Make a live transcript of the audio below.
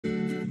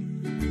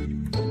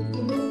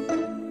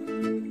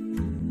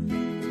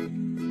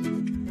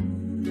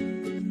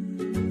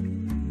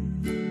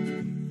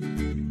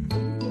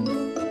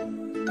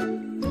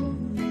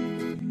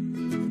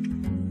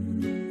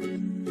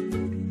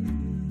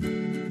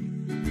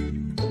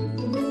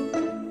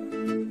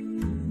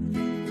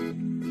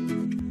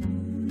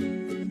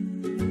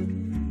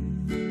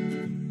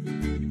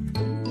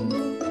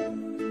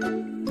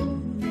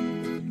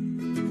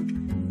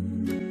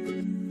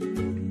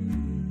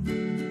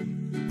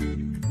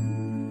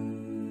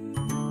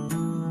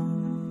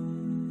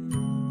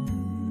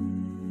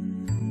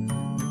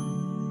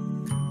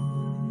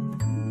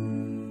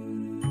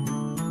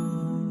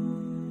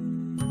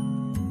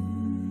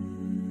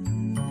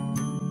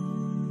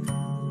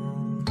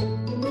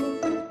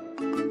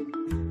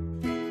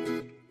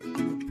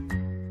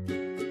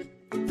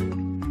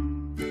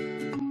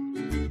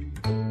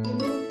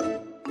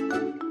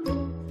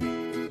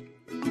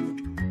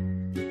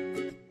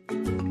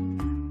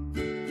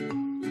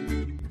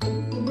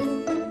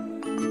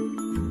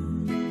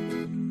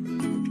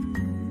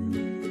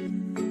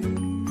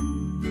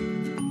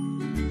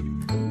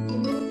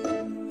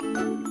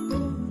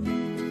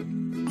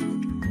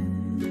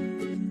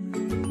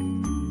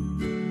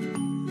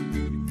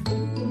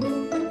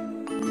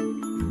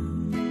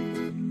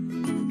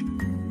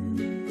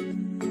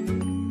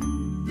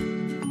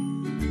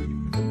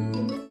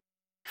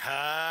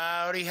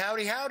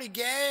Howdy,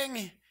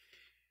 gang.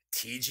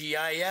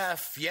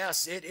 TGIF.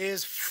 Yes, it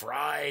is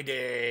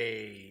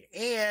Friday.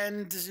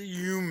 And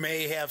you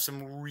may have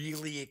some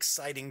really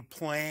exciting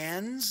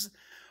plans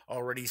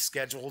already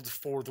scheduled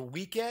for the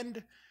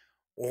weekend.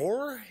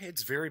 Or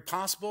it's very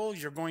possible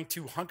you're going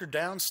to hunker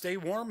down, stay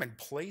warm, and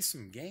play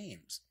some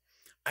games.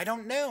 I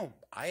don't know.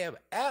 I have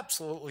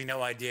absolutely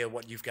no idea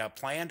what you've got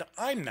planned.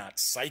 I'm not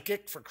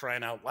psychic, for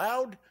crying out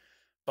loud.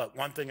 But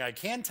one thing I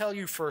can tell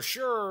you for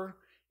sure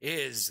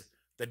is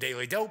the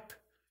Daily Dope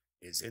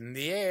is in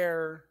the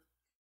air.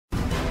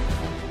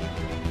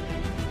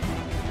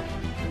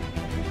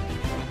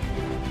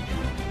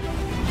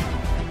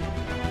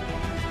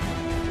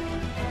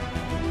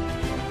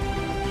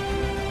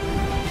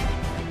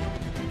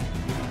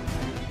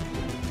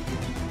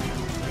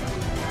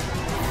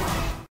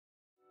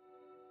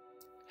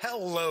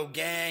 Hello,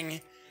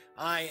 gang.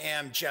 I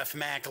am Jeff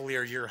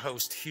McAleer, your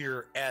host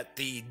here at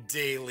the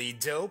Daily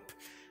Dope,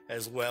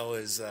 as well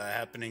as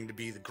happening to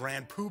be the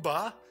Grand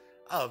Poobah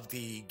of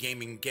the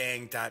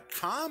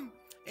GamingGang.com.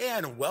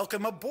 And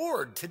welcome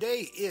aboard.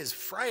 Today is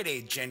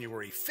Friday,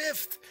 January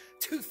 5th,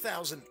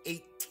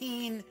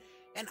 2018,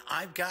 and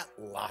I've got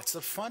lots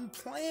of fun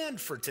planned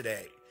for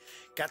today.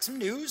 Got some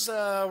news.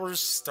 We're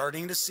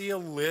starting to see a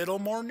little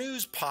more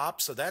news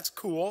pop, so that's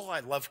cool.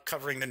 I love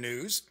covering the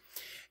news.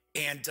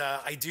 And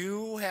I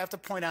do have to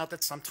point out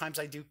that sometimes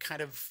I do I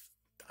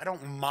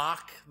don't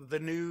mock the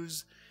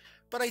news,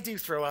 but I do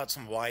throw out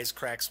some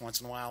wisecracks once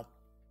in a while.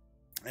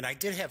 And I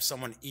did have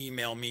someone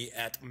email me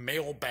at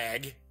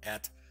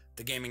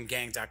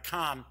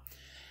mailbag@thegaminggang.com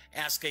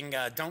asking,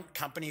 don't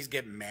companies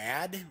get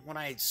mad when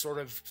I sort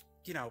of,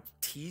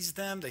 tease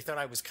them? They thought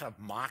I was kind of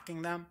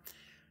mocking them.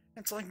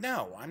 It's like,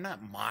 no, I'm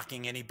not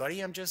mocking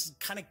anybody. I'm just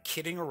kind of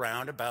kidding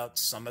around about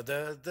some of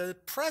the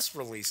press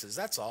releases.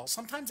 That's all.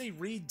 Sometimes they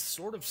read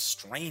sort of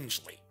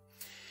strangely.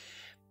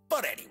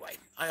 But anyway,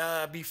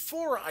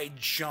 before I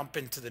jump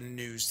into the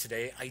news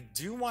today, I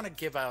do want to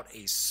give out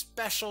a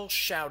special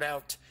shout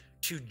out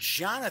to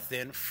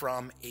Jonathan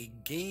from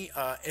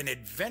an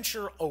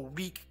Adventure a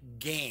Week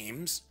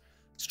Games.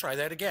 Let's try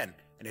that again.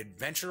 An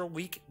Adventure a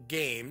Week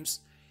Games.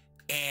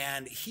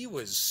 And he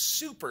was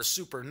super,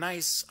 super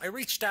nice. I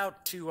reached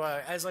out to,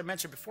 as I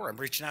mentioned before, I'm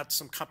reaching out to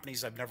some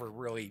companies I've never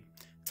really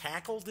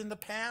tackled in the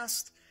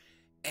past.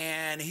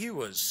 And he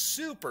was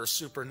super,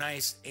 super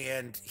nice.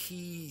 And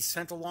he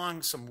sent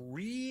along some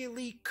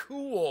really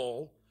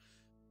cool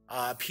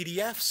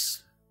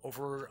PDFs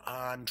over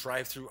on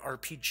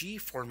DriveThruRPG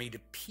for me to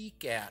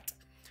peek at.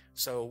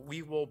 So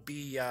we will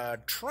be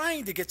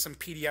trying to get some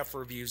PDF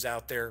reviews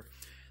out there.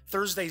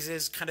 Thursdays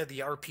is kind of the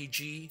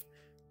RPG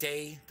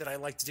day that I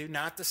like to do.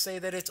 Not to say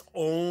that it's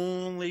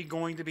only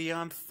going to be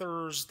on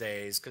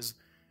Thursdays, because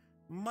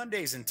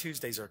Mondays and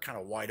Tuesdays are kind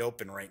of wide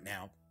open right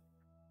now.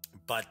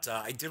 But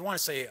I did want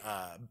to say,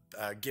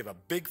 give a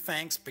big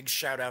thanks, big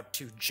shout out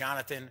to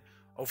Jonathan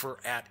over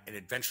at an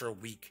Adventure a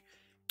Week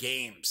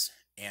Games.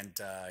 And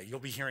you'll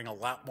be hearing a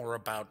lot more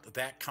about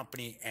that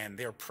company and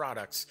their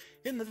products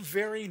in the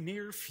very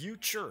near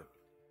future.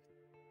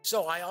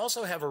 So I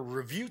also have a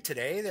review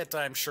today that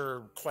I'm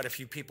sure quite a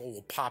few people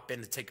will pop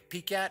in to take a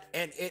peek at,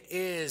 and it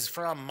is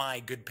from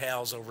my good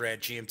pals over at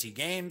GMT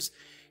Games.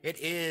 It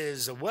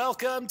is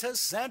Welcome to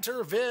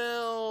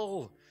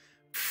Centerville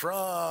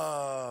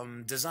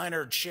from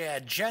designer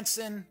Chad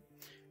Jensen.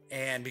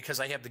 And because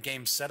I have the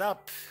game set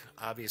up,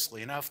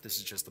 obviously enough, this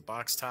is just the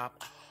box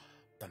top.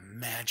 The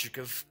magic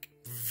of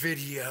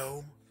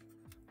video.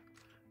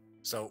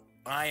 So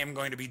I am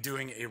going to be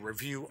doing a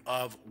review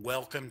of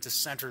Welcome to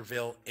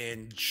Centerville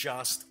in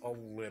just a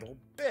little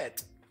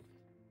bit.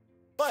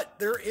 But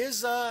there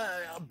is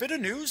a bit of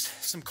news,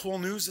 some cool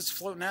news that's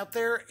floating out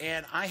there,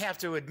 and I have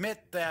to admit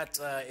that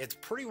it's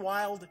pretty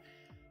wild.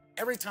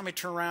 Every time I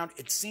turn around,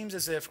 it seems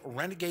as if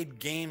Renegade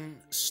Game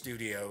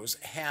Studios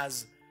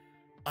has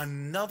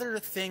another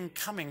thing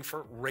coming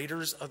for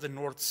Raiders of the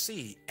North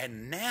Sea,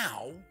 and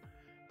now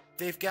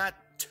they've got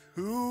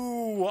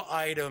 2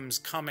 items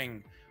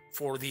coming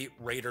for the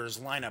Raiders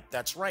lineup.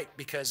 That's right,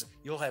 because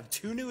you'll have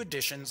 2 new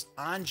editions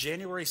on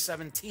January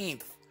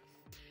 17th,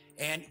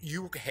 and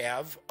you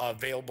have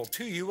available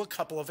to you a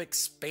couple of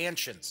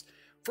expansions.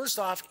 First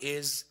off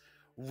is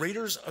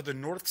Raiders of the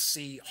North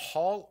Sea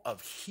Hall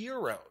of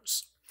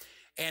Heroes.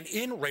 And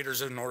in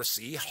Raiders of the North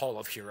Sea Hall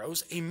of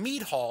Heroes, a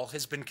mead hall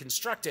has been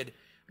constructed,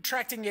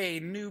 attracting a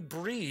new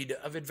breed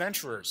of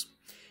adventurers.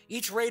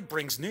 Each raid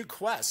brings new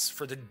quests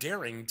for the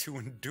daring to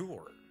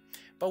endure.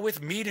 But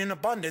with mead in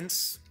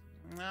abundance,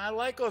 I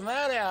like when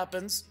that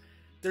happens,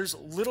 there's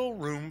little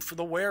room for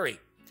the wary.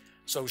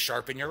 So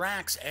sharpen your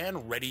axe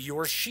and ready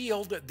your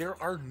shield.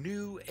 There are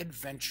new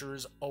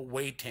adventures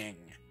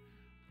awaiting.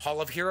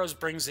 Hall of Heroes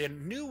brings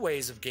in new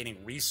ways of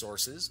gaining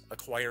resources,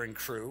 acquiring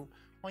crew.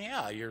 Well,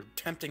 yeah, you're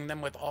tempting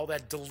them with all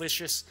that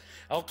delicious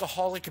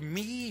alcoholic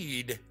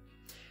mead.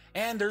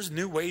 And there's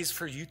new ways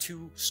for you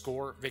to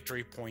score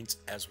victory points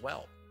as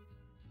well.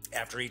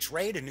 After each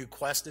raid, a new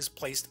quest is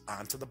placed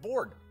onto the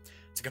board.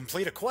 To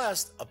complete a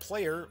quest, a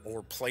player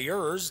or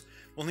players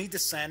will need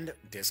to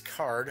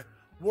discard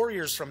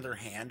warriors from their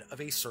hand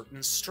of a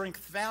certain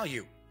strength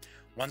value.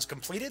 Once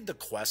completed, the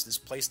quest is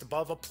placed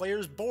above a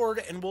player's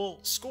board and will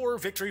score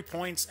victory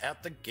points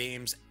at the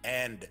game's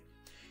end.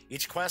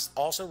 Each quest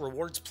also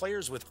rewards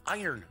players with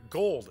iron,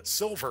 gold,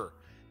 silver,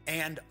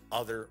 and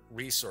other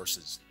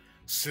resources.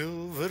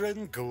 Silver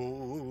and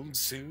gold,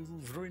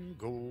 silver and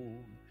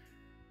gold.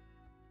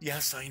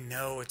 Yes, I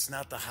know it's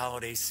not the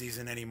holiday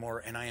season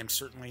anymore, and I am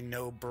certainly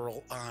no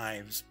Burl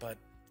Ives, but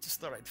just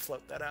thought I'd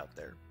float that out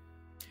there.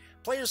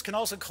 Players can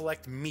also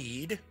collect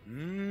mead,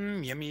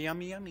 yummy,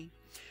 yummy, yummy,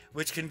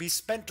 which can be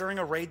spent during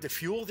a raid to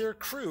fuel their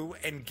crew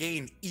and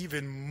gain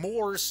even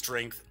more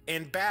strength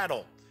in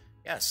battle.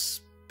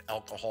 Yes,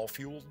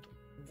 alcohol-fueled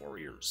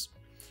warriors.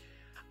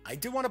 I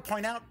do want to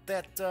point out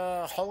that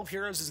Hall of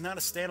Heroes is not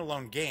a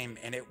standalone game,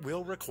 and it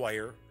will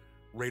require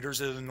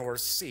Raiders of the North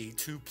Sea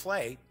to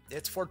play.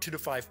 It's for 2 to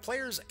 5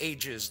 players,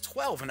 ages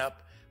 12 and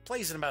up,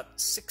 plays in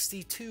about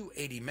 60 to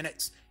 80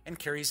 minutes, and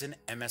carries an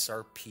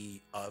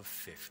MSRP of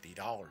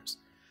 $50.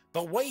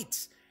 But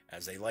wait,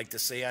 as they like to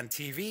say on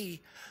TV,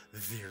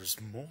 there's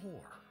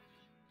more.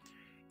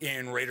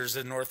 In Raiders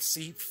of the North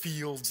Sea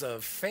Fields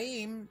of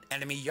Fame,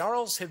 enemy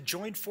Jarls have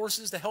joined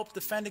forces to help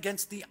defend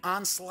against the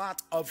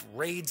onslaught of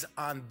raids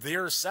on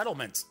their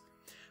settlements.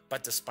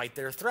 But despite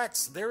their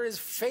threats, there is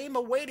fame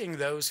awaiting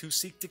those who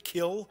seek to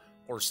kill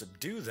or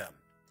subdue them.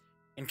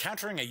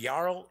 Encountering a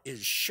Jarl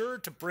is sure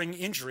to bring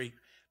injury,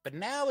 but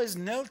now is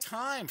no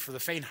time for the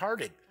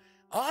faint-hearted.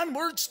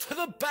 Onwards to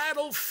the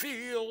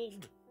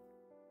battlefield!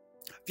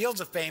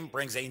 Fields of Fame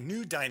brings a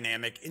new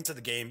dynamic into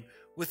the game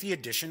with the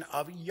addition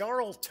of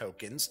Jarl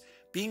tokens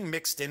being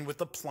mixed in with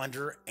the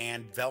Plunder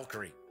and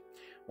Valkyrie.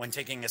 When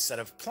taking a set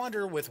of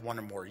Plunder with one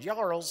or more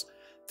Jarls,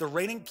 the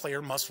raiding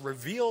player must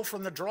reveal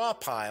from the draw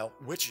pile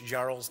which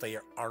Jarls they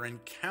are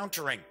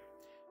encountering.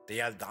 They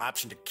have the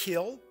option to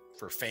kill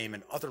for fame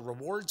and other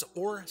rewards,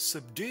 or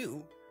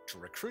subdue to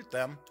recruit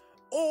them,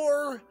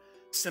 or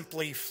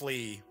simply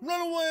flee.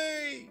 Run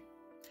away!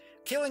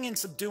 Killing and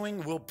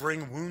subduing will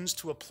bring wounds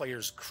to a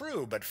player's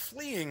crew, but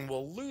fleeing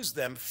will lose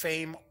them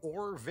fame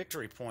or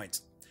victory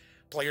points.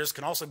 Players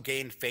can also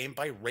gain fame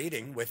by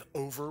raiding with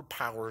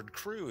overpowered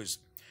crews.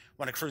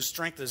 When a crew's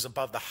strength is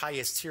above the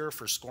highest tier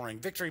for scoring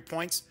victory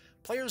points,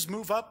 players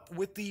move up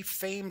with the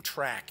fame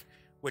track,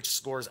 which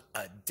scores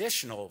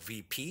additional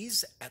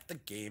VPs at the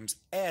game's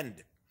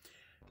end.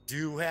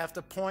 Do have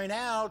to point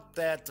out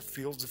that the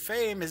Fields of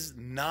Fame is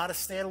not a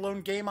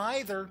standalone game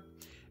either,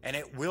 and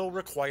it will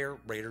require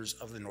Raiders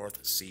of the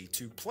North Sea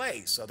to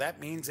play. So that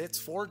means it's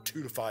for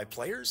 2 to 5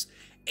 players,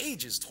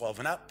 ages 12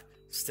 and up,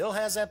 still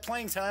has that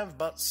playing time of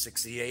about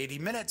 60 to 80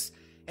 minutes,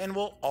 and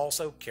will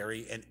also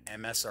carry an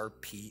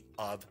MSRP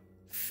of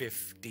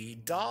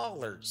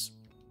 $50.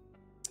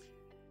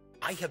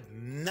 I have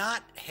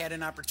not had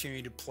an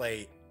opportunity to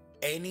play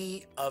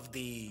any of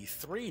the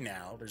 3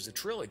 now, there's a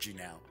trilogy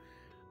now,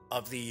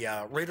 of the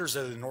Raiders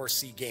of the North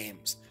Sea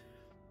games.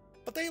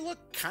 But they look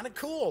kind of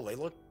cool. They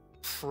look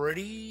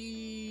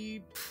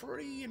pretty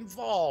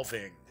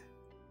involving.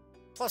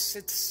 Plus,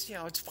 it's, you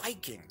know, it's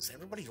Vikings.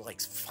 Everybody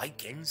likes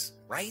Vikings,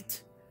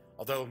 right?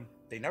 Although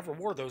they never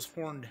wore those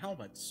horned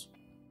helmets.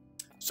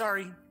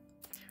 Sorry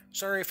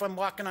if I'm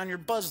walking on your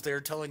buzz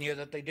there telling you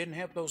that they didn't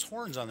have those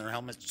horns on their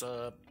helmets.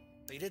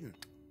 They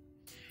didn't.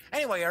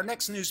 Anyway, our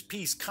next news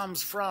piece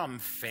comes from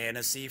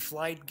Fantasy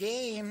Flight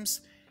Games,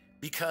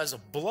 because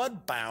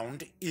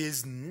Bloodbound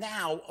is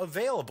now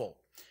available.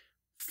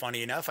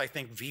 Funny enough, I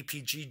think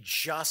VPG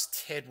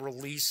just had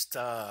released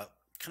kind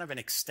of an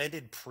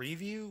extended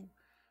preview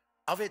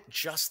of it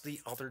just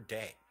the other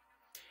day.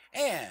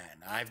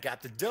 And I've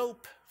got the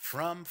dope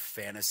from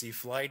Fantasy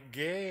Flight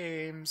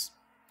Games.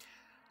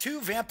 2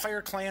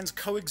 vampire clans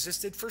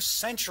coexisted for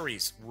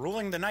centuries,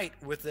 ruling the night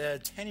with a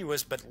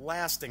tenuous but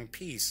lasting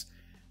peace.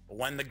 But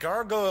when the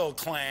Gargoyle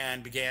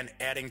clan began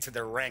adding to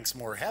their ranks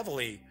more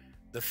heavily,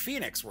 the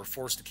Phoenix were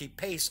forced to keep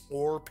pace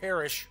or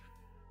perish.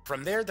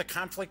 From there, the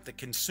conflict that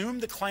consumed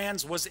the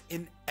clans was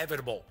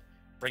inevitable,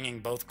 bringing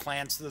both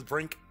clans to the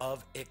brink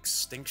of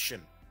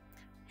extinction.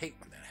 Hate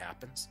when that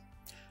happens.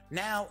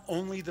 Now,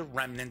 only the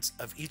remnants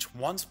of each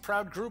once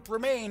proud group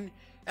remain,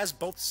 as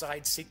both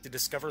sides seek to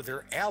discover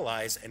their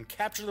allies and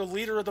capture the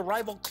leader of the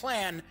rival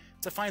clan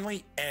to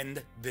finally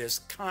end this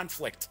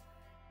conflict.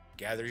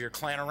 Gather your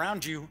clan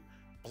around you.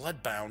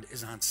 Bloodbound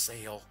is on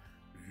sale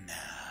now.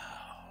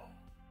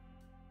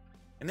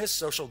 In this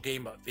social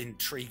game of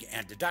intrigue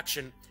and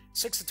deduction,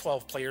 6 to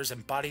 12 players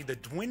embody the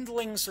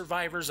dwindling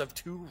survivors of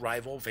 2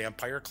 rival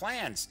vampire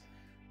clans,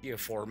 the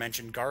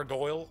aforementioned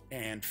Gargoyle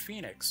and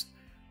Phoenix,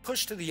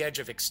 pushed to the edge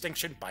of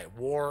extinction by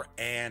war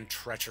and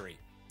treachery.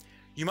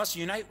 You must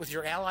unite with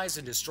your allies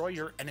and destroy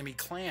your enemy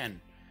clan,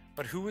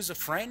 but who is a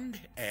friend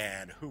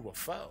and who a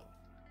foe?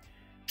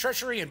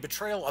 Treachery and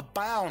betrayal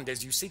abound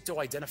as you seek to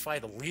identify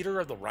the leader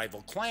of the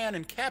rival clan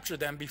and capture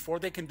them before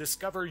they can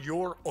discover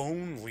your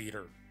own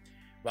leader.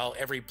 While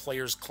every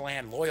player's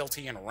clan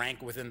loyalty and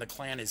rank within the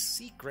clan is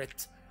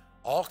secret,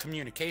 all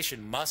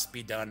communication must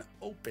be done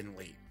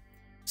openly.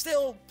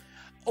 Still,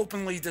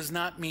 openly does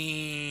not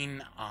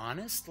mean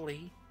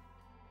honestly.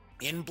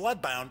 In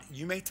Bloodbound,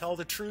 you may tell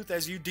the truth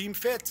as you deem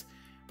fit,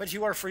 but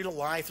you are free to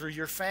lie through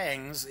your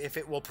fangs if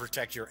it will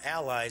protect your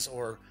allies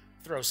or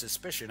throw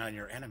suspicion on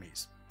your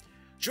enemies.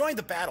 Join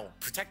the battle,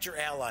 protect your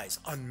allies,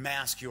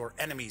 unmask your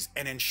enemies,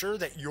 and ensure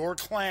that your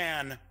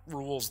clan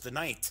rules the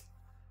night.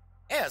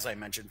 As I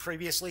mentioned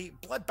previously,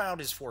 Bloodbound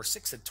is for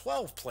 6 to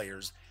 12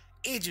 players,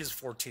 ages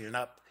 14 and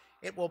up.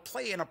 It will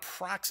play in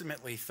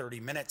approximately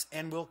 30 minutes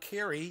and will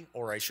carry,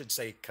 or I should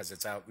say, because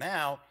it's out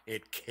now,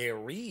 it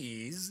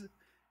carries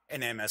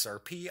an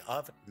MSRP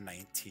of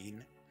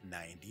 $19.99.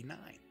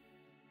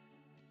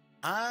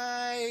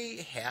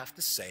 I have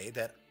to say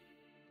that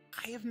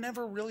I have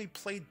never really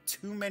played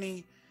too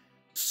many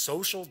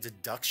social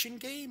deduction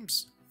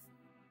games.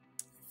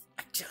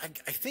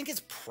 I think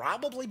it's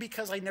probably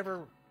because I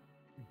never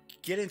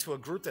get into a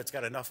group that's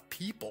got enough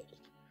people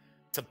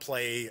to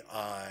play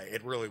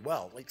it really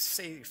well. Like,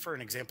 say, for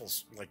an example,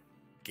 like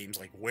games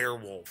like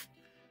Werewolf.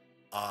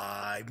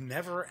 I've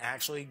never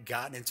actually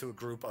gotten into a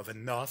group of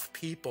enough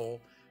people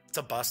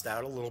to bust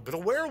out a little bit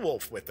of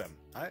Werewolf with them.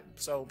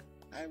 So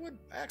I would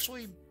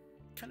actually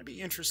kind of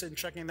be interested in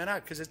checking that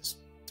out, because it's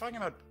talking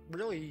about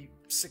really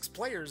 6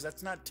 players.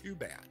 That's not too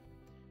bad.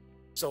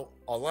 So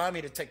allow me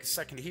to take a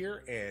second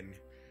here and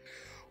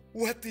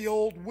wet the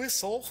old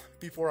whistle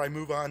before I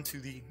move on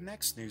to the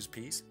next news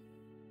piece.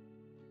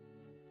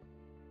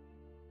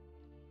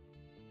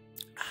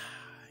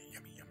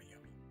 Yummy, yummy,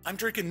 yummy. I'm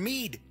drinking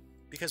mead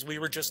because we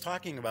were just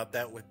talking about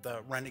that with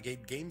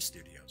Renegade Game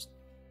Studios.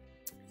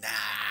 Nah,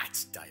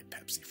 it's Diet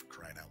Pepsi, for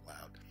crying out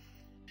loud.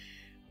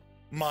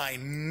 My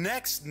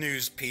next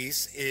news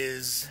piece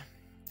is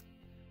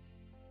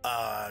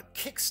a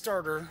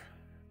Kickstarter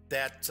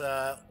that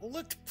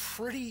looked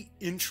pretty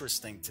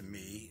interesting to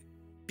me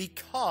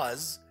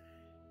because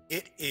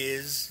it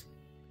is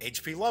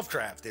H.P.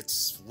 Lovecraft.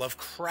 It's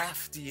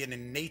Lovecraftian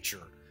in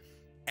nature.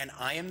 And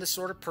I am the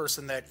sort of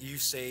person that you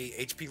say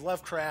H.P.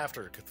 Lovecraft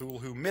or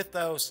Cthulhu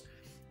Mythos,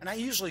 and I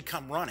usually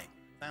come running.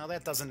 Now,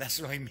 that doesn't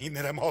necessarily mean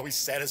that I'm always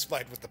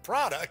satisfied with the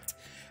product,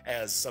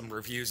 as some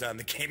reviews on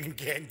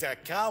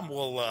thegaminggang.com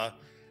will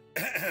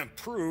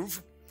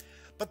prove.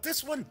 But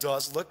this one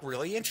does look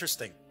really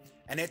interesting.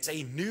 And it's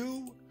a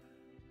new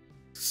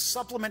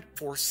supplement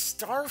for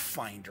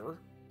Starfinder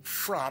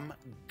from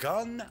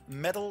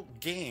Gunmetal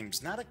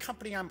Games. Not a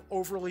company I'm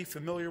overly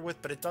familiar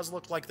with, but it does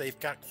look like they've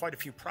got quite a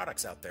few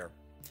products out there.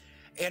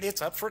 And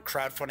it's up for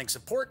crowdfunding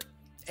support.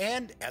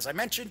 And as I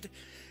mentioned,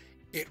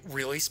 it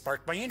really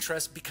sparked my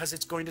interest because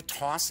it's going to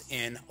toss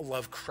in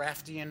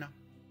Lovecraftian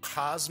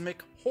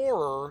cosmic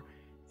horror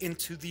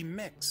into the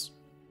mix.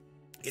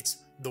 It's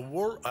the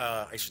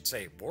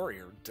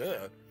warrior,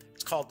 duh.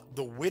 It's called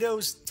The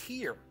Widow's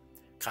Tear,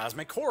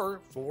 cosmic horror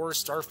for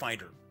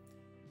Starfinder.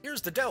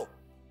 Here's the dope.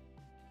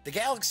 The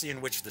galaxy in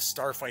which the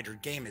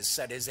Starfinder game is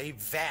set is a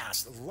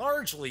vast,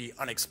 largely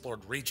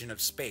unexplored region of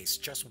space,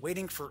 just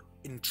waiting for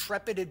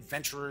intrepid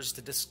adventurers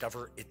to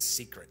discover its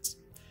secrets.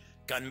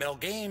 Gunmetal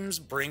Games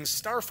brings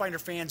Starfinder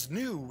fans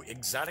new,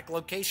 exotic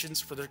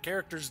locations for their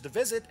characters to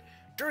visit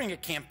during a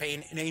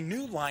campaign in a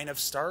new line of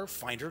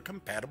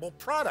Starfinder-compatible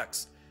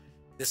products.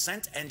 The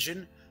Scent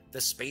Engine, the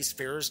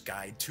Spacefarer's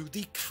Guide to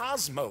the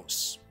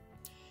Cosmos.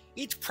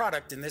 Each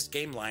product in this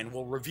game line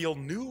will reveal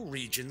new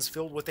regions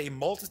filled with a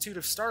multitude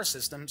of star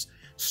systems,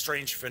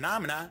 strange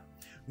phenomena,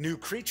 new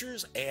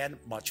creatures, and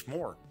much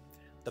more.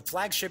 The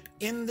flagship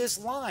in this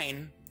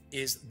line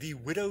is The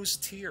Widow's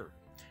Tear,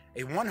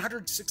 a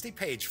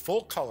 160-page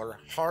full-color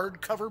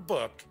hardcover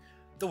book.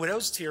 The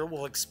Widow's Tear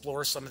will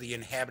explore some of the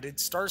inhabited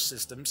star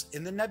systems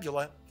in the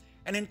nebula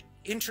and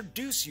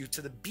introduce you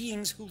to the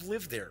beings who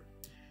live there.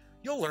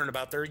 You'll learn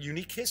about their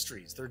unique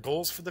histories, their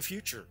goals for the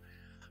future.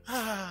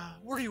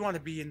 Where do you want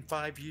to be in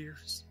 5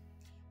 years?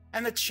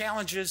 And the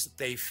challenges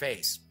they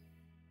face.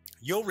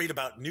 You'll read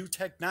about new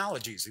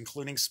technologies,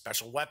 including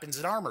special weapons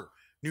and armor,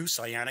 new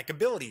psionic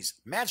abilities,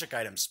 magic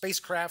items,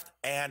 spacecraft,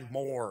 and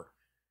more.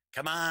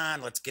 Come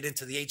on, let's get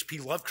into the H.P.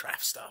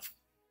 Lovecraft stuff.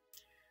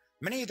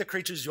 Many of the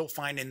creatures you'll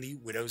find in the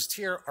Widow's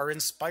Tear are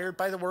inspired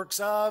by the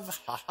works of,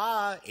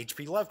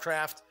 H.P.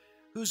 Lovecraft,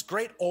 whose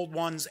great old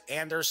ones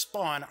and their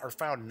spawn are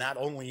found not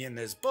only in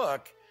this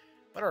book,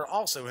 but are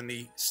also in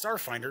the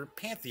Starfinder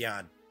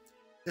Pantheon.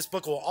 This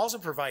book will also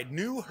provide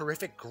new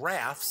horrific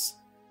graphs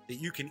that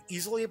you can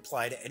easily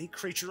apply to any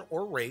creature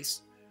or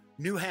race,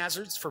 new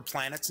hazards for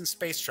planets and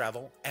space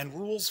travel, and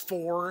rules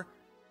for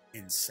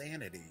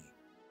insanity.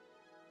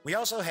 We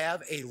also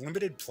have a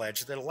limited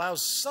pledge that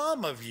allows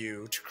some of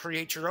you to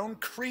create your own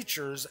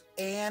creatures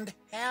and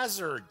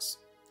hazards.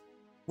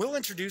 We'll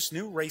introduce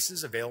new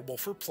races available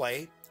for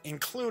play,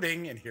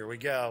 including, and here we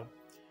go,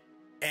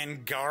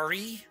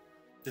 Angari,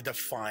 the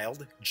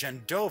Defiled,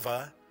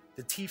 Jendova,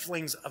 the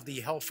Tieflings of the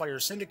Hellfire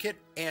Syndicate,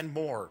 and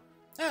more.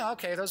 Oh,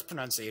 okay, those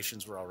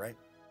pronunciations were all right.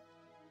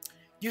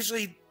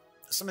 Usually,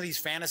 some of these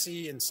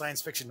fantasy and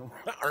science fiction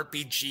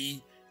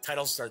RPG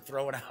titles start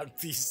throwing out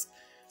these,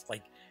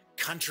 like,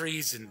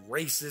 countries and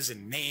races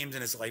and names,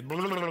 and it's like, blah,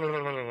 blah, blah,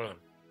 blah, blah.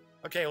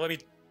 Okay, let me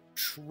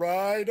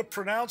try to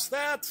pronounce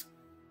that.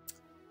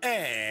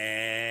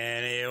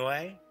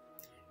 Anyway,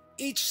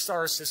 each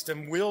star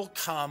system will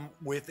come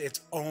with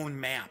its own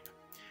map.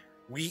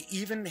 We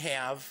even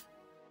have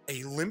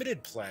a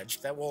limited pledge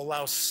that will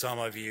allow some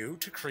of you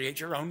to create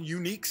your own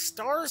unique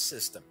star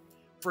system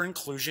for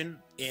inclusion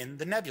in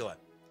the nebula.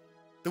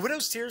 The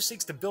Widow's Tier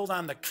seeks to build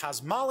on the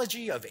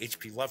cosmology of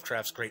H.P.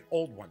 Lovecraft's great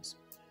old ones.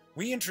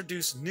 We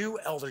introduce new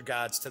elder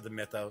gods to the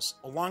mythos,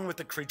 along with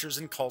the creatures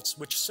and cults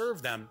which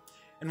serve them,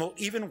 and will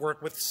even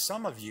work with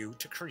some of you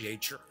to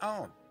create your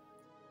own.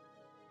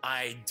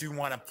 I do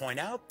want to point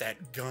out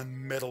that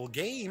Gunmetal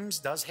Games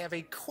does have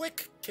a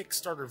quick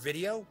Kickstarter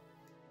video,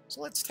 so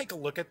let's take a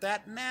look at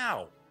that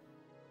now.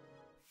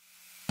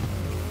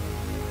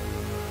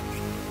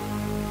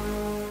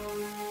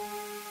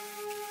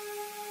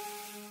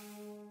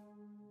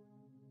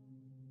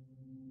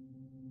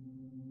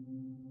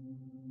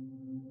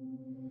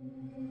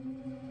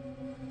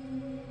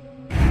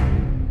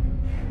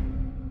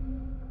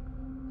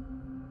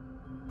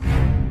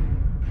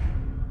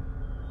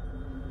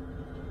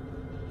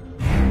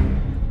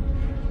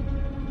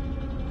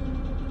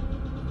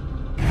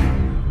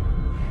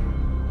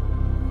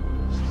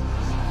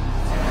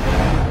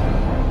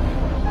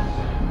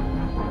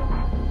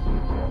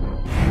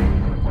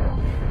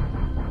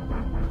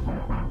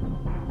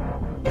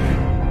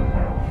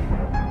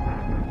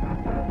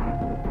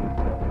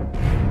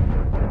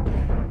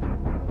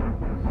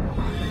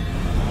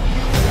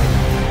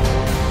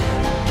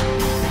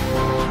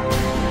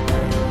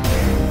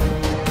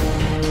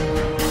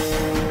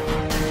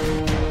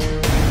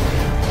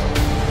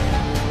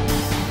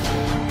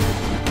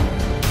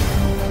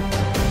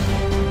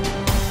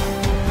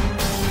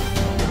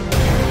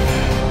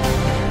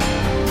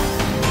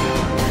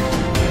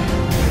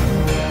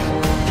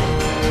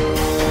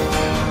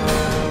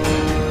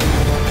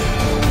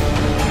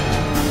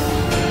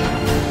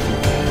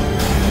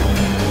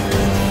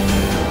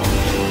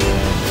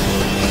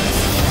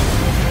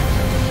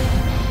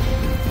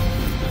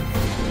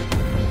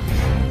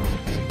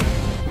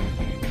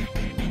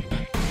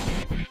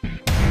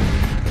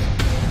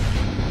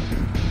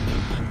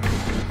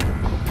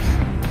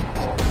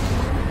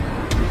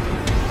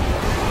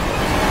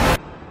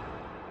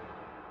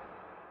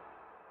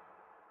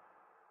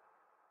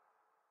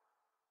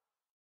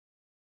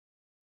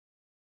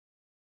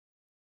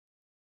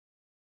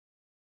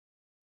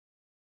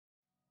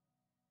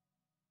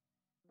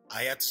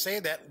 I have to say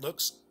that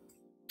looks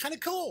kind of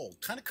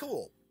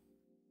cool,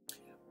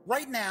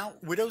 Right now,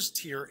 Widow's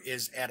Tier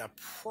is at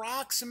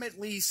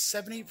approximately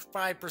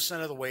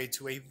 75% of the way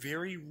to a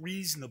very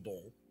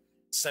reasonable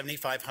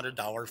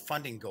 $7,500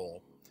 funding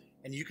goal.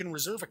 And you can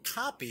reserve a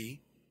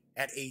copy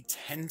at a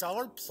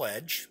 $10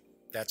 pledge.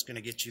 That's going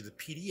to get you the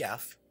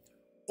PDF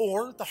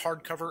or the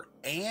hardcover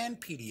and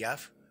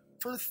PDF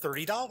for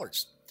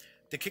 $30.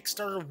 The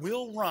Kickstarter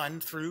will run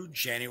through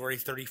January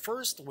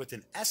 31st with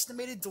an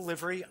estimated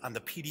delivery on the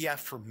PDF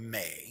for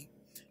May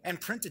and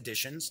print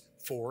editions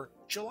for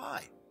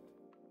July.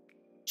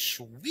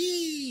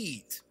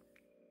 Sweet!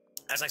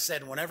 As I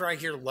said, whenever I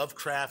hear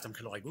Lovecraft, I'm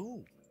kind of like,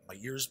 ooh, my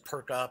ears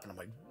perk up and I'm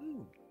like,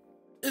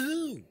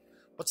 ooh,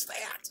 what's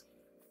that?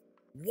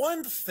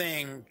 One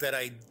thing that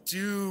I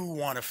do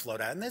want to float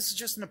out, and this is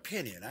just an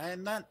opinion,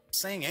 I'm not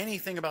saying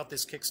anything about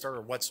this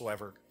Kickstarter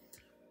whatsoever.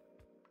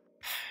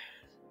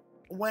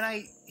 When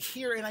I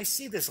hear, and I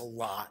see this a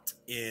lot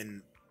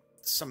in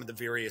some of the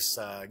various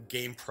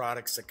game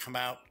products that come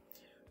out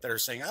that are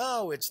saying,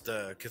 oh, it's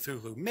the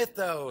Cthulhu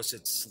mythos,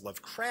 it's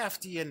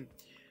Lovecraftian, and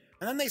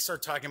then they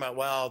start talking about,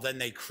 well, then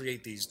they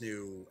create these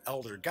new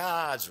elder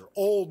gods or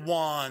old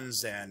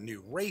ones and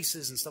new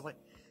races and stuff like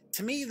that.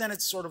 To me, then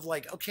it's sort of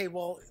like, okay,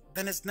 well,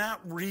 then it's not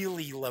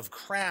really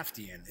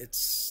Lovecraftian.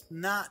 It's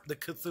not the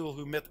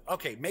Cthulhu myth.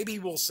 Okay, maybe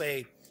we'll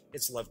say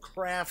it's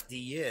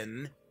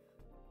Lovecraftian,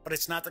 but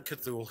it's not the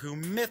Cthulhu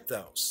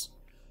mythos.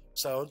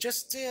 So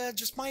just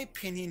my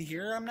opinion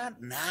here. I'm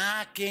not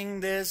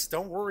knocking this.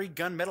 Don't worry,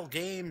 Gunmetal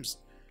Games.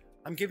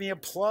 I'm giving you a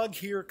plug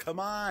here. Come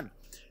on.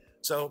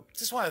 So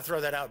just want to throw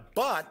that out.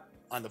 But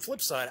on the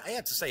flip side, I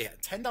have to say a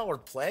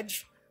 $10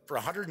 pledge for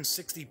a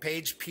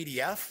 160-page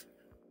PDF,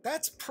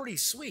 that's pretty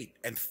sweet.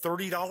 And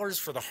 $30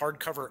 for the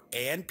hardcover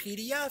and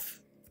PDF,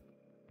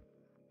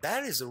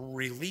 that is a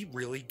really,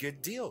 really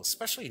good deal,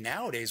 especially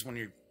nowadays when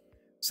you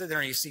sit there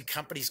and you see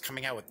companies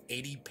coming out with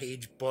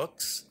 80-page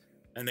books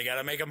and they got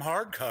to make them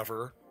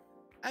hardcover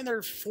and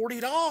they're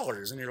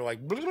 $40 and you're like,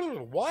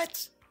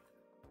 what?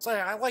 It's like,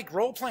 I like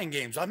role-playing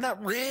games. I'm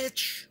not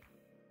rich.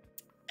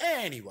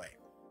 Anyway,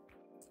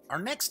 our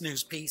next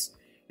news piece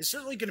is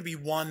certainly going to be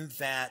one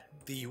that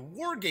the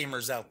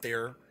wargamers out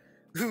there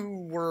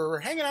who were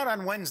hanging out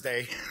on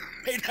Wednesday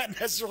may not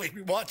necessarily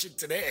be watching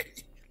today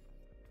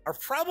are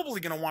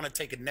probably going to want to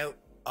take a note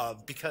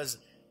of, because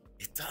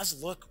it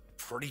does look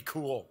pretty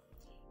cool.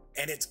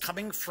 And it's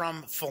coming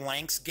from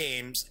Phalanx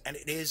Games, and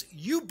it is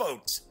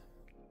U-Boats,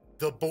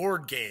 the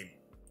board game.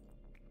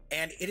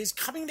 And it is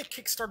coming to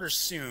Kickstarter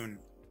soon.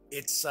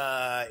 It's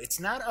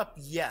not up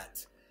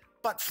yet,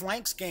 but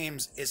Phalanx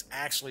Games is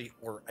actually,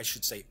 or I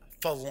should say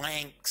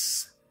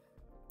Phalanx.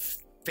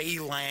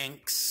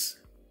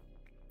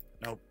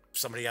 No,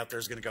 somebody out there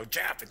is going to go,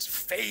 Jeff, it's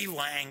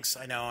Phalanx.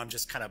 I know, I'm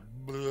just kind of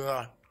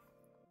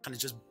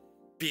just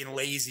being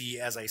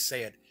lazy as I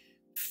say it.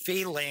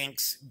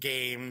 Phalanx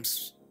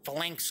Games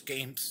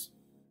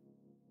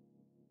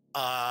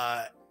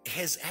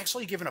has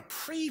actually given a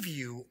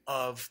preview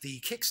of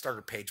the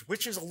Kickstarter page,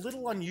 which is a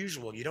little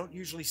unusual. You don't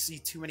usually see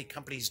too many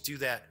companies do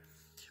that,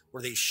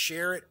 where they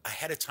share it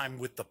ahead of time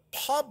with the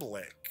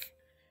public.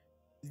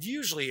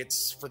 Usually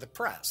it's for the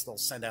press. They'll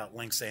send out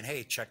links saying,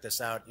 hey, check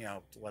this out,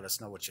 let us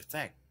know what you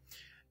think.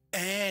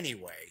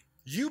 Anyway,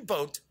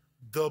 U-Boat,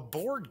 the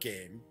board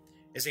game,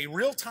 is a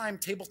real-time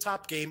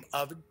tabletop game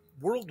of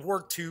World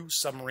War II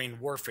submarine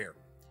warfare.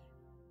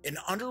 An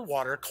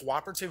underwater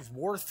cooperative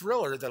war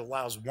thriller that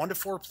allows 1 to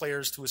 4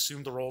 players to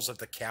assume the roles of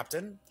the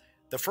captain,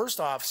 the first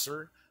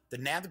officer, the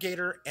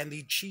navigator, and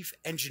the chief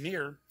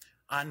engineer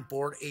on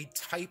board a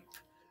Type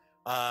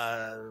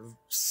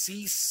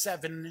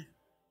C7C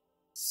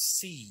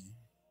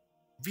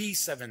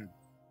V7.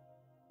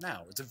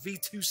 No, it's a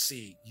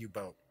V2C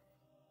U-boat.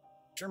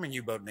 German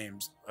U-boat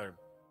names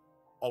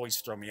always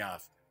throw me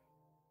off.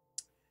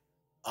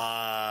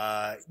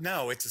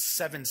 No, it's a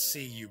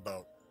 7C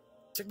U-boat.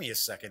 Took me a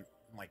second.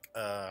 I'm like,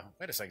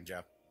 wait a second,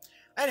 Jeff.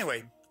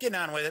 Anyway, getting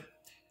on with it.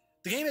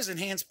 The game is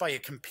enhanced by a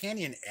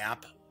companion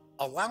app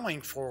allowing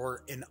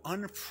for an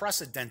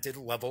unprecedented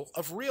level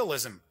of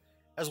realism,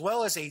 as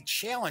well as a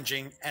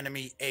challenging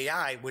enemy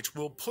AI, which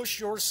will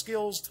push your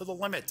skills to the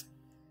limit.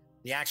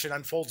 The action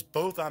unfolds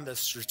both on the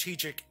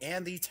strategic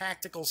and the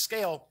tactical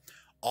scale,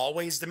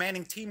 always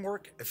demanding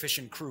teamwork,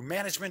 efficient crew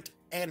management,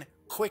 and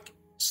quick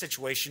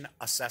situation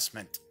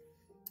assessment.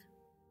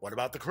 What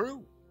about the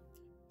crew?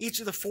 Each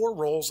of the 4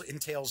 roles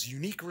entails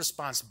unique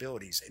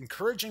responsibilities,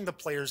 encouraging the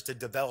players to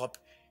develop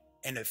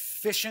an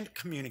efficient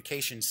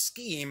communication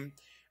scheme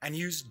and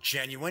use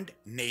genuine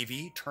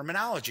Navy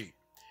terminology.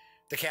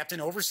 The captain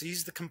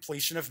oversees the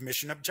completion of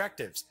mission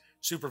objectives,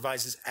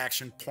 supervises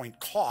action point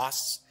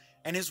costs,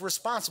 and is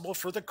responsible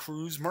for the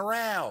crew's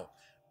morale.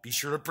 Be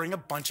sure to bring a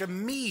bunch of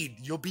mead.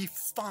 You'll be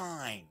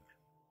fine.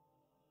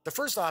 The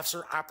first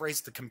officer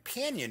operates the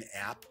companion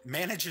app,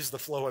 manages the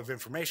flow of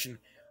information.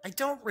 I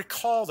don't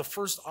recall the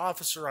first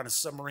officer on a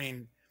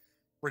submarine,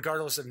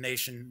 regardless of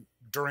nation,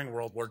 during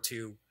World War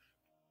II,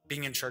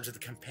 being in charge of the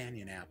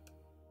companion app.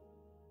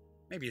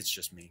 Maybe it's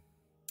just me.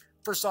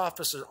 First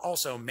officer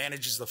also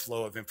manages the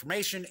flow of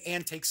information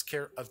and takes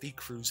care of the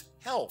crew's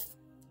health.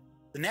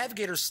 The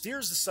navigator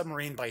steers the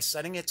submarine by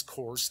setting its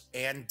course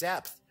and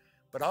depth,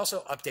 but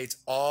also updates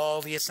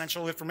all the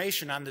essential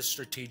information on the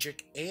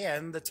strategic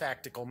and the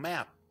tactical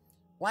map.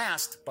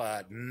 Last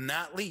but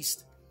not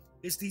least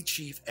is the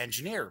chief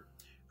engineer,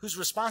 who's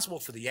responsible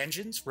for the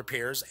engines,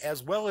 repairs,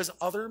 as well as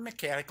other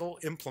mechanical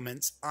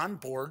implements on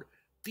board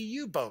the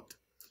U-boat,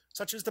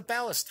 such as the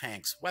ballast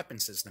tanks, weapon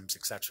systems,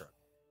 etc.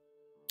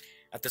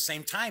 At the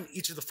same time,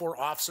 each of the 4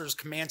 officers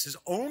commands his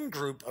own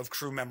group of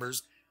crew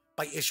members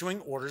by issuing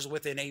orders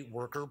within a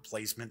worker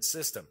placement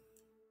system.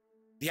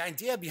 The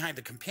idea behind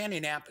the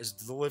companion app is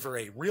to deliver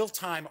a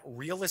real-time,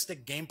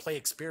 realistic gameplay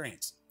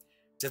experience.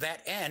 To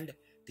that end,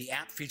 the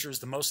app features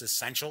the most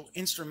essential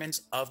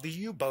instruments of the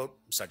U-boat,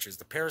 such as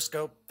the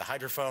periscope, the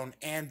hydrophone,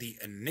 and the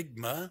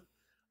Enigma,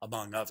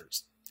 among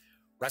others.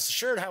 Rest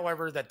assured,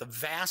 however, that the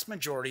vast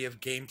majority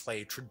of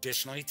gameplay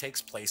traditionally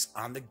takes place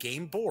on the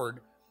game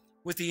board,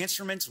 with the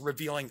instruments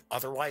revealing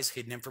otherwise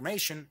hidden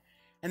information,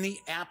 and the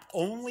app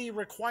only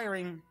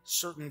requiring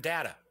certain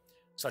data,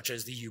 such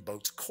as the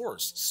U-boat's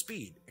course,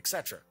 speed,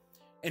 etc.,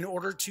 in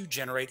order to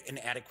generate an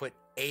adequate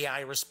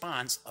AI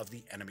response of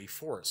the enemy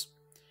force.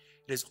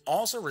 It is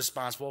also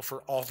responsible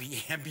for all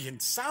the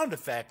ambient sound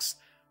effects,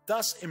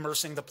 thus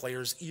immersing the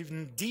players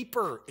even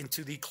deeper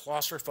into the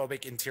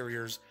claustrophobic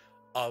interiors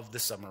of the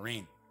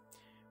submarine.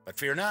 But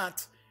fear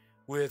not,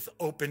 with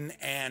open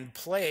and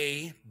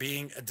play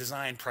being a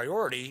design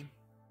priority,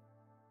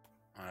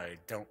 I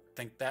don't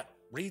think that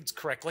reads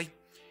correctly,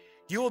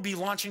 you will be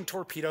launching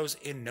torpedoes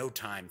in no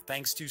time,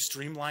 thanks to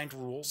streamlined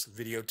rules,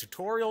 video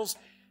tutorials,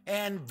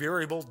 and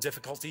variable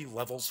difficulty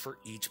levels for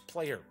each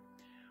player.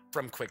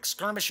 From quick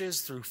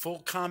skirmishes through full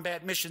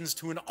combat missions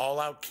to an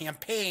all-out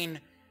campaign,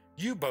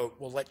 U-Boat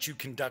will let you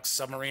conduct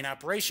submarine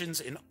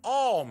operations in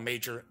all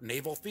major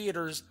naval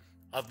theaters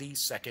of the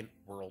Second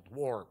World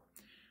War.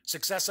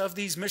 Success of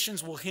these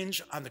missions will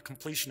hinge on the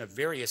completion of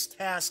various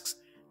tasks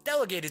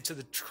delegated to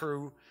the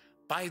crew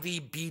by the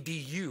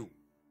BDU,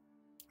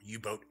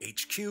 U-Boat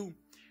HQ,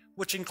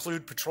 which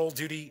include patrol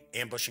duty,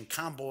 ambushing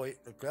convoys,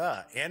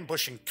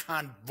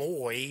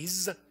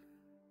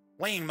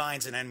 laying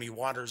mines in enemy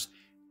waters,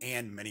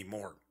 and many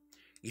more.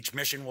 Each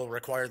mission will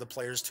require the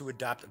players to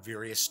adopt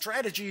various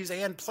strategies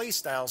and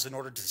playstyles in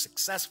order to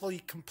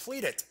successfully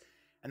complete it,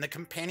 and the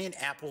companion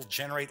app will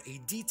generate a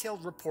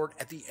detailed report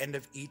at the end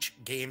of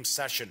each game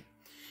session,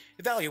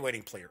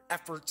 evaluating player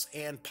efforts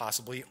and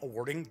possibly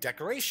awarding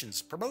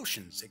decorations,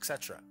 promotions,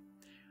 etc.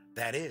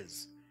 That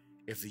is,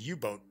 if the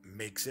U-Boat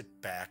makes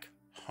it back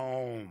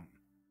home.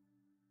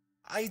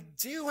 I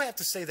do have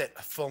to say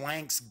that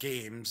Phalanx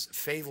Games,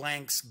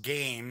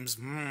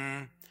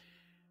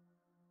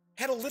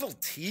 had a little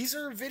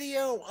teaser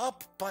video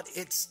up, but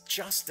it's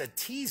just a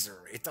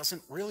teaser. It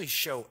doesn't really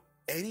show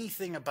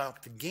anything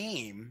about the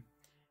game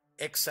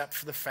except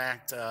for the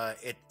fact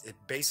it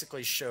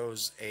basically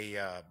shows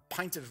a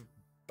pint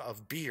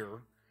of beer,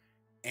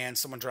 and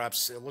someone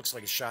drops, it looks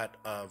like a shot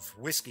of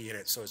whiskey in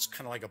it, so it's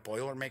kind of like a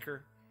Boilermaker,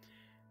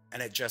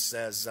 and it just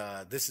says,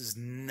 this is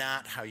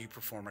not how you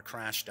perform a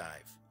crash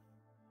dive.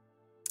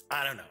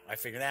 I don't know. I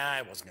figured,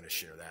 I wasn't going to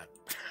share that.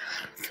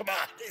 Come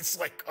on. It's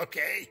like,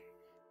 okay.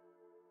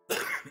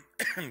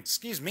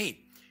 Excuse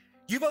me.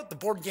 U-Boat, the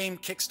board game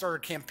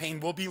Kickstarter campaign,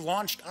 will be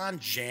launched on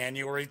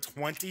January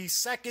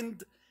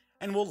 22nd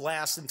and will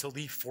last until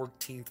the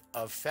 14th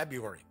of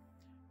February.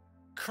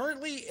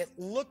 Currently, it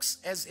looks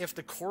as if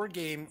the core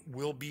game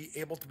will be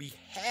able to be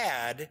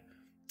had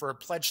for a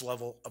pledge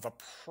level of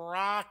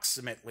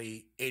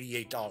approximately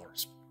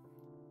 $88.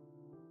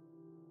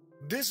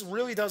 This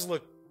really does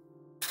look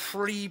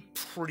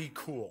pretty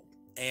cool,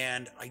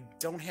 and I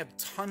don't have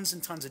tons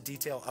and tons of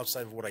detail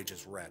outside of what I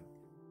just read.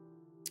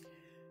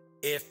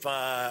 If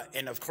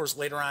and of course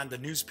later on the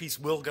news piece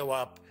will go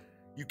up.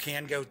 You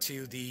can go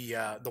to the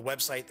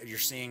website that you're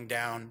seeing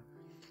down,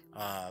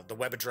 the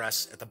web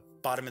address at the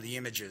bottom of the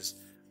images.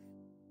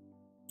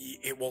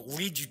 It will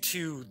lead you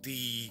to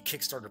the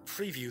Kickstarter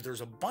preview.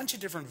 There's a bunch of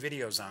different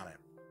videos on it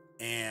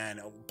and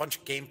a bunch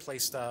of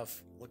gameplay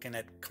stuff, looking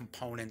at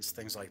components,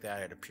 things like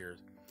that, it appears.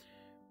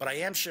 But I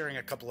am sharing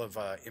a couple of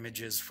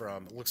images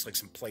from, it looks like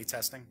some play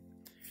testing.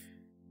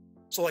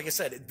 So like I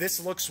said, this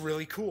looks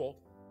really cool.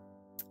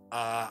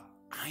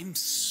 I'm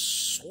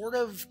sort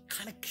of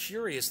kind of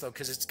curious though,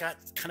 because it's got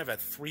kind of a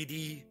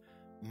 3D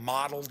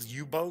modeled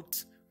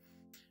U-boat.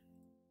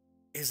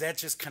 Is that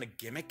just kind of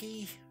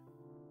gimmicky?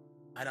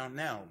 I don't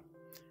know.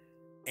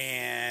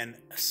 And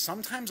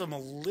sometimes I'm a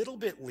little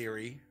bit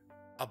leery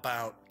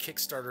about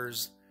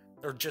Kickstarters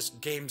or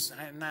just games.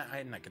 I'm not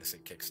going to say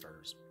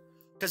Kickstarters,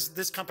 because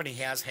this company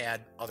has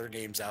had other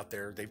games out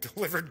there. They've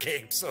delivered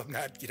games, so I'm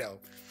not,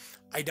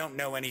 I don't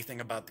know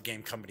anything about the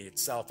game company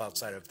itself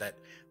outside of that.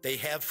 They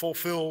have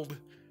fulfilled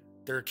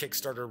their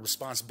Kickstarter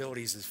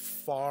responsibilities as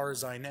far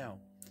as I know.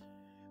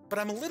 But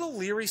I'm a little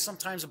leery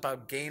sometimes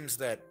about games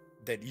that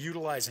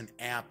utilize an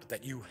app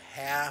that you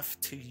have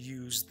to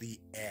use the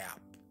app.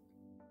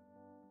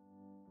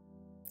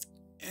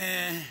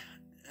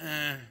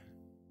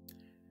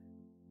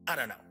 I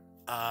don't know.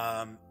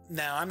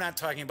 Now, I'm not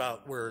talking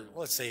about where,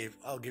 let's say,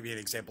 I'll give you an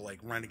example like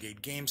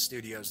Renegade Game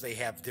Studios. They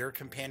have their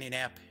companion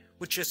app,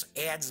 which just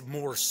adds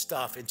more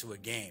stuff into a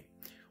game.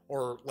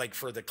 Or like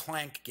for the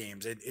Clank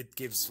games, it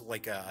gives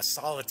like a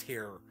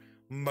solitaire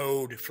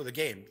mode for the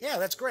game. Yeah,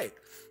 that's great.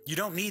 You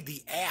don't need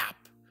the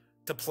app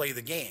to play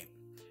the game.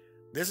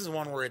 This is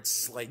one where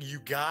it's like you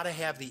gotta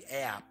have the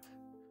app.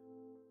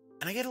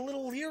 And I get a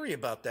little leery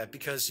about that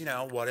because,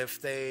 what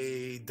if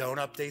they don't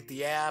update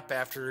the app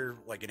after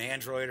like an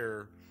Android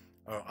or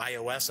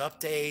iOS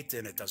update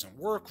and it doesn't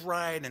work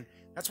right? And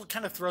that's what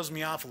kind of throws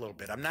me off a little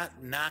bit. I'm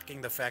not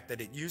knocking the fact that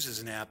it uses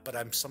an app, but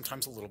I'm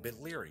sometimes a little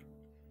bit leery.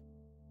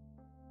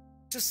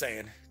 Just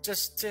saying.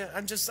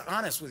 I'm just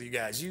honest with you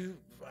guys.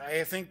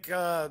 I think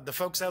the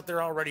folks out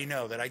there already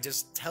know that I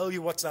just tell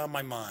you what's on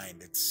my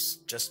mind. It's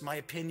just my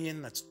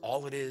opinion. That's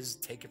all it is.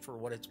 Take it for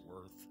what it's worth.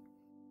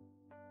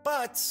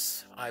 But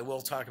I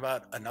will talk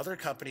about another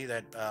company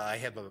that I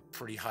have a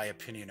pretty high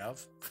opinion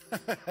of.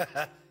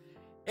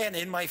 And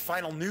in my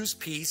final news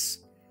piece,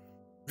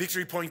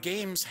 Victory Point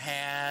Games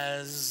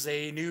has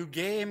a new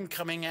game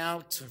coming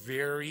out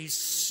very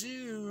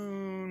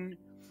soon.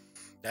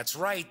 That's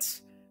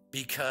right.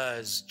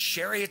 Because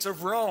Chariots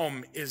of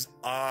Rome is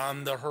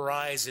on the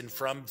horizon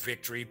from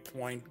Victory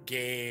Point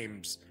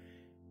Games.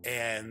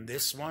 And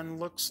this one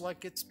looks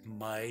like it's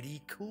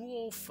mighty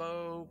cool,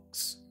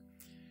 folks.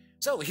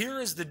 So here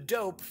is the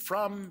dope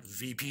from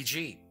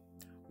VPG.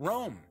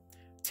 Rome,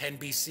 10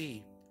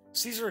 BC.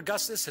 Caesar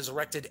Augustus has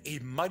erected a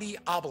mighty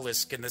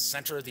obelisk in the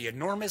center of the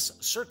enormous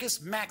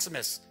Circus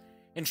Maximus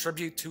in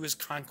tribute to his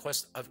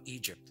conquest of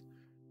Egypt.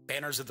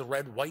 Banners of the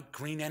red, white,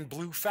 green, and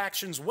blue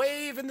factions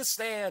wave in the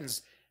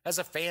stands as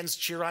the fans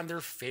cheer on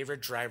their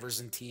favorite drivers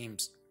and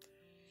teams.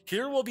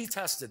 Here will be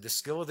tested the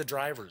skill of the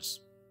drivers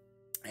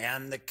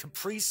and the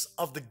caprice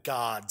of the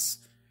gods.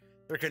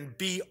 There can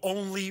be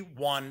only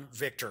one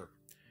victor.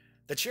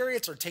 The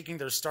chariots are taking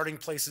their starting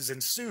places,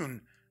 and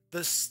soon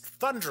the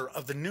thunder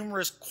of the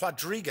numerous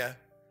quadriga,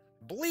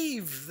 I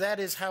believe that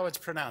is how it's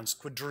pronounced,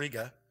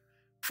 quadriga,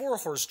 4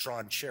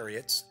 horse-drawn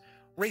chariots,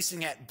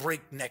 racing at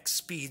breakneck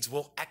speeds,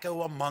 will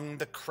echo among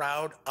the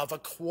crowd of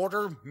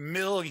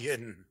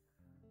 250,000.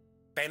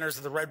 Banners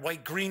of the red,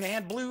 white, green,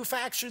 and blue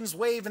factions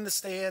wave in the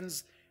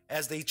stands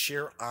as they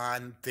cheer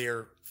on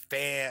their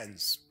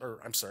fans.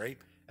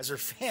 As their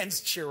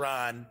fans cheer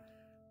on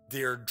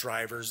their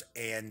drivers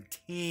and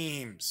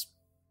teams.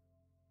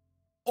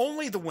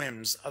 Only the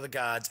whims of the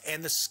gods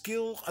and the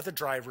skill of the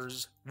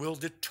drivers will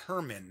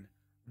determine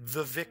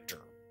the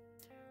victor.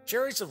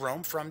 Chariots of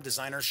Rome from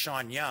designer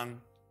Sean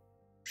Young.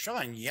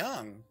 Sean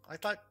Young? I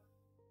thought,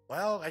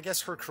 well, I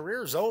guess her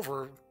career's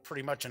over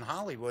pretty much in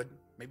Hollywood.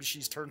 Maybe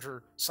she's turned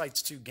her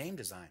sights to game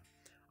design.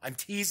 I'm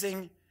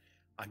teasing.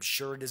 I'm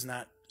sure it is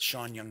not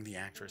Sean Young, the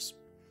actress.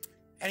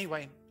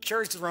 Anyway,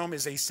 Chariots of Rome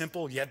is a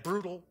simple yet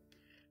brutal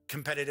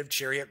competitive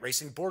chariot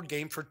racing board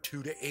game for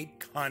 2 to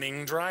 8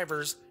 cunning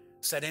drivers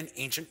set in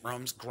ancient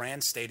Rome's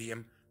grand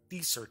stadium,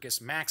 the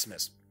Circus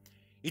Maximus.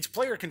 Each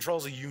player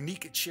controls a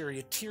unique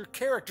charioteer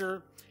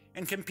character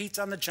and competes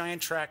on the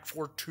giant track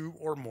for 2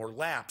 or more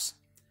laps.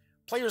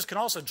 Players can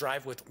also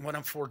drive with one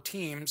of 4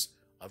 teams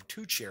of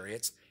 2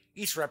 chariots,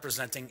 each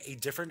representing a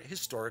different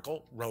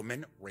historical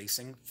Roman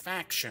racing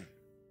faction.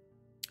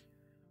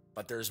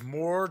 But there's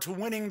more to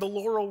winning the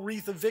laurel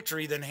wreath of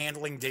victory than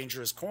handling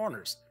dangerous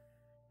corners.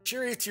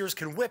 Charioteers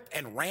can whip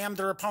and ram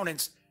their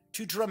opponents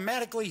to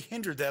dramatically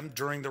hinder them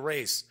during the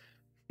race,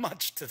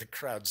 much to the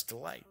crowd's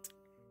delight.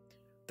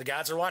 The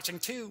gods are watching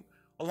too,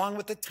 along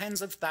with the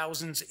tens of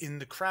thousands in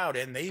the crowd,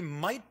 and they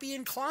might be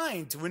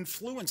inclined to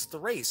influence the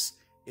race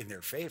in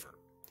their favor.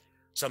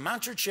 So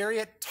mount your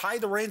chariot, tie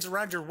the reins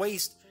around your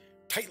waist,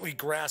 tightly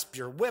grasp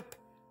your whip,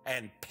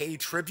 and pay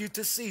tribute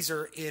to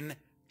Caesar in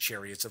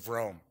Chariots of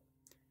Rome.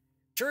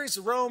 Chariots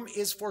of Rome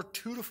is for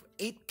 2 to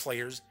 8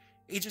 players,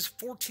 ages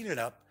 14 and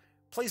up,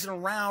 plays in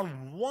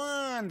around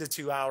 1 to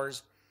 2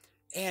 hours,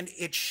 and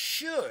it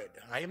should,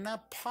 I am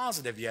not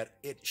positive yet,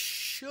 it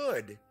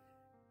should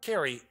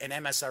carry an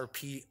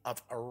MSRP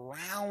of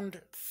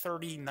around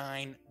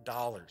 $39.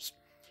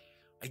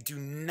 I do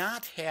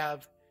not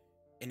have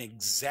an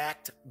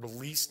exact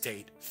release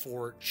date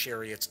for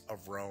Chariots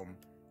of Rome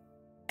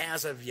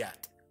as of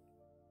yet.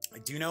 I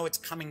do know it's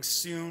coming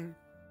soon.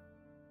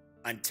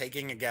 I'm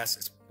taking a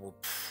guess. We're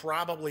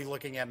probably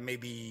looking at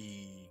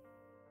maybe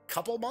a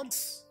couple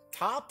months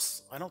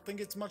tops. I don't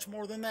think it's much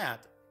more than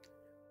that.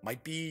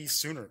 Might be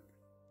sooner.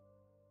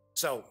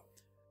 So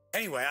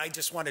anyway, I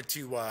just wanted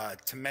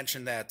to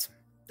mention that,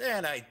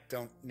 and I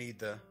don't need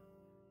the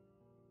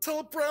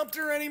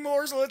teleprompter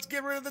anymore, so let's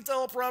get rid of the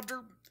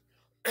teleprompter.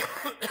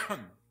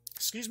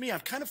 Excuse me, I'm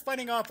kind of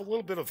fighting off a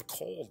little bit of a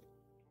cold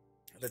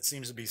that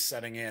seems to be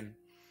setting in.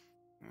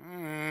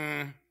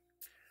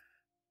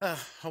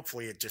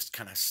 Hopefully it just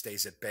kind of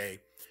stays at bay.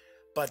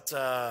 But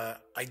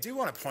I do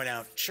want to point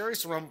out,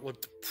 Chariots of Rome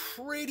looked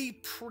pretty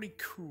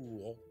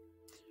cool.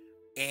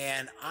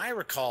 And I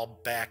recall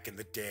back in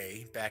the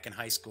day, back in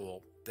high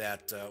school,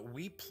 that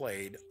we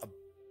played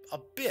a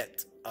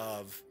bit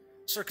of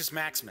Circus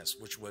Maximus,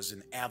 which was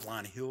an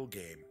Avalon Hill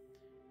game.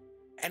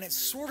 And it's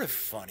sort of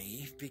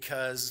funny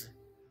because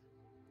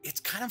it's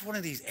kind of one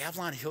of these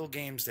Avalon Hill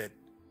games that,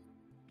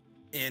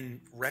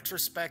 in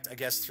retrospect, I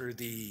guess through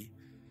the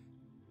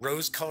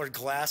rose-colored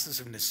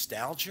glasses of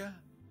nostalgia,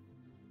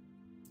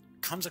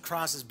 comes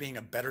across as being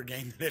a better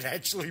game than it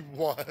actually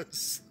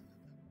was.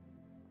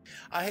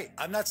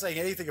 I'm not saying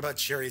anything about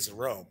Chariots of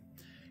Rome,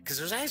 because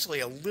there's actually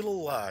a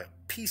little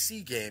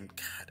PC game,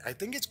 God, I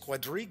think it's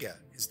Quadriga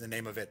is the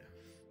name of it,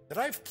 that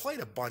I've played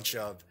a bunch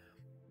of,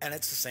 and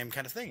it's the same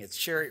kind of thing. It's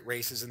chariot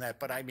races and that,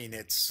 but I mean,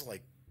 it's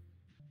like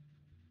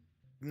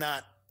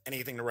not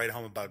anything to write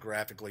home about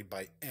graphically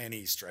by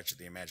any stretch of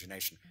the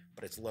imagination,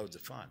 but it's loads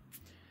of fun.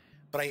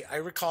 But I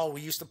recall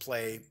we used to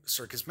play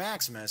Circus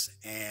Maximus,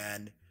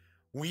 and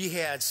we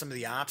had some of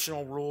the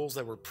optional rules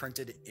that were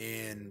printed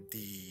in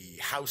the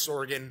house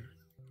organ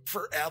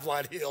for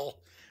Avalon Hill,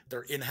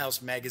 their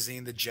in-house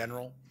magazine, The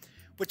General,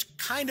 which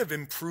kind of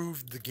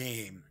improved the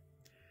game.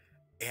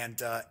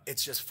 And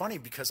it's just funny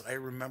because I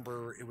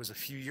remember it was a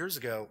few years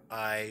ago,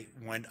 I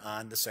went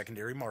on the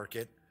secondary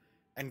market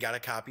and got a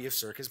copy of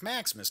Circus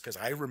Maximus because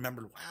I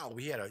remembered, wow,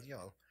 we had a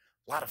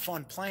lot of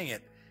fun playing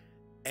it.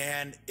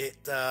 And it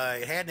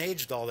hadn't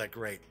aged all that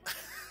great.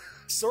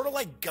 Sort of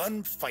like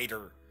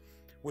Gunfighter,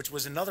 which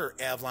was another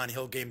Avalon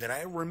Hill game that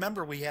I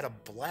remember we had a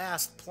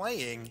blast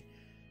playing.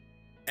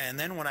 And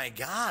then when I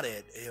got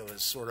it, it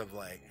was sort of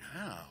like,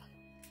 oh,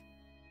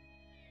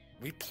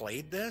 we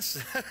played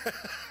this?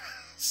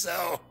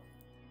 So,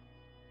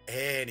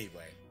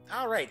 anyway.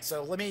 All right,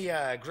 so let me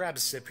grab a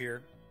sip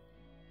here.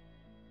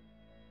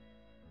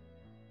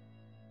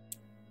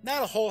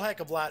 Not a whole heck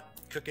of a lot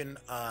cooking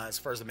as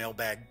far as the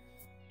mailbag.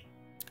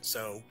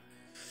 So,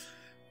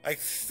 I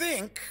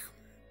think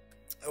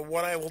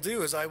what I will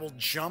do is I will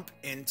jump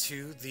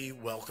into the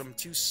Welcome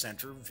to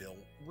Centerville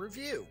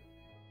review.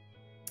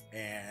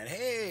 And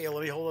hey,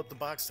 let me hold up the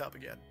box top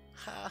again.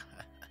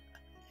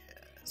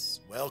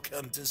 Yes,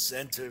 welcome to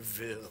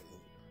Centerville.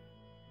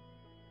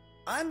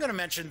 I'm going to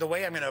mention the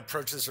way I'm going to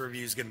approach this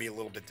review is going to be a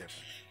little bit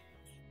different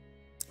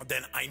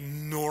than I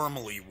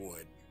normally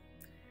would.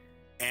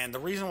 And the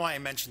reason why I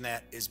mention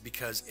that is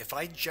because if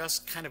I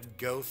just kind of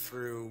go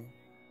through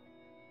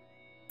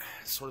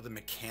sort of the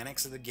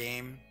mechanics of the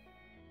game,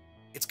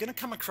 it's going to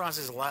come across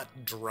as a lot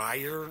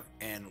drier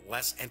and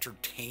less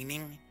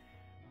entertaining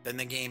than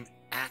the game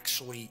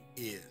actually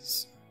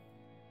is.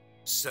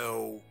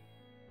 So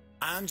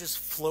I'm just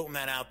floating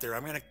that out there.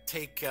 I'm going to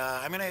take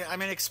I'm going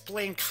to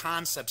explain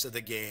concepts of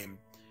the game,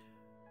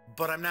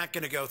 but I'm not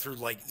going to go through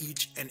like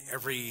each and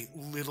every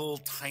little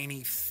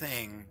tiny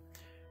thing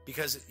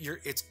because you're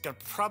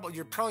probably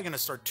going to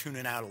start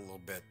tuning out a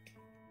little bit.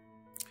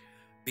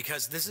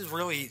 Because this is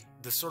really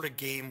the sort of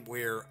game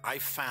where I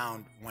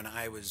found when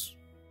I was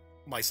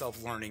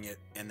myself learning it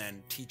and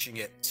then teaching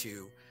it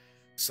to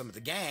some of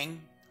the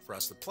gang for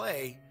us to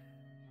play,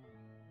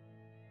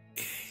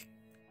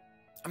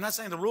 I'm not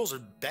saying the rules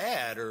are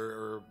bad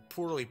or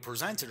poorly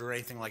presented or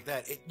anything like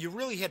that. You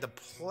really had to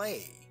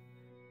play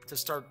to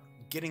start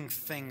getting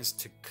things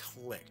to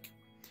click.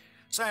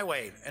 So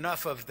anyway,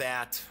 enough of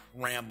that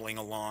rambling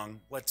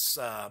along. Let's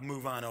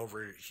move on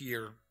over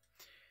here.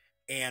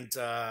 And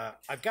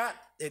I've got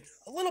it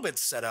a little bit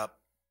set up.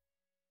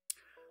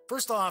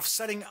 First off,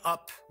 setting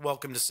up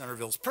Welcome to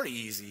Centerville is pretty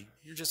easy.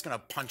 You're just going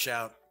to punch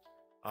out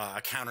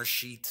a counter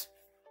sheet.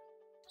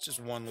 It's just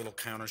one little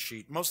counter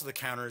sheet. Most of the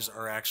counters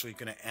are actually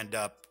going to end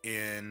up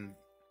in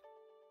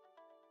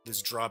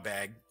this draw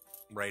bag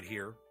right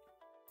here.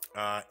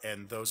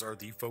 And those are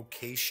the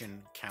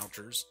vocation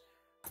counters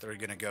that are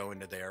going to go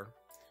into there.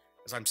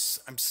 As I'm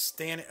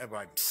standing,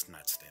 well, I'm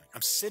not standing.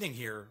 I'm sitting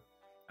here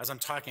as I'm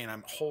talking, and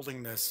I'm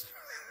holding this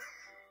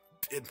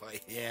in my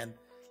hand.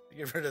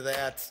 Get rid of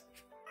that.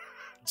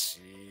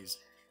 Jeez.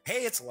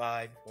 Hey, it's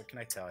live. What can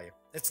I tell you?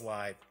 It's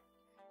live.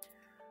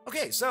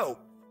 Okay, so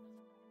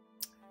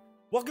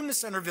Welcome to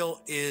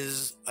Centerville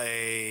is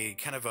a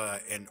kind of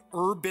an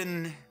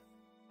urban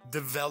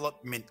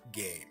development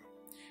game.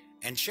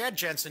 And Chad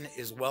Jensen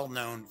is well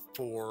known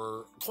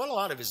for quite a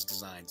lot of his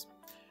designs.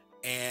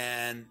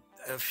 And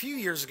a few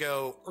years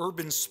ago,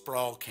 Urban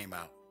Sprawl came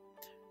out.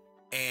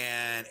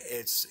 And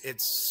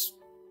it's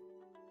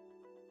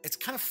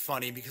kind of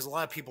funny because a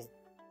lot of people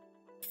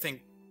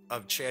think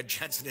of Chad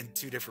Jensen in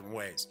two different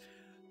ways.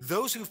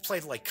 Those who've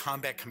played like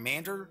Combat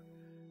Commander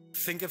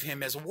think of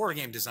him as a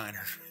wargame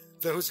designer.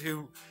 Those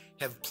who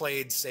have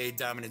played, say,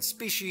 Dominant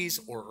Species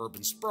or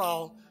Urban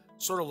Sprawl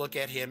sort of look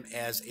at him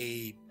as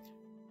a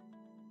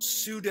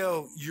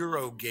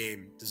pseudo-Euro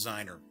game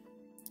designer.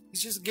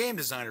 He's just a game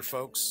designer,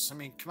 folks. I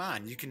mean, come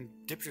on, you can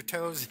dip your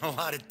toes in a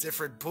lot of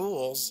different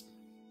pools.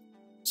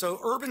 So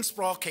Urban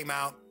Sprawl came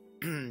out,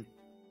 and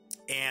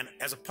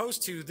as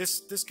opposed to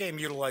this game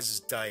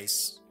utilizes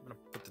dice. I'm going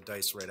to put the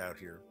dice right out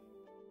here.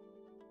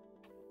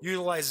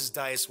 Utilizes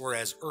dice,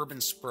 whereas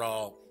Urban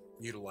Sprawl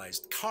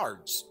utilized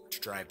cards to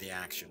drive the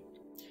action.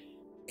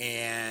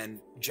 And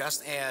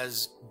just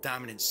as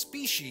Dominant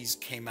Species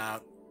came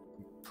out,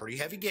 pretty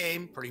heavy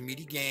game, pretty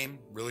meaty game,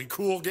 really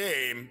cool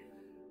game,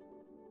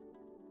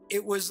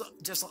 it was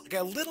just like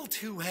a little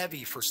too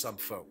heavy for some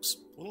folks,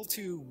 a little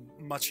too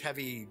much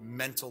heavy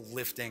mental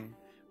lifting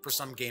for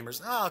some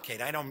gamers. Oh,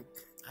 okay,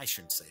 I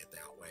shouldn't say it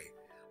that way.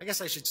 I guess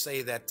I should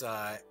say that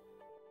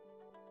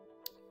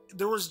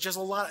there was just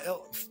a lot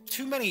of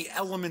too many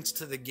elements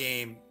to the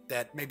game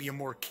that maybe a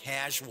more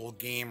casual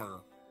gamer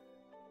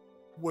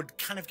would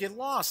kind of get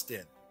lost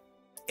in.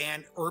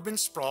 And Urban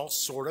Sprawl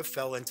sort of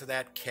fell into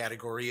that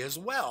category as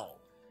well.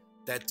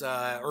 That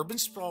Urban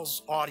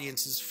Sprawl's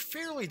audience is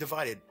fairly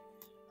divided.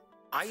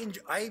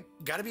 I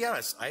gotta be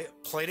honest, I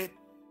played it.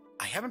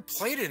 I haven't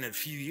played it in a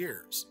few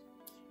years,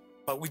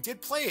 but we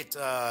did play it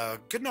a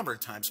good number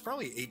of times,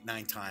 probably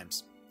 8-9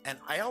 times, and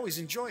I always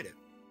enjoyed it.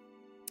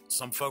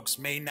 Some folks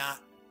may not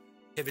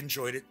have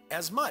enjoyed it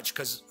as much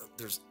because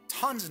there's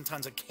tons and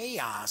tons of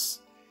chaos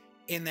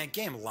in that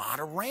game, a lot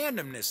of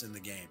randomness in the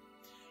game.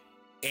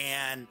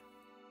 And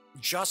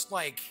just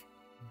like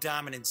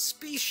Dominant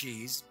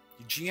Species,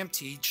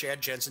 GMT, Chad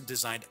Jensen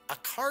designed a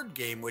card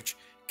game which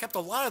kept a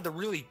lot of the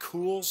really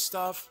cool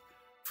stuff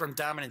from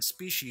Dominant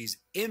Species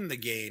in the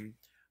game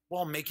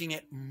while making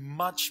it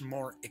much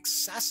more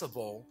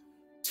accessible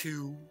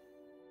to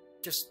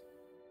just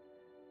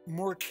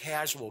more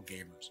casual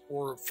gamers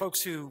or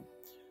folks who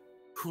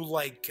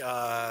like,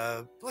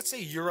 let's say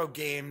Euro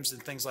games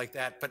and things like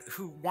that, but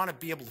who want to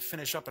be able to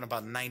finish up in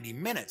about 90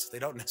 minutes. They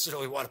don't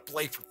necessarily want to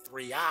play for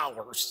 3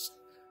 hours.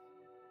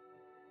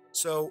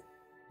 So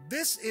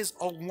this is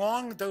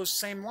along those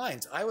same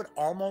lines. I would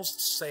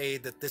almost say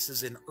that this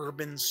is an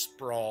Urban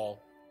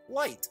Sprawl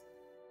light.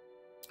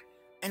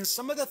 And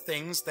some of the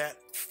things that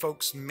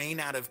folks may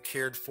not have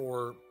cared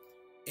for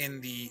in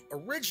the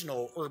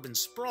original Urban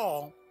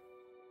Sprawl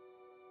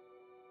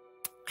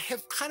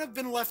have kind of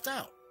been left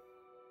out.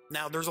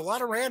 Now, there's a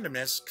lot of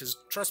randomness because,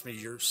 trust me,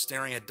 you're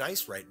staring at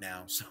dice right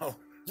now. So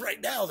right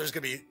now, there's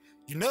going to be,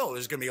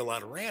 there's going to be a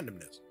lot of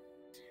randomness.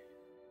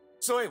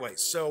 So anyway,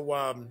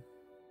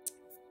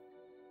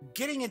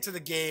 getting into the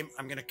game,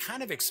 I'm going to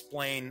kind of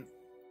explain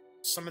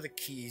some of the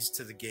keys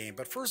to the game.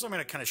 But first, I'm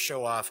going to kind of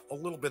show off a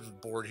little bit of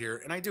the board here.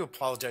 And I do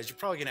apologize. You're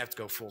probably going to have to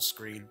go full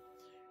screen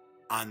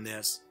on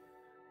this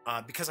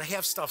because I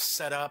have stuff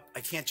set up.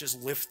 I can't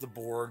just lift the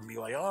board and be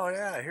like, oh,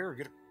 yeah, here,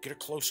 get a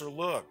closer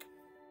look.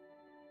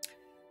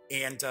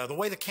 And the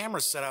way the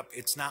camera's set up,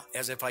 it's not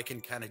as if I can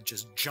kind of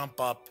just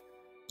jump up,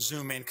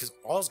 zoom in, because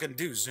all it's going to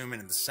do is zoom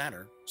in the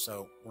center.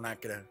 So we're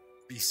not going to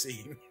be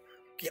seeing,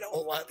 a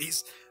lot of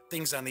these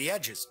things on the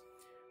edges.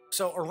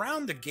 So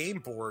around the game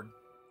board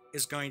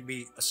is going to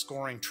be a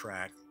scoring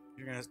track.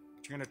 You're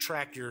gonna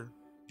track your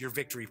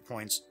victory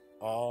points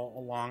all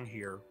along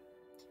here,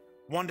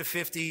 1 to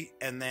 50,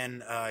 and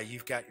then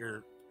you've got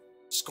your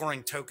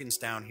scoring tokens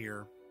down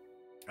here.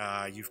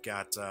 You've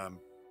got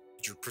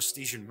your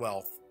prestige and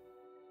wealth.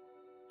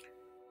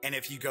 And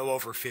if you go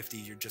over 50,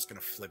 you're just going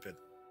to flip it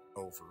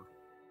over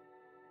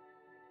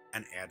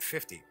and add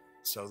 50.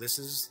 So this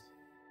is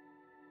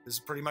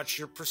pretty much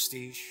your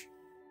prestige.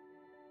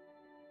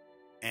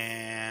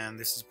 And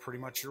this is pretty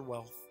much your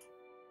wealth.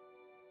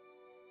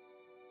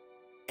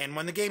 And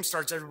when the game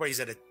starts, everybody's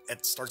it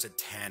starts at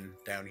 10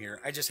 down here.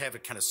 I just have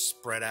it kind of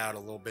spread out a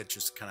little bit,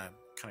 just kind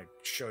of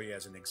show you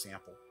as an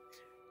example.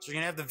 So you're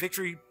gonna have the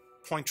victory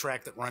point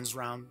track that runs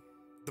around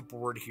the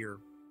board here.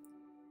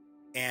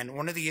 And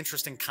one of the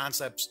interesting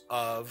concepts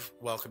of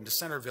Welcome to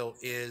Centerville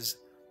is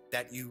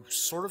that you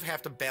sort of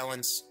have to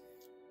balance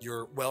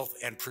your wealth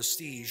and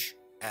prestige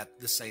at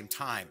the same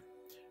time.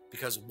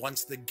 Because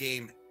once the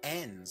game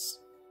ends,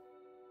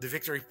 the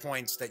victory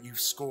points that you've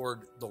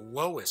scored the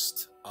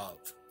lowest of,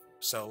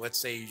 so let's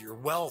say your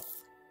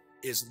wealth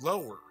is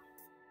lower,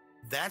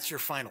 that's your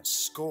final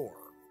score.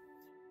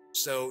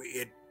 So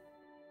it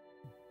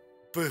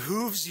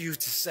behooves you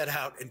to set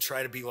out and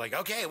try to be like,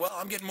 okay, well,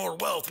 I'm getting more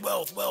wealth.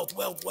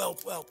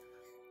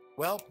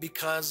 Well,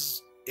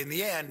 because in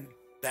the end,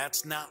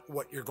 that's not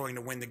what you're going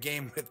to win the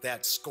game with,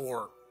 that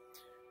score.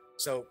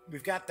 So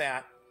we've got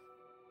that.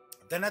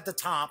 Then at the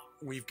top,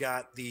 we've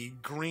got the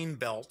green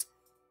belt,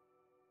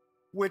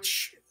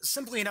 which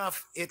simply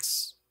enough,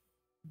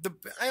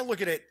 I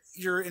look at it,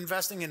 you're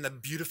investing in the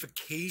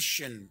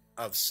beautification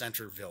of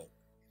Centerville.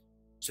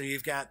 So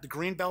you've got the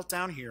green belt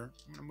down here.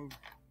 I'm going to move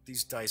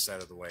these dice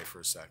out of the way for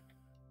a sec.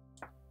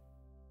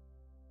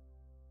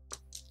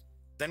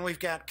 Then we've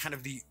got kind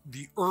of the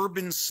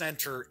urban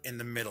center in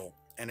the middle,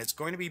 and it's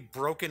going to be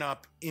broken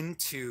up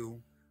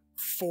into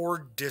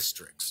 4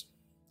 districts.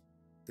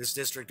 This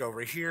district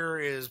over here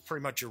is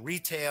pretty much your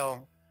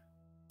retail.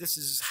 This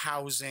is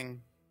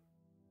housing,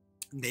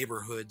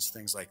 neighborhoods,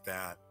 things like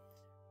that.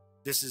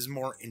 This is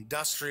more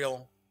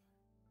industrial.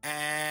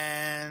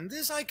 And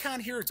this icon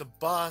here, it's a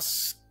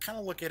bus. Kind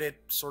of look at it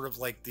sort of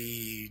like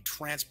the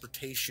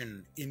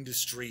transportation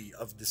industry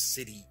of the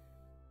city.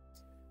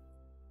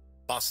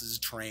 Buses,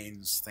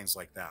 trains, things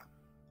like that.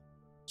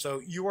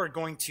 So you are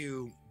going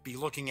to be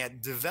looking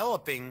at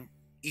developing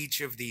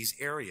each of these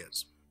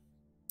areas.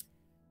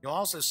 You'll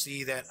also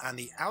see that on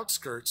the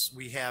outskirts,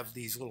 we have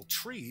these little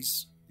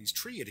trees, these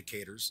tree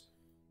indicators.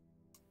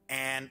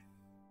 And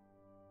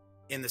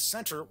in the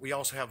center, we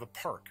also have a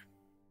park.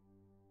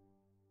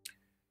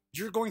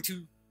 You're going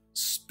to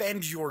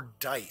spend your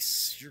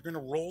dice. You're going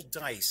to roll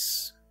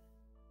dice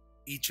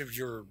each of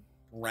your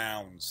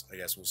rounds, I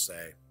guess we'll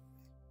say.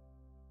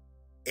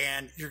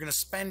 And you're going to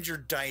spend your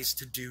dice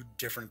to do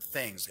different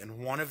things.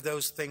 And one of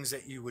those things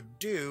that you would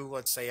do,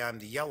 let's say I'm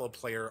the yellow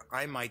player,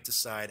 I might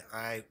decide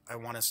I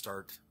want to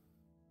start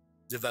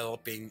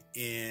developing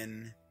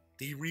in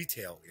the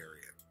retail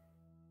area.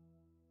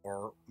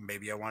 Or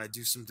maybe I want to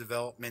do some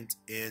development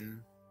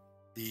in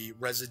the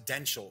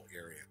residential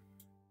area.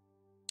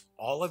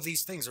 All of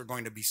these things are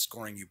going to be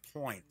scoring you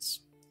points.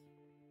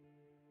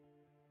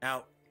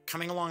 Now,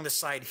 coming along the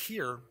side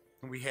here,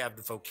 we have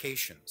the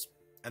vocations.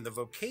 And the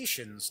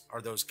vocations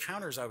are those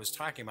counters I was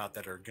talking about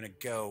that are going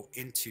to go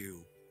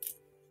into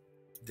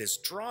this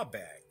draw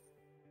bag.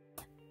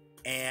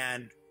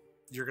 And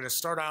you're going to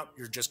start out,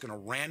 you're just going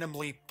to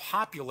randomly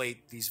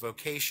populate these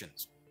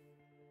vocations.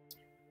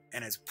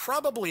 And it's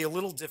probably a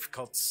little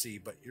difficult to see,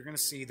 but you're going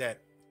to see that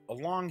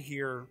along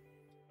here,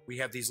 we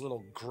have these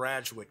little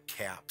graduate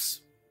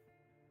caps.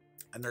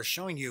 And they're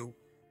showing you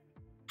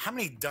how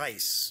many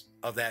dice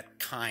of that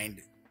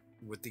kind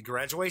with the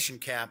graduation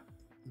cap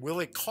will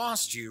it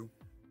cost you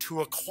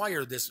to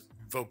acquire this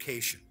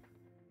vocation.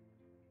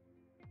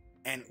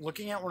 And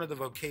looking at one of the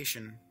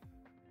vocation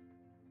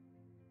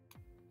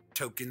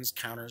tokens,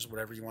 counters,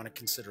 whatever you want to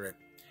consider it,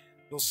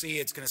 you'll see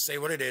it's going to say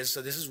what it is.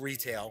 So this is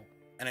retail,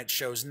 and it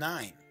shows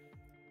 9.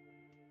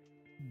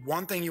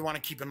 One thing you want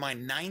to keep in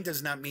mind, 9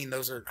 does not mean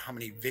those are how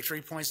many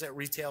victory points that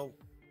retail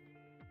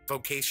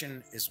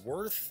vocation is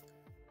worth.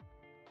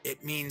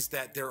 It means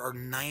that there are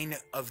 9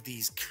 of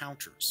these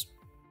counters,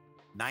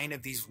 9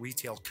 of these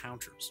retail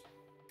counters.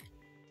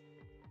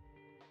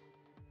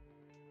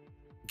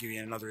 I'll give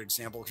you another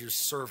example. Here's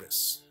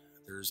service.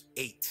 There's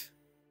 8.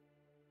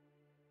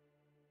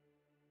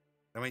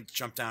 Then we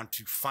jump down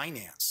to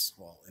finance.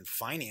 Well, in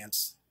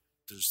finance,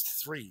 there's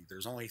 3.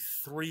 There's only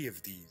 3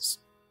 of these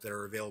that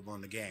are available in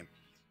the game.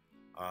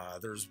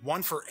 There's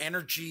 1 for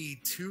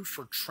energy, 2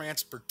 for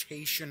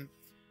transportation,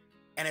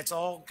 and it's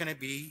all going to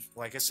be,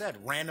 like I said,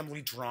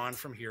 randomly drawn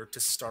from here to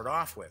start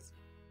off with.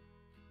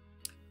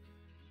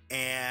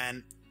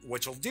 And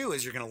what you'll do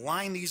is you're going to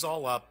line these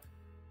all up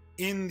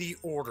in the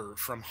order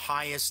from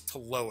highest to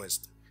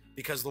lowest,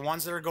 because the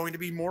ones that are going to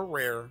be more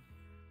rare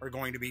are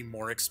going to be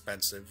more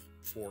expensive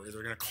they're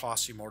going to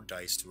cost you more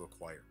dice to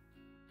acquire.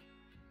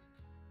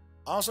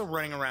 Also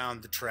running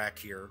around the track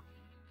here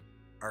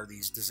are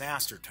these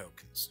disaster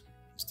tokens,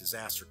 these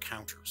disaster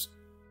counters.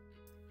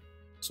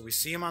 So we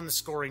see them on the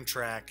scoring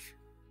track.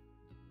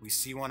 We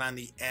see one on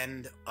the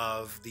end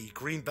of the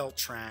green belt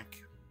track.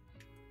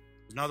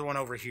 There's another one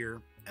over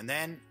here. And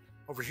then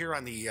over here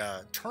on the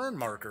turn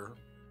marker,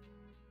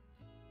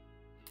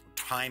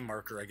 time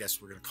marker, I guess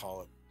we're going to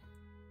call it,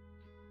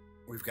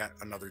 we've got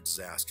another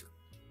disaster.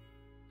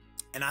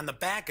 And on the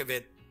back of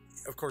it,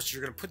 of course,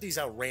 you're going to put these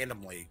out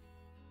randomly.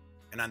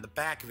 And on the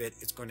back of it,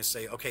 it's going to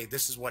say, okay,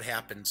 this is what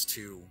happens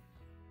to,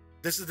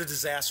 this is the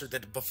disaster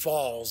that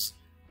befalls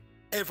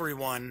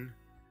everyone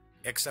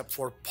except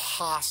for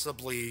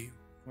possibly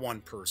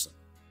one person.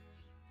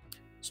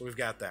 So we've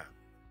got that.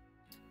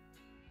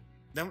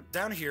 Then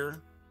down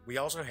here, we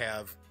also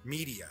have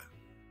media.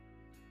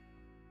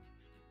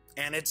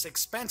 And it's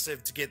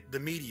expensive to get the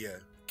media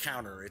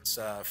counter. It's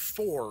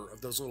 4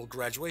 of those little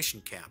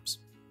graduation caps.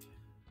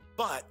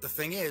 But the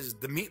thing is,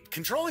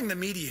 controlling the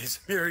media is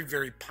very,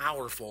 very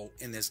powerful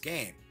in this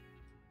game.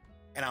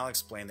 And I'll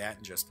explain that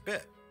in just a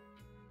bit.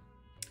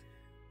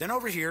 Then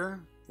over here,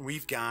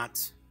 we've got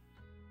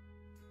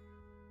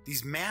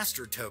these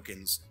master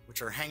tokens,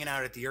 which are hanging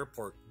out at the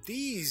airport.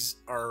 These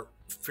are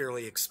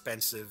fairly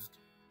expensive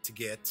to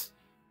get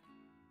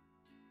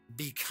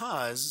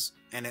because,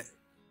 and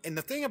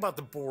the thing about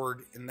the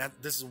board, and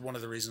this is one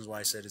of the reasons why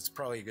I said it's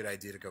probably a good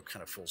idea to go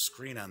kind of full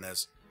screen on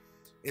this,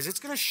 is it's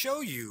going to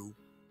show you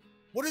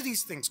what do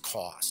these things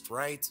cost,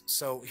 right?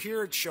 So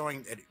here it's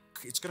showing that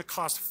it's going to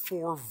cost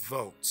 4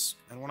 votes.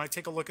 And when I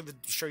take a look at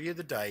show you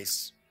the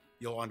dice,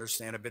 you'll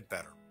understand a bit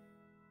better.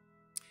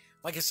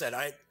 Like I said,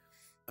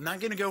 I'm not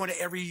going to go into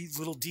every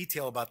little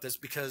detail about this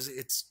because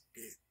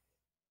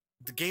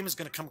the game is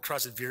going to come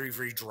across as very,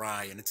 very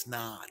dry, and it's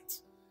not.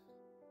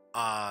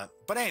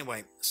 But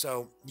anyway,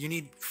 so you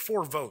need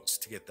 4 votes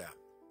to get that.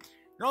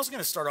 You're also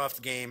going to start off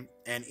the game,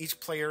 and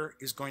each player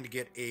is going to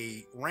get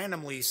a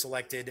randomly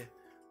selected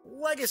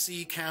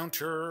legacy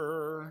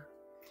counter.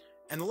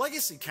 And the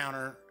legacy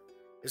counter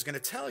is going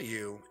to tell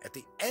you at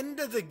the end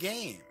of the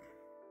game,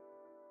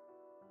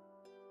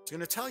 it's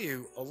going to tell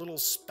you a little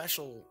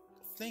special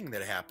thing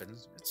that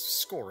happens. It's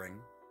scoring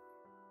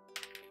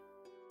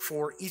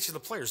for each of the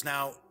players.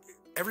 Now,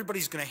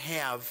 everybody's going to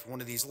have one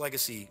of these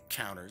legacy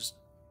counters.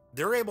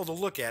 They're able to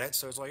look at it,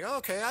 so it's like, oh,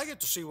 okay, I get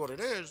to see what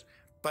it is,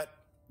 but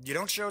you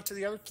don't show it to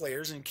the other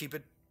players and keep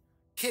it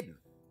hidden.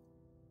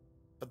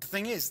 But the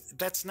thing is,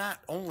 that's not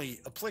only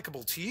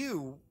applicable to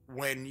you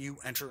when you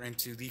enter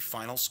into the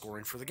final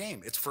scoring for the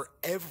game. It's for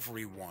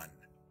everyone.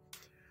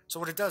 So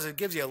what it does, it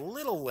gives you a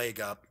little leg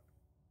up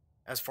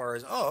as far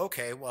as, oh,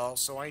 okay, well,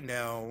 so I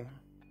know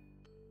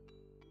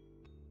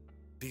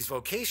these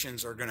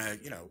vocations are going to,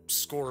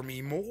 score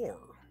me more.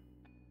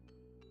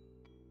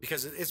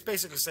 Because it's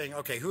basically saying,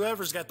 okay,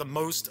 whoever's got the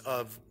most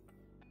of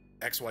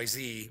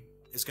XYZ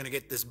is going to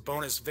get this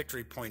bonus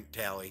victory point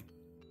tally.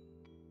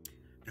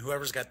 And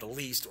whoever's got the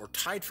least or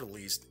tied for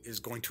least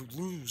is going to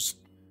lose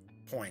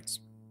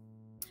points.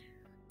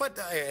 But,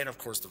 and of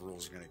course the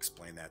rules are going to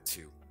explain that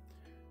too.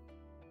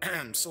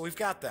 So we've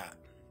got that.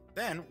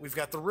 Then we've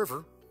got the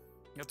river.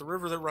 We've got the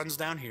river that runs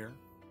down here.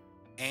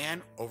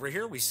 And over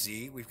here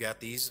we've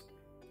got these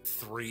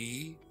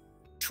 3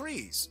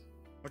 trees.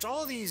 Which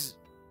all of these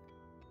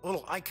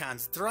little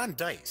icons, they're on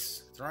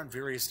dice. They're on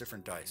various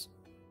different dice.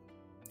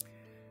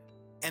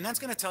 And that's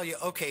going to tell you,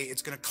 okay,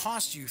 it's going to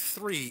cost you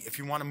 3 if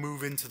you want to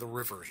move into the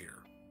river here.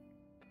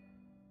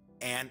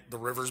 And the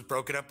river's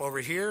broken up over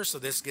here, so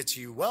this gets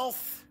you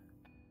wealth.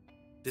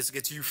 This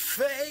gets you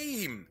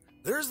fame.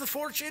 There's the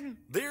fortune.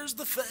 There's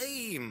the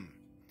fame.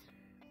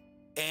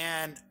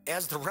 And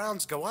as the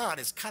rounds go on,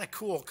 it's kind of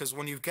cool because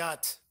when you've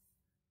got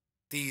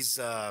these,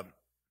 for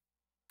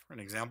an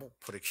example,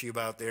 put a cube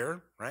out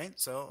there, right?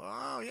 So,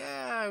 oh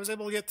yeah, I was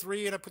able to get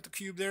 3 and I put the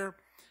cube there.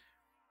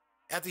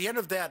 At the end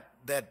of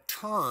that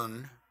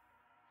turn,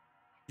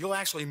 you'll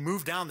actually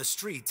move down the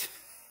street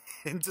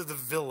into the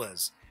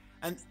villas.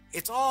 And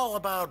it's all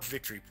about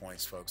victory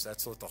points, folks.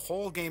 That's what the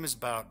whole game is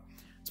about.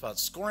 It's about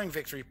scoring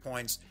victory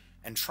points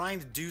and trying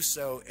to do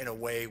so in a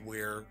way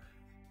where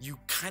you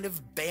kind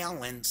of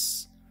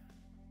balance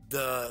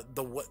the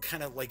what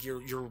kind of like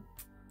your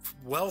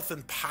wealth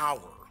and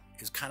power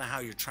is kind of how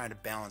you're trying to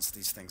balance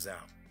these things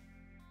out.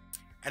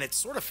 And it's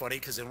sort of funny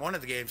because in one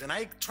of the games, and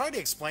I tried to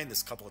explain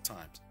this a couple of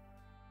times,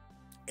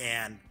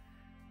 and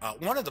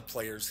one of the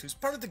players who's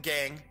part of the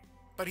gang,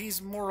 but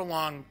he's more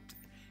along,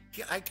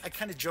 I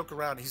kind of joke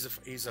around,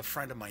 he's a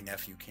friend of my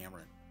nephew,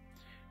 Cameron,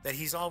 that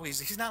he's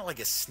not like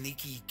a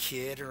sneaky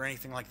kid or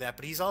anything like that,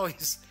 but he's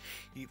always,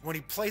 when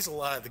he plays a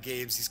lot of the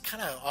games, he's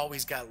kind of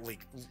always got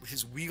like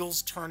his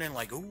wheels turning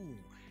like, ooh,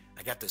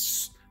 I got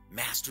this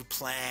master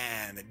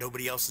plan that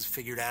nobody else has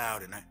figured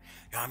out, and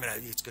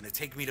it's gonna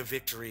take me to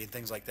victory and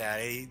things like that.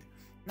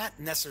 Not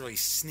necessarily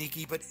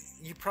sneaky, but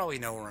you probably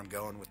know where I'm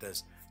going with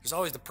this. There's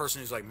always the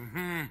person who's like,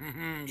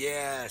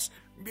 yes,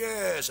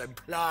 I'm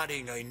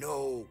plotting, I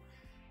know.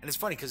 And it's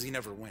funny because he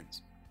never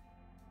wins.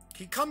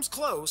 He comes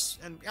close,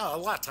 and a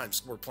lot of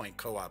times we're playing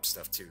co-op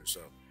stuff too. So,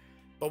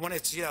 but when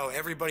it's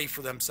everybody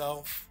for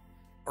themselves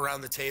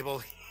around the table,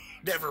 he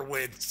never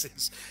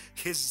wins.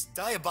 His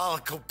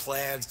diabolical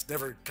plans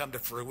never come to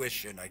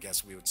fruition, I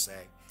guess we would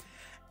say.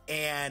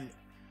 And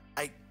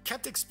I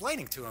kept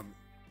explaining to him.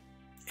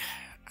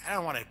 I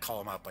don't want to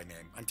call him out by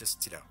name. I'm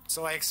just,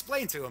 So I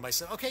explained to him. I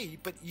said, okay,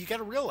 but you got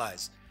to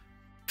realize,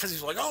 because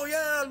he's like, oh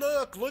yeah,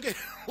 look at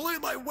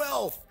my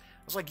wealth.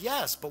 I was like,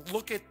 yes, but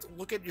look at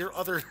your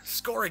other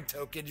scoring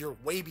token. You're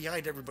way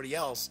behind everybody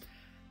else.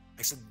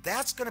 I said,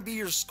 that's going to be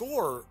your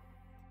score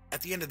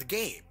at the end of the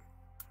game.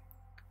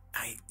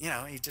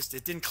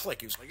 It didn't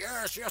click. He was like,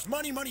 yes,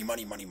 money.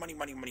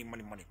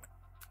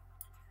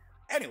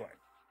 Anyway,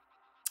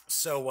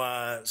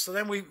 So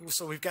then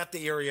we've got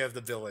the area of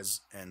the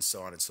villas and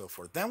so on and so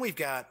forth. Then we've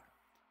got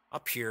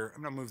up here.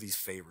 I'm gonna move these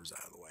favors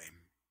out of the way.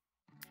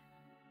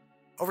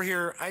 Over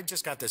here, I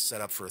just got this set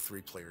up for a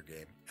 3-player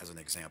game as an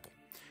example.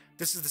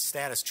 This is the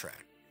status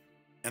track,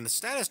 and the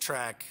status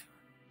track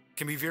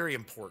can be very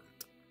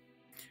important.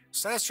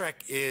 Status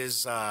track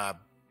is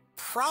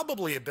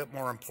probably a bit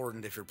more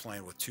important if you're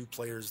playing with 2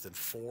 players than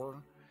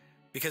 4,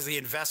 because the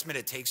investment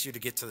it takes you to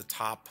get to the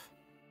top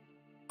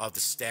of the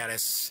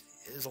status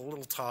is a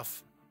little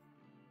tough.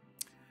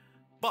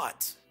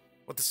 But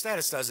what the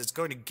status does, it's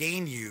going to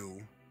gain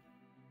you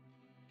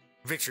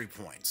victory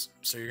points.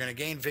 So you're going to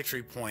gain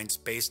victory points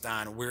based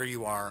on where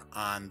you are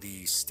on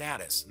the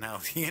status. Now,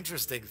 the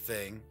interesting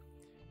thing,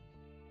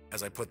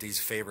 as I put these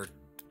favor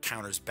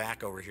counters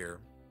back over here,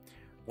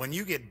 when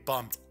you get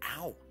bumped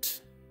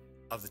out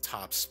of the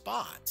top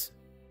spot,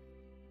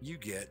 you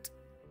get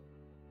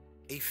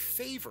a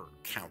favor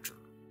counter,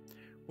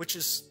 which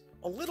is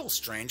a little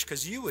strange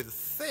because you would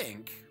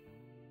think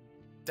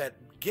that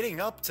getting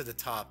up to the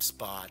top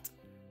spot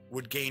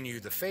would gain you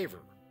the favor.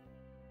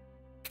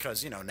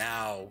 Because,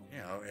 now,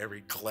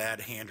 every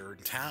glad-hander in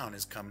town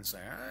is coming and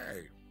saying,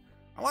 hey,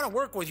 I want to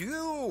work with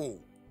you.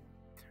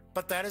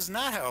 But that is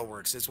not how it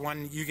works. It's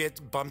when you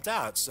get bumped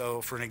out. So,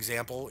 for an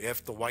example,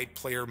 if the white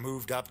player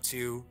moved up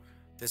to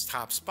this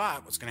top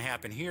spot, what's going to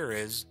happen here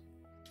is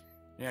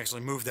you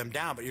actually move them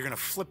down, but you're going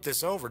to flip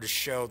this over to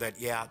show that,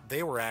 yeah,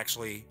 they were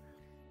actually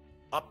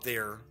up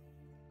there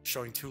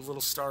showing 2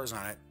 little stars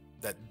on it,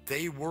 that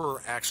they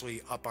were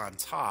actually up on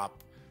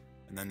top,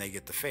 and then they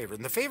get the favor.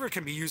 And the favor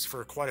can be used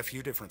for quite a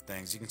few different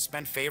things. You can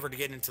spend favor to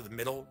get into the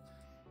middle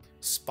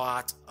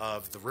spot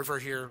of the river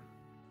here,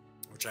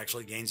 which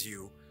actually gains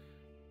you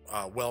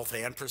wealth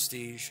and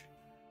prestige.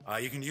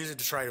 You can use it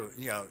to try to,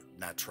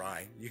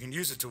 you can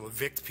use it to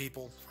evict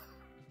people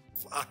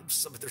out of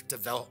some of their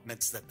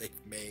developments that they've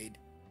made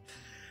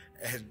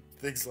and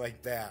things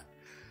like that.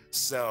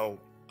 So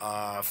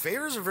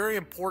favors are very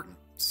important.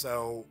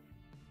 So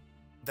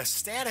the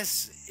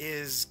status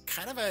is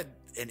kind of an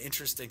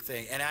interesting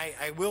thing, and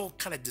I will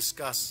kind of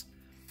discuss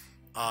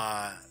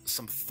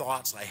some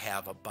thoughts I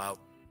have about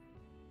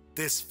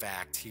this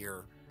fact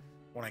here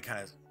when I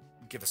kind of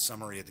give a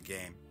summary of the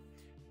game.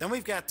 Then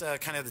we've got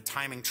kind of the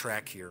timing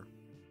track here,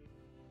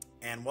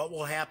 and what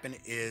will happen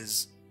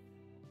is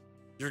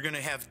you're going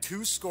to have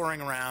 2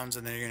 scoring rounds,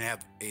 and then you're going to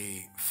have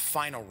a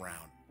final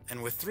round.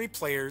 And with 3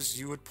 players,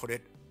 you would put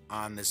it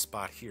on this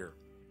spot here.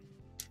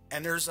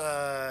 And there's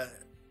an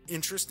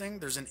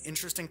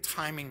interesting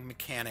timing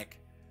mechanic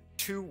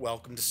to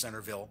Welcome to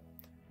Centerville,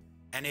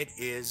 and it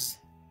is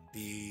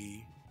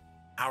the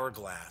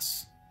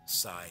hourglass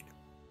side.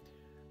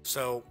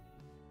 So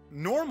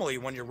normally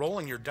when you're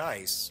rolling your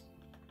dice,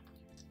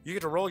 you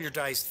get to roll your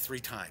dice 3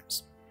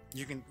 times.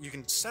 You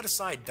can set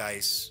aside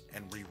dice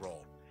and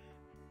re-roll.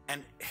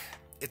 And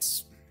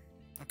it's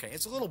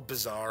a little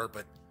bizarre,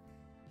 but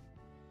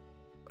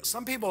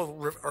some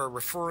people are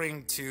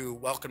referring to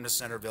Welcome to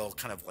Centerville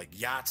kind of like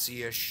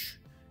Yahtzee-ish.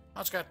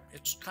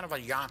 It's kind of a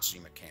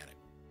Yahtzee mechanic.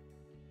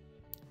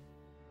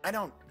 I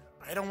don't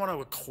want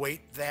to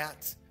equate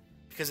that,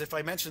 because if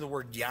I mention the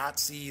word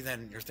Yahtzee,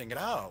 then you're thinking,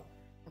 oh,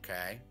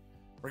 okay.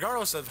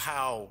 Regardless of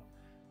how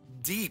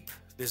deep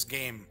this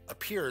game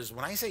appears,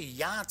 when I say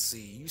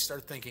Yahtzee, you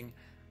start thinking,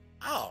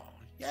 oh,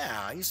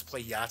 yeah, I used to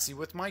play Yahtzee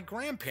with my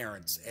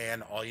grandparents,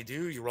 and all you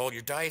do, you roll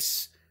your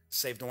dice,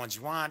 save the ones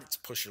you want, it's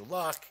push your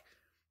luck,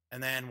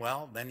 and then,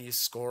 then you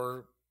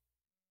score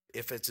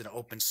if it's an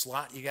open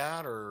slot you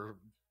got, or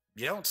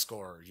you don't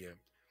score.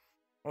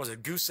 What was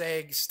it, goose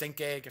egg, stink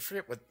egg? I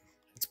forget what,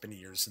 it's been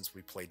years since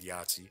we played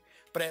Yahtzee,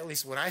 but at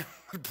least when I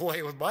would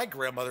play with my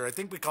grandmother, I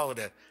think we call it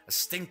a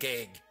stink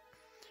egg,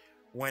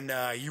 when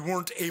you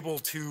weren't able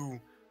to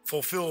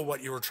fulfill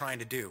what you were trying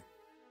to do.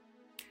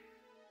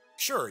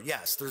 Sure,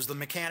 yes, there's the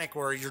mechanic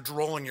where you're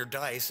rolling your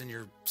dice and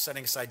you're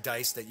setting aside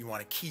dice that you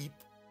want to keep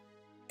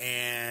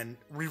and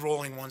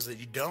re-rolling ones that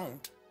you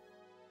don't,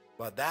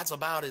 but that's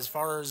about as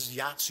far as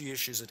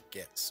Yahtzee-ish as it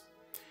gets.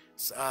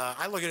 So,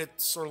 I look at it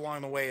sort of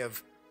along the way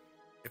of,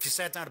 if you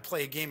sat down to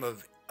play a game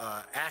of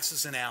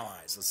Axis and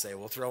Allies, let's say,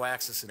 we'll throw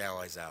Axis and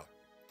Allies out.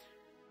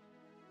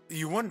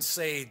 You wouldn't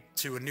say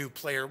to a new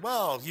player,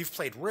 well, you've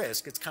played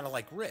Risk, it's kind of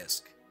like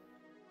Risk.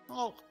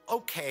 Well,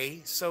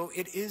 okay, so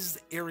it is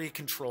area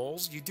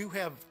controls, you do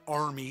have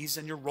armies,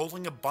 and you're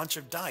rolling a bunch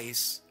of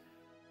dice,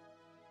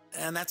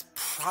 and that's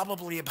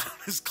probably about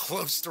as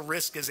close to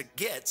Risk as it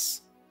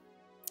gets.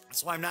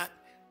 So I'm not,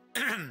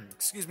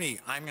 excuse me,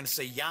 I'm going to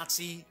say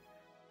Yahtzee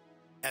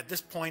at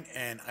this point,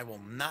 and I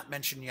will not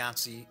mention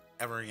Yahtzee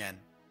ever again.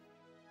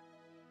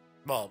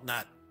 Well,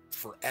 not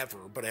forever,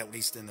 but at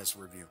least in this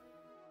review.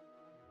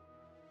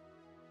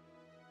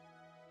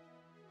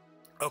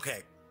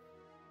 Okay,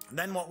 and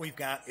then what we've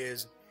got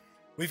is,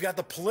 we've got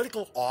the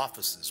political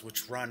offices,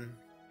 which run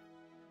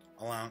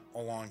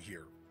along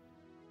here.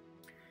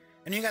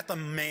 And you got the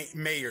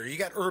mayor, you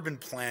got urban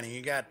planning,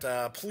 you got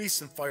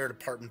police and fire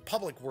department,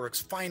 public works,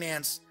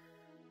 finance,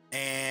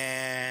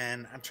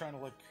 and I'm trying to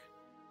look,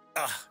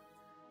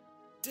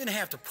 didn't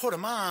have to put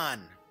them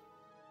on.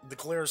 the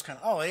glare is kind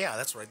of, oh yeah,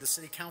 that's right, the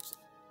city council.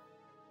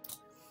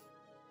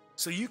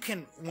 So you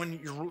can, when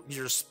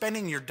you're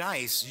spending your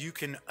dice, you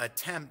can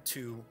attempt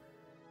to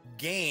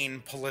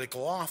gain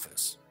political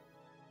office.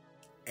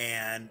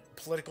 And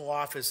political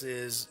office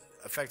is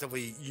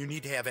effectively, you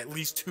need to have at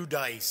least 2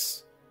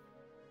 dice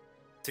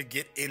to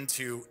get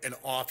into an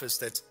office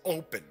that's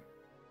open.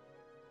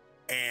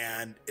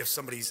 And if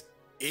somebody's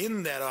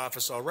in that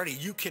office already,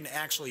 you can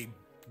actually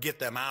get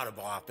them out of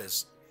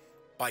office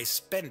by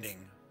spending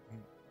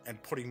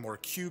and putting more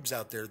cubes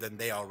out there than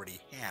they already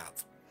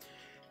have.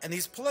 And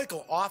these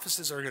political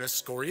offices are going to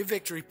score you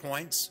victory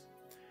points.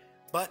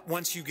 But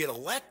once you get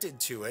elected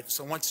to it,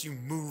 so once you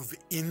move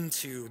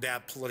into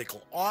that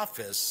political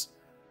office,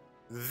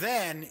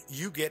 then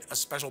you get a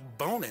special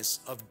bonus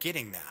of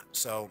getting that.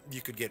 So you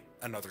could get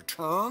another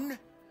turn,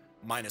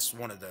 minus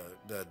one of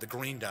the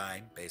green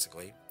die,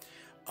 basically.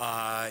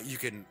 You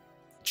can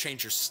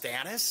change your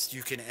status.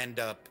 You can end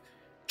up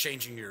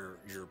changing your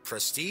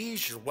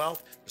prestige, your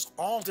wealth. There's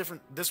all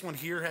different. This one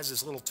here has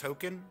this little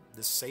token,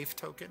 this safe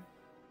token.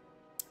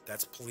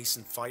 That's police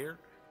and fire.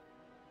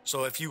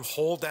 So if you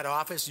hold that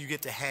office, you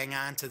get to hang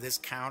on to this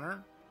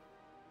counter,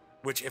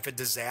 which if a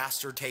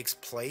disaster takes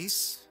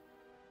place,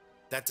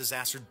 that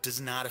disaster does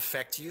not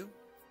affect you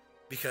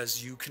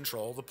because you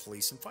control the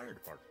police and fire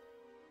department.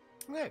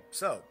 Okay,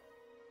 so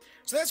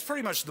that's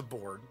pretty much the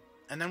board.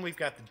 And then we've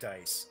got the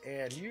dice.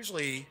 And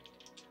usually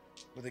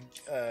with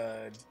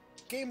a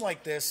game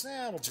like this,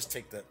 we'll just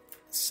take the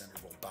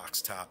Centerville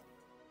box top.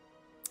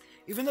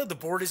 Even though the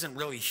board isn't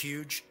really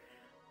huge,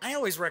 I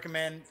always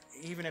recommend,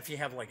 even if you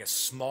have like a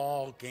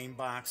small game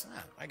box,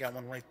 I got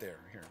one right there.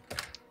 Here.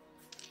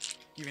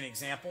 Give you an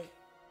example.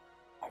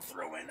 I'll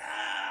throw in,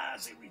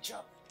 reach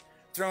up.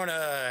 Throwing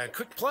a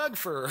quick plug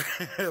for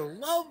a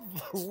love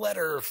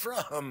letter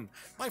from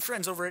my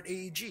friends over at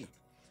AEG.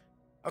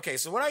 Okay,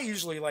 so what I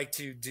usually like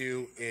to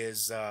do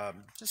is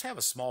just have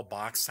a small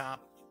box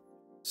top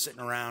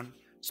sitting around,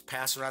 just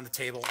pass around the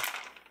table,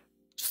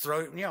 just throw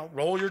it,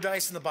 roll your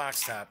dice in the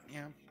box top,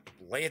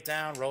 lay it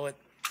down, roll it.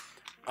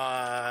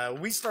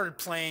 We started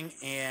playing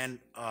and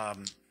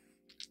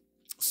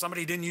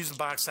somebody didn't use the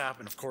box top,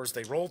 and of course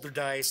they rolled their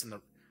dice, and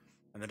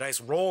the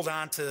dice rolled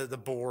onto the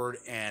board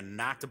and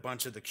knocked a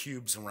bunch of the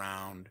cubes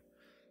around.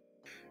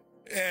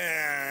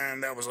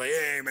 And that was like,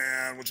 hey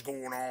man, what's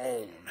going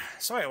on?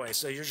 So anyway,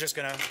 so you're just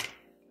gonna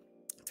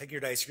take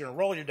your dice, you're gonna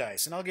roll your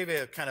dice, and I'll give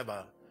you kind of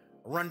a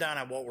rundown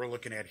on what we're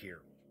looking at here.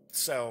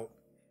 So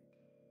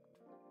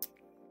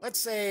let's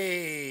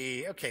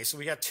say, okay, so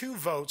we got 2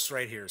 votes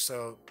right here.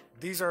 So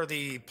these are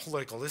the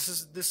political. This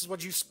is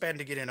what you spend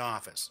to get in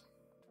office.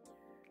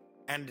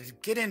 And to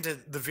get into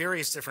the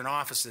various different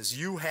offices,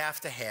 you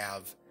have to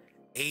have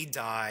a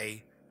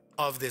die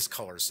of this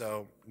color.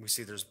 So we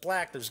see there's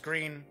black, there's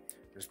green,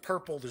 there's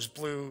purple, there's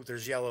blue,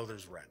 there's yellow,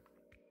 there's red.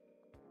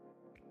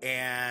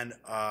 And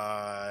well,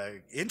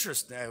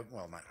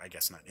 I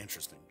guess not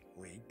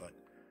interestingly, but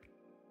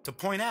to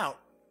point out,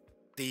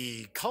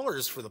 the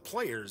colors for the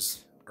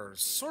players are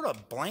sort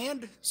of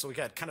bland. So we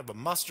got kind of a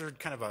mustard,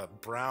 kind of a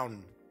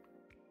brown,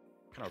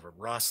 kind of a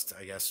rust,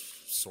 I guess,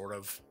 sort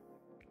of,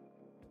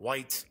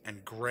 white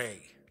and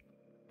gray.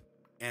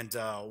 And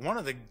one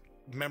of the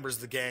members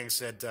of the gang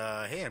said,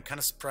 hey, I'm kind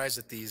of surprised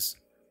that these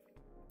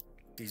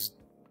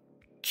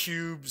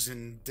cubes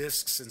and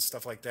discs and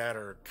stuff like that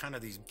are kind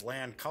of these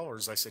bland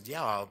colors. I said,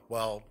 yeah,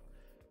 well,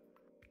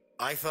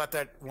 I thought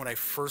that when I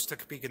first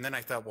took a peek, and then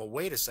I thought, well,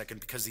 wait a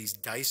second, because these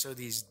dice are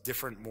these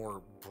different,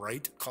 more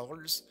bright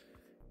colors,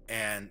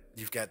 and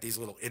you've got these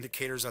little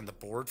indicators on the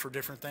board for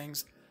different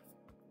things.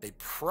 They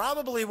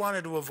probably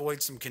wanted to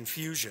avoid some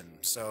confusion,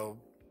 so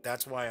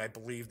that's why I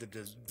believe the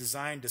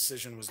design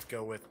decision was to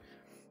go with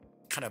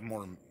kind of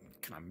more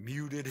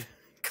muted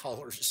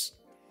colors.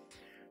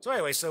 So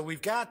anyway, so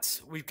we've got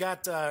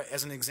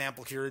as an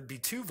example here, it'd be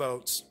 2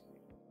 votes.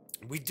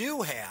 We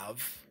do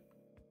have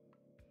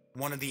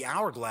one of the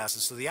hourglasses,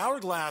 so the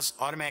hourglass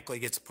automatically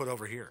gets put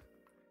over here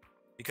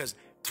because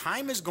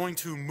time is going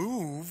to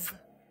move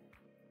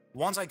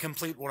once I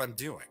complete what I'm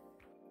doing.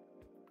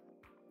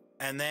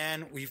 And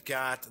then we've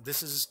got,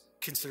 this is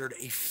considered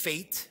a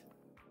fate.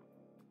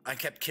 I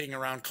kept kidding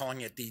around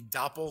calling it the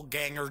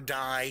doppelganger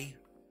die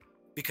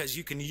because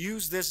you can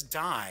use this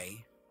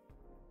die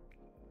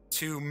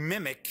to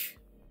mimic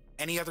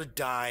any other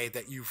die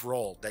that you've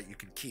rolled that you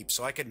can keep.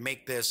 So I could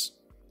make this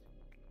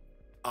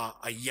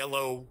a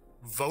yellow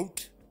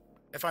vote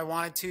if I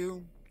wanted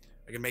to.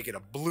 I could make it a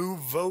blue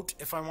vote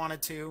if I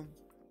wanted to.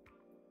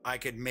 I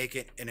could make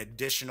it an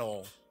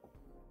additional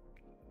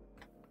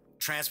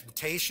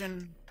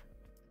transportation.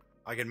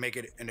 I could make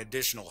it an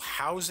additional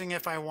housing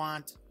if I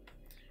want.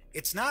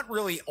 It's not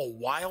really a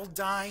wild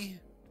die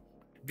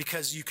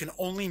because you can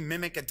only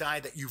mimic a die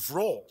that you've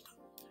rolled.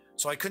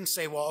 So I couldn't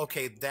say, well,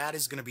 okay, that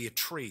is going to be a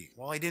tree.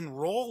 Well, I didn't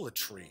roll a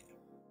tree.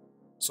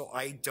 So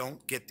I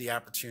don't get the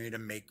opportunity to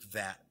make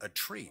that a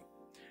tree.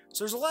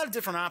 So there's a lot of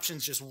different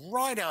options just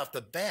right off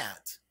the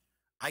bat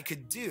I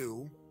could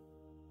do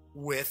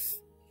with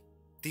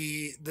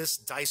this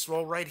dice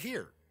roll right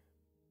here.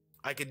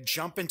 I could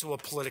jump into a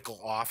political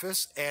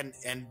office and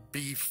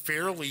be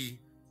fairly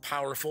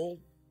powerful,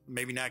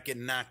 maybe not get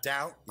knocked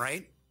out,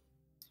 right?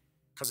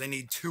 Because I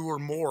need 2 or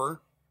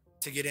more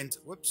to get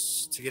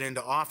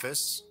into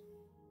office.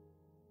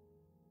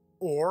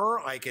 Or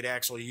I could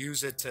actually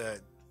use it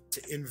to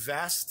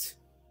invest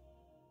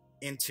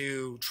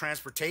into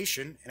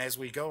transportation. And as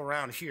we go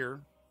around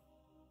here,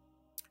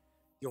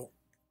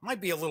 might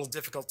be a little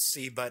difficult to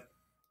see, but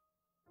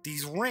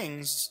these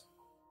rings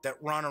that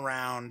run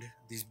around,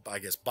 these, I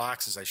guess,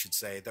 boxes, I should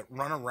say, that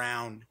run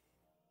around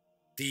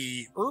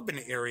the urban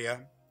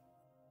area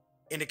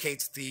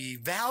indicates the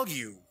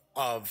value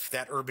of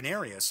that urban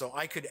area. So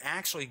I could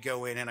actually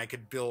go in and I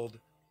could build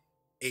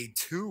a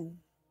 2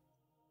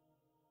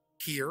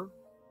 here,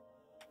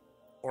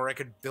 or I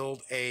could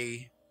build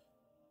a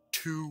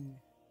 2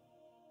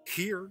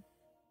 here.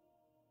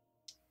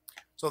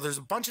 So there's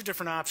a bunch of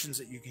different options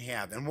that you can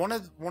have. And one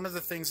of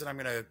the things that I'm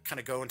going to kind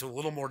of go into a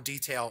little more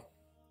detail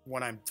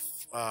when I'm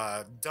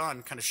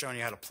done kind of showing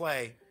you how to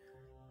play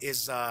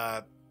is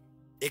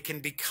it can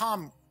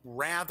become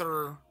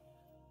rather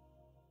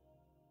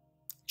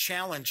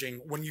challenging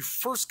when you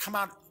first come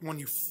out, when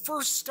you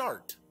first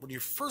start, when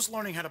you're first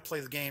learning how to play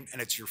the game and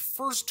it's your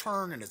first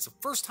turn and it's the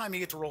first time you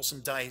get to roll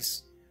some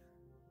dice,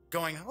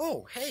 going,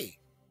 oh, hey,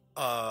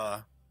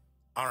 all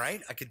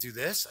right, I could do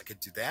this, I could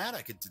do that,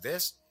 I could do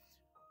this.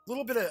 A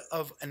little bit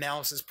of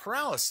analysis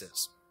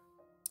paralysis,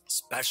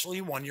 especially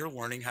when you're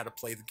learning how to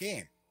play the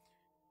game.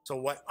 So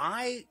what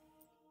I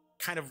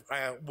kind of,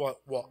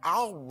 what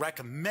I'll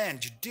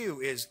recommend you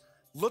do is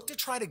look to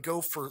try to go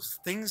for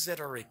things that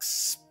are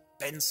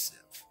expensive.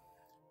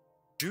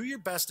 Do your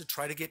best to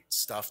try to get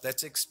stuff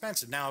that's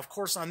expensive. Now, of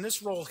course, on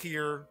this roll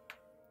here,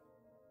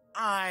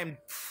 I'm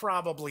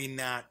probably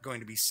not going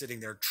to be sitting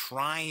there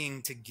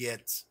trying to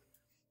get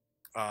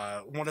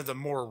one of the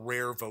more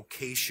rare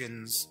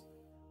vocations.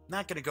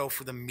 Not going to go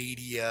for the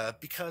media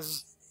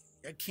because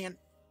I can't.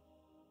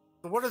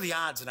 But what are the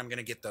odds that I'm going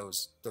to get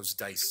those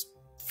dice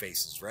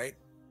faces, right?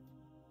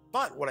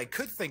 But what I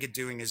could think of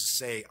doing is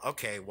say,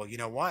 okay, well, you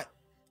know what?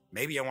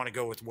 Maybe I want to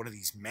go with one of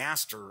these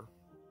master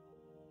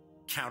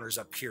counters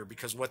up here,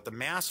 because what the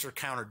master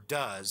counter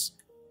does,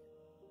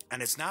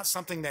 and it's not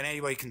something that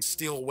anybody can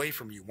steal away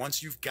from you.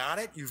 Once you've got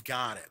it, you've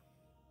got it.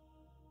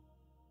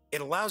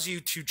 It allows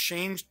you to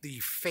change the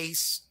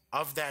face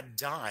of that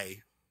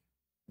die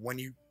when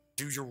you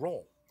do your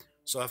roll.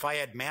 So if I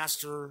had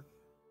master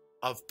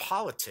of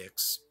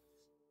politics,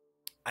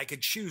 I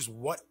could choose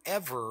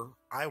whatever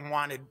I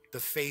wanted the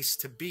face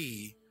to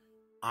be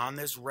on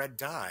this red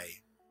die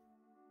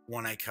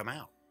when I come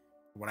out.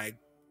 When I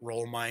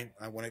roll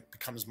when it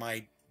becomes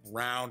my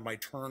round, my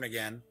turn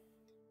again,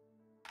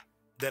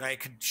 then I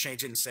could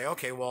change it and say,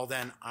 okay, well,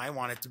 then I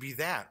want it to be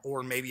that.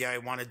 Or maybe I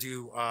want to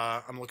do,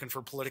 I'm looking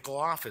for political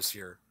office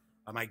here.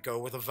 I might go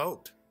with a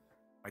vote.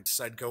 I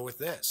decide to go with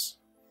this.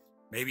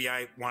 Maybe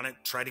I want to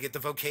try to get the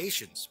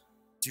vocations.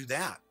 Do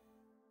that.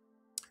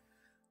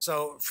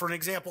 So for an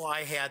example,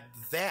 I had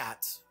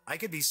that. I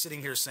could be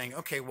sitting here saying,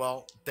 okay,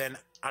 well, then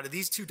out of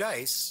these 2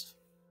 dice,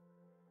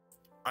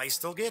 I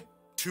still get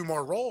 2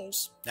 more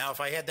rolls. Now,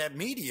 if I had that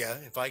media,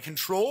 if I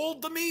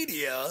controlled the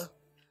media,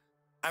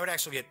 I would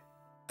actually get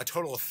a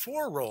total of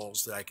 4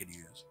 rolls that I could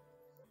use.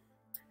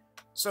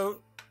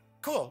 So,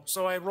 cool.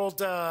 So I rolled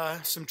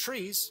some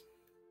trees.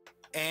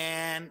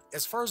 And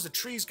as far as the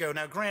trees go,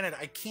 now granted,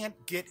 I can't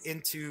get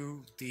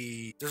into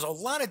there's a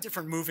lot of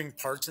different moving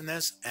parts in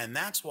this, and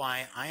that's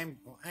why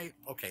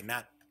okay,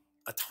 not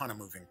a ton of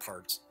moving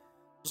parts.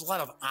 There's a lot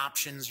of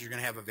options you're going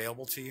to have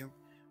available to you.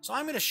 So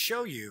I'm going to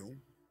show you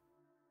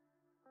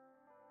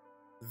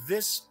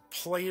this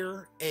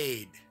player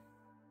aid,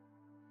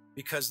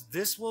 because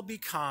this will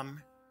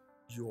become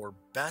your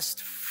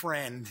best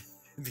friend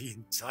in the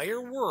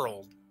entire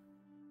world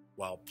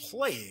while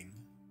playing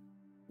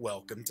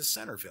Welcome to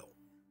Centerville.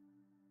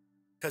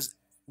 Because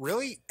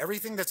really,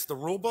 everything that's the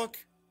rule book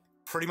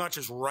pretty much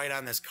is right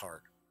on this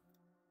card.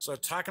 So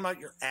it's talking about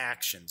your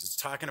actions. It's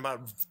talking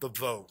about the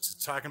votes.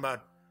 It's talking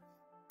about,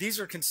 these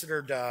are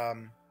considered,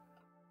 come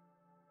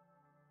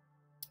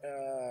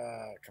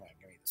on,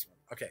 give me this one.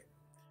 Okay.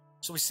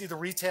 So we see the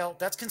retail,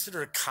 that's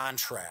considered a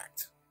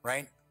contract,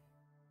 right?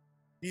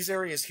 These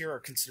areas here are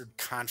considered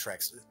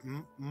contracts.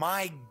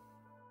 My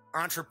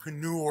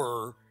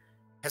entrepreneur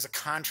has a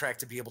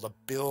contract to be able to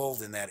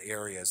build in that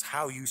area, is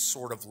how you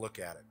sort of look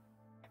at it.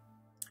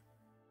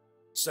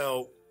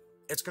 So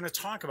it's going to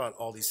talk about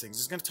all these things.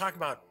 It's going to talk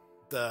about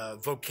the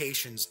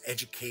vocations,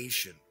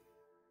 education,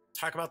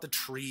 talk about the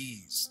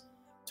trees,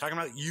 talking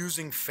about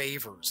using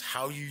favors,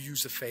 how you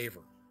use a favor.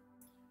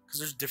 Because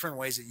there's different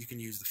ways that you can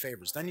use the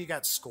favors. Then you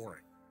got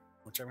scoring,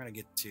 which I'm going to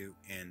get to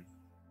in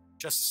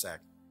just a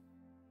sec.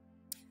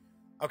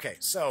 Okay,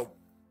 so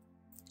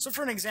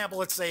for an example,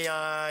 let's say,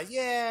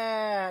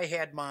 yeah, I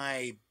had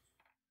my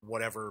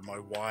whatever, my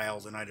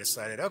wild, and I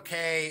decided,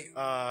 okay,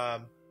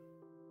 I'm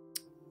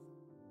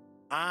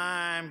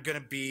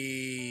going to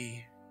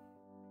be,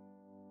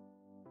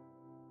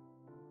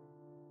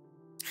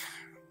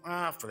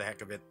 for the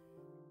heck of it,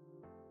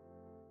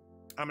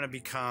 I'm going to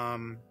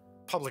become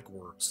public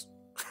works.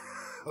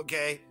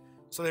 Okay,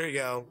 so there you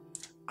go.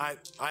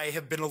 I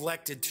have been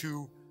elected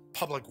to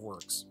Public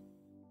Works.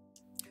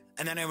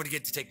 And then I would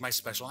get to take my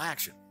special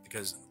action,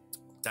 because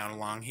down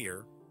along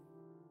here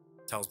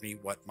tells me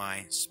what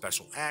my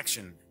special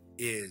action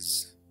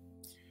is.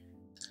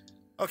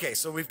 Okay,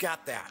 so we've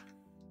got that.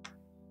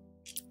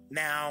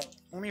 Now,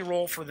 let me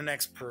roll for the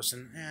next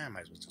person. I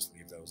might as well just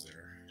leave those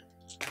there.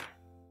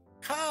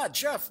 Ha,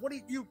 Jeff, what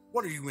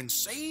are you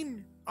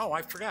insane? Oh,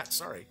 I forgot,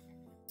 sorry.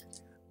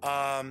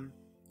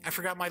 I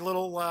forgot my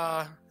little,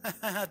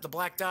 the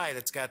black die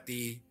that's got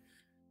the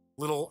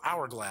little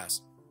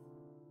hourglass.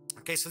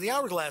 Okay, so the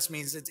hourglass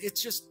means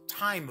it's just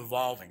time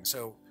evolving.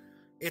 So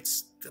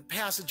it's the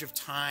passage of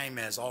time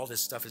as all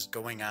this stuff is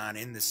going on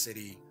in the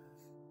city,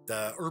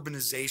 the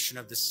urbanization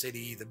of the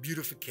city, the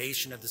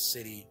beautification of the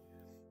city,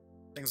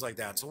 things like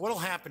that. So what'll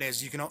happen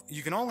is you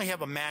can only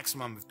have a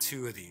maximum of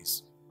 2 of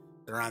these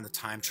that are on the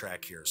time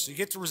track here. So you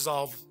get to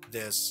resolve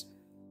this.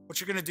 What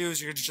you're going to do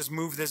is you're going to just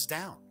move this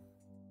down.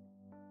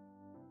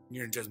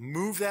 You're going to just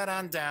move that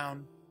on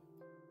down.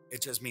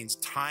 It just means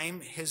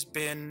time has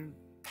been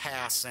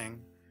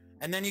passing.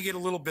 And then you get a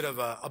little bit of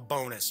a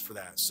bonus for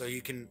that. So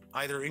you can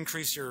either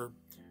increase your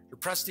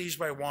prestige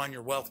by 1,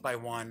 your wealth by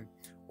 1,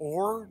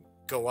 or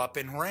go up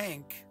in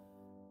rank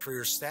for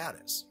your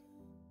status.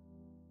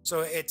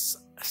 So it's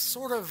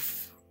sort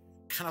of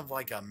kind of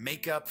like a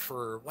makeup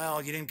for,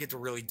 well, you didn't get to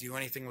really do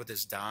anything with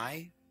this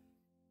die,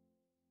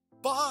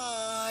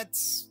 but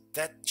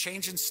that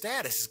change in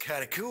status is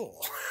kind of cool.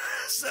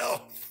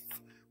 So,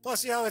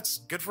 plus, it's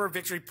good for a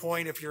victory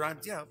point if you're on,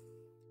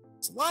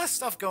 it's a lot of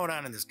stuff going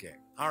on in this game.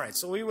 All right,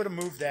 so we would have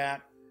moved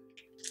that.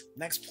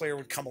 Next player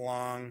would come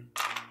along.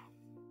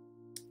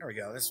 There we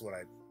go. This is what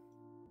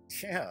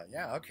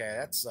yeah, okay,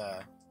 that's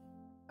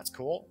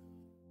cool.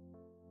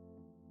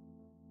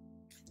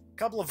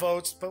 Couple of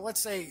votes, but let's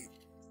say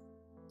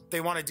they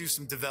want to do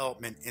some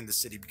development in the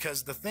city,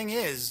 because the thing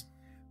is,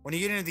 when you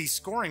get into these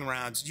scoring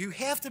rounds, you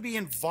have to be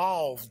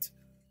involved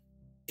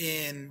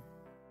in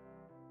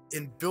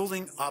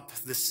building up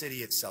the city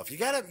itself. You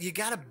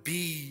gotta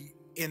be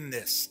in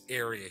this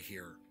area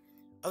here.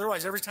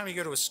 Otherwise, every time you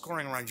go to a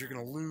scoring round, you're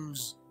going to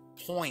lose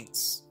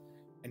points,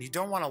 and you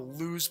don't want to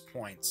lose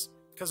points,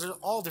 because there's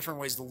all different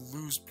ways to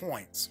lose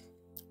points,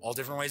 all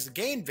different ways to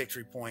gain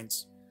victory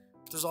points.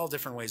 There's all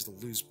different ways to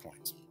lose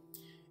points.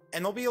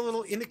 And there'll be a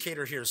little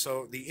indicator here.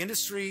 So the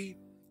industry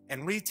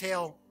and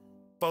retail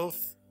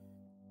both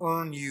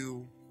earn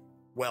you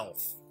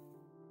wealth.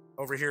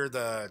 Over here,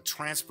 the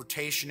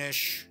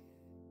transportation-ish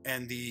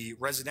and the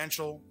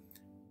residential,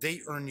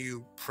 they earn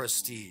you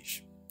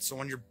prestige. So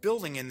when you're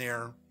building in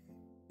there,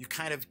 you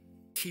kind of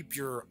keep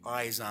your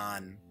eyes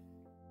on,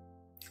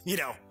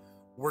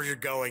 where you're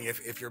going.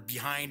 If you're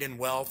behind in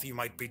wealth, you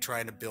might be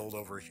trying to build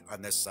over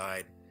on this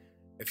side.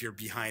 If you're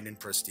behind in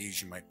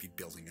prestige, you might be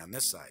building on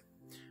this side.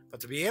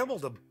 But to be able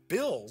to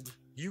build,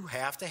 you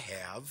have to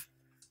have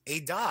a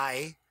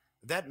die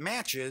that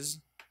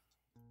matches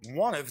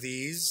one of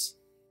these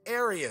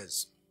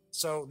areas.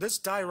 So this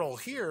die roll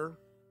here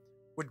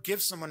would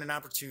give someone an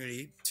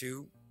opportunity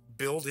to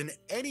build in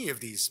any of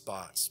these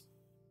spots.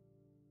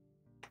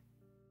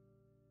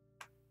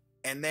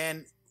 And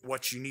then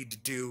what you need to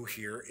do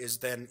here is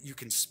then you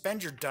can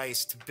spend your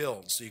dice to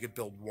build. So you could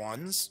build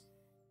 1s.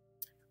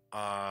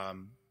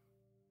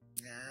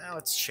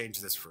 Let's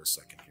change this for a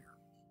second here.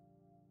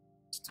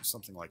 Let's do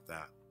something like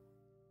that.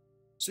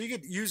 So you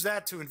could use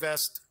that to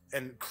invest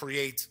and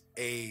create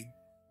a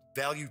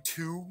value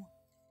 2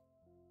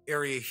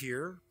 area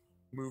here.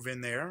 Move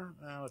in there.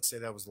 Let's say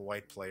that was the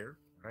white player,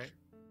 right?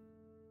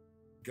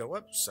 Go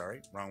up.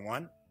 Sorry, wrong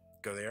one.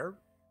 Go there.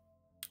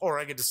 Or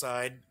I could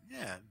decide,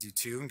 do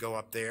 2 and go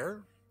up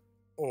there.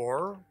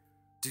 Or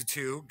do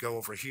 2, go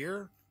over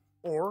here.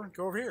 Or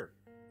go over here.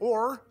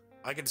 Or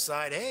I could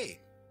decide,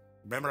 hey,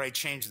 remember I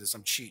changed this.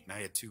 I'm cheating. I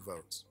had 2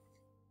 votes.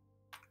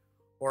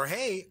 Or,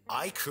 hey,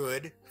 I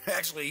could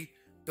actually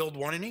build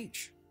 1 in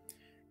each.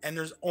 And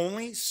there's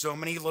only so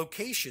many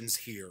locations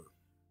here.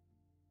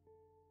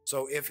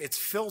 So if it's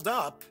filled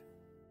up,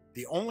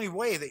 the only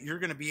way that you're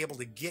going to be able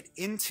to get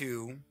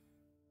into...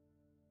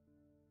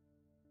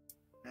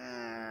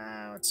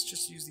 let's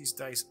just use these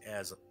dice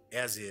as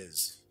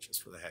is,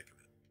 just for the heck of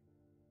it.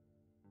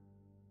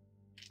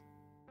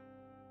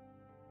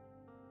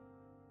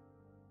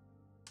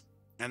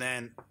 And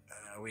then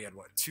we had,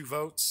 2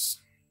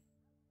 votes?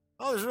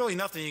 Oh, there's really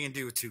nothing you can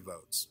do with 2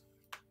 votes.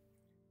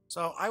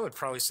 So I would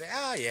probably say,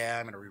 yeah,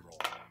 I'm going to re-roll.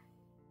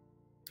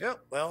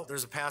 Yep, well,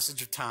 there's a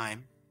passage of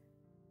time.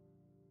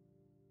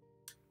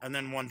 And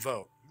then 1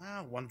 vote.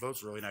 1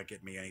 vote's really not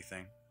getting me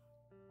anything.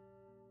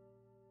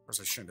 Of course,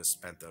 I shouldn't have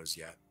spent those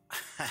yet.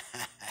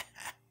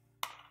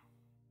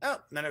 Oh,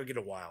 then I would get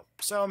a wild.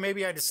 So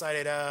maybe I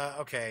decided,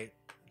 okay,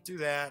 do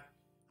that.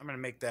 I'm going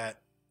to make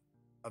that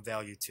a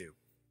value 2.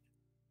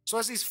 So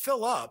as these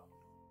fill up,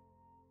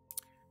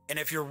 and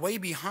if you're way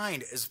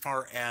behind as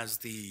far as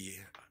the,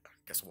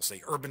 I guess we'll say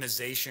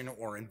urbanization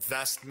or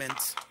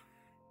investment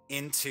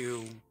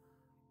into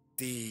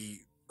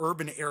the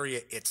urban area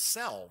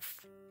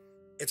itself,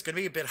 it's going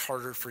to be a bit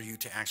harder for you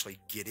to actually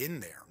get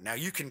in there. Now,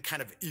 you can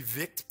kind of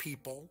evict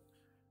people,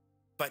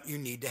 but you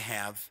need to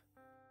have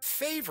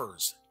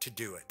favors to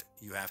do it.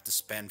 You have to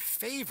spend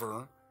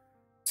favor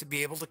to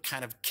be able to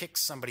kind of kick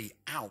somebody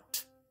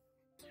out.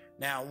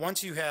 Now,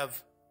 once you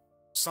have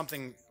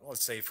something,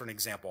 let's say for an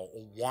example,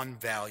 one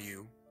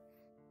value,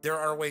 there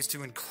are ways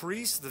to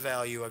increase the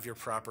value of your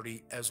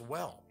property as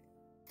well.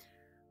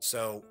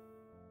 So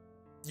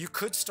you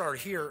could start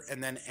here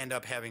and then end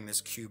up having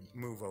this cube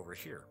move over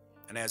here.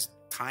 And as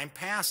time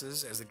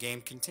passes, as the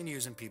game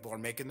continues and people are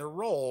making their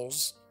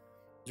rolls,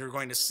 you're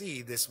going to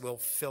see this will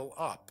fill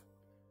up.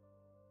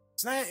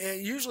 It's not,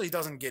 it usually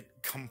doesn't get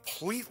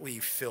completely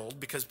filled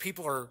because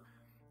people are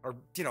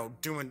you know,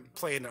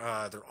 playing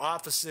their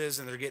offices,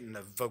 and they're getting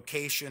the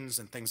vocations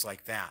and things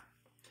like that,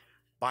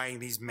 buying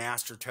these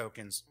master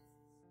tokens.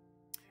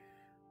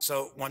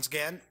 So once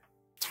again,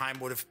 time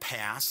would have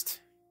passed,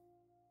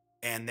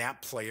 and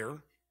that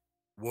player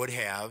would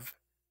have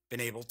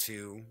been able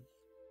to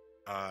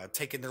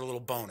take in their little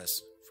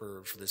bonus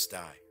for this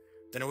die.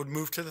 Then it would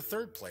move to the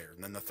third player,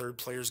 and then the third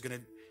player is going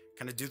to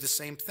kind of do the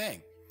same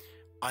thing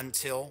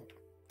until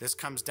this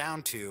comes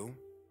down to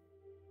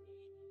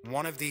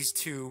one of these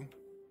two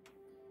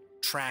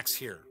tracks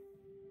here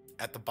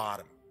at the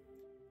bottom.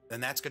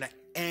 Then that's going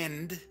to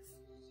end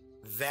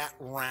that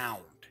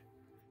round,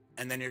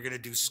 and then you're going to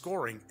do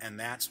scoring, and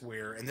that's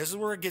where, and this is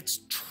where it gets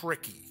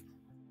tricky,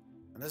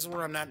 and this is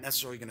where I'm not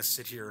necessarily going to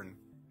sit here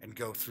and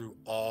go through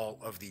all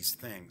of these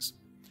things,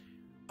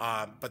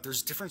 but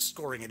there's different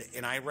scoring,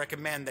 and I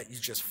recommend that you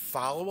just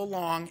follow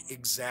along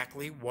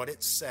exactly what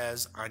it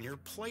says on your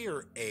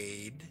player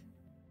aid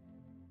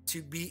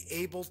to be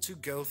able to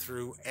go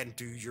through and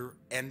do your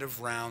end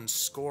of round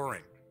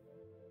scoring.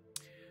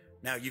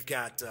 Now you've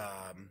got,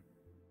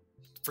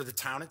 for the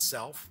town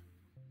itself,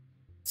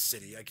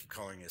 city, I keep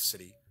calling it a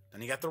city.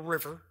 Then you got the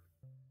river.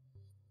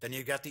 Then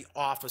you got the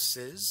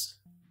offices.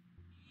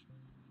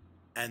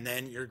 And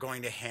then you're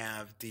going to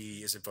have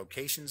the, is it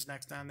vocations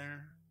next on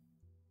there?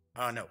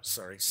 Oh, no,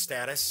 sorry,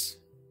 status.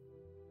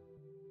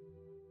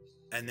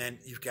 And then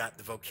you've got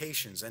the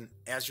vocations. And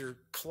as you're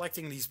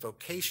collecting these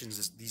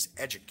vocations, these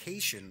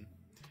education,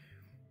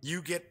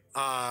 you get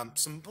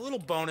some little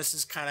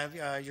bonuses, kind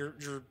of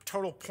your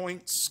total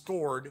points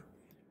scored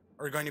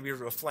are going to be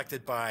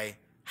reflected by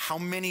how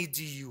many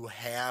do you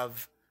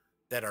have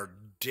that are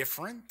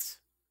different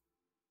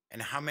and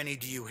how many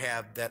do you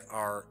have that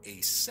are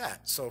a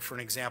set. So for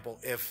an example,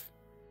 if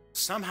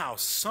somehow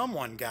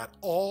someone got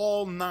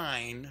all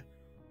 9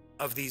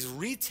 of these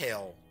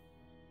retail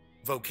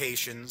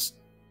vocations,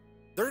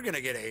 they're going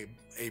to get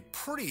a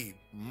pretty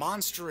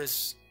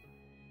monstrous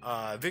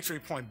victory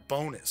point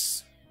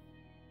bonus.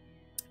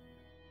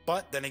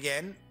 But then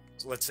again,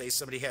 let's say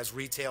somebody has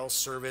retail,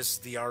 service,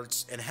 the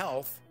arts, and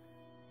health.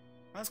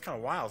 That's kind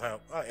of wild how,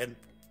 and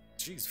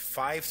geez,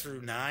 5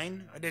 through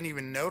 9? I didn't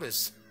even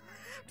notice.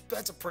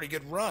 That's a pretty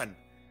good run.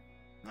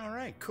 All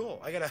right,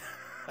 cool. I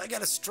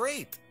got a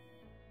straight.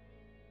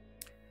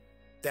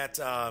 That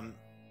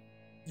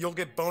you'll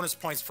get bonus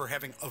points for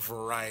having a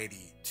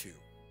variety too.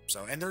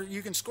 So, and there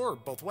you can score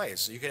both ways.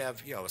 So you could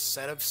have, you know, a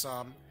set of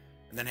some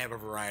and then have a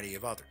variety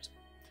of others.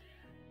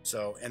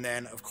 So, and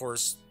then of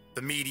course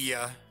the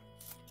media,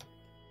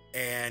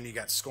 and you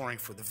got scoring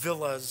for the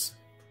villas.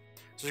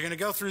 So you're going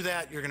to go through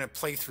that. You're going to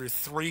play through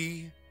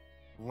 3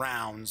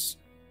 rounds.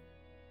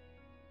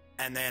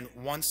 And then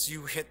once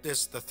you hit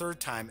this the third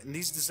time, and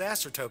these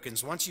disaster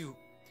tokens, once you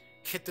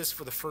hit this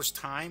for the first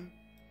time,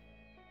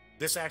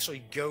 this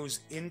actually goes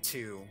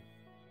into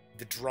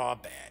the draw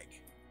bag.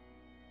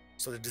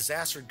 So the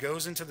disaster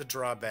goes into the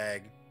draw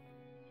bag.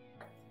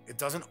 It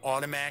doesn't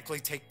automatically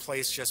take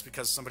place just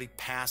because somebody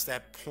passed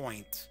that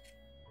point.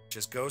 It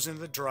just goes into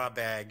the draw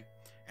bag.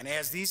 And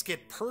as these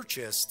get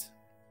purchased,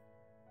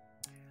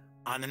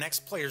 on the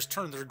next player's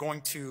turn, they're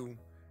going to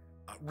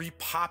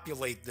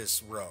repopulate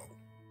this row.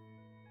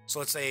 So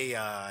let's say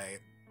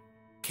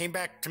came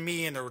back to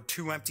me and there were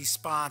 2 empty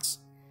spots.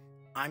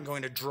 I'm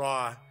going to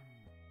draw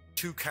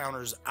 2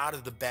 counters out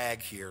of the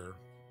bag here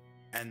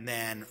and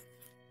then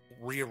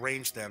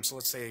rearrange them. So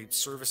let's say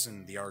service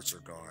and the arts are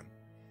gone.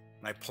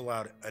 And I pull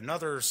out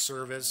another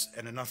service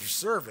and another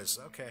service.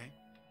 Okay.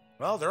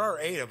 Well, there are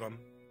 8 of them.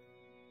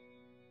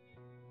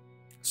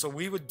 So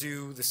we would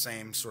do the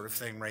same sort of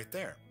thing right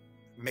there,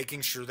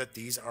 making sure that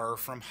these are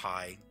from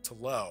high to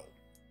low.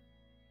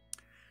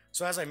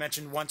 So as I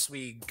mentioned, once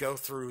we go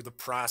through the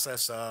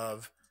process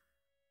of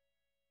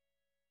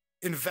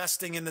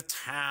investing in the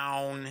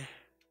town,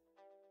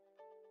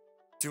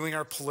 doing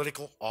our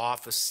political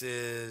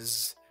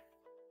offices,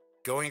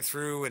 going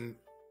through and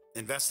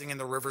investing in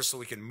the river so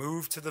we can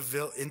move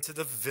to into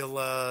the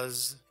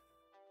villas.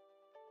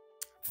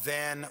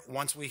 Then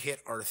once we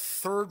hit our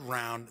 3rd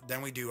round,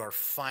 then we do our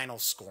final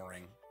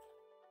scoring.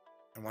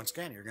 And once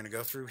again, you're going to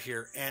go through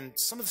here, and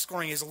some of the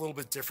scoring is a little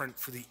bit different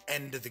for the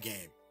end of the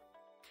game.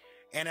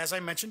 And as I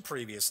mentioned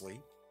previously,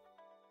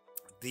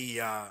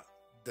 the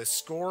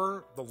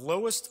score, the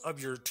lowest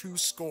of your 2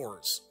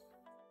 scores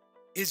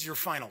is your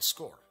final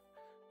score.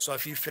 So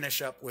if you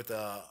finish up with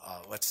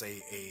let's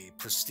say a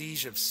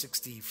prestige of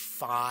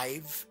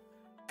 65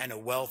 and a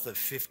wealth of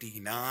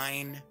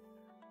 59,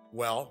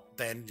 well,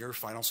 then your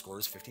final score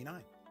is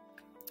 59.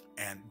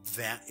 And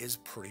that is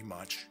pretty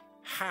much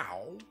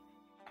how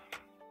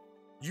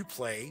you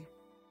play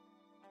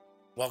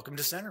Welcome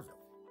to Centerville.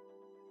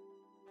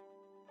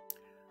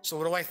 So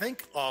what do I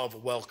think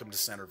of Welcome to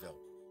Centerville?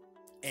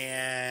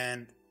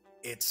 And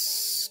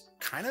it's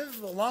kind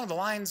of along the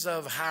lines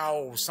of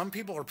how some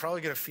people are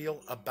probably going to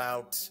feel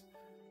about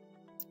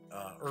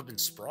Urban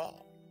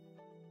Sprawl.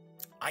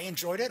 I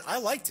enjoyed it. I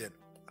liked it.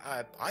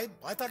 I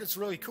thought it's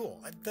really cool.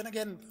 Then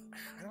again,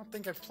 I don't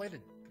think I've played a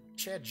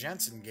Chad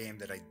Jensen game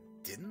that I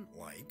didn't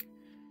like.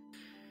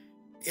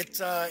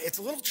 It's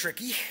a little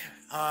tricky,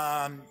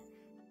 and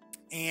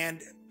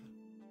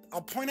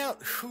I'll point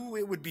out who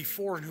it would be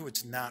for and who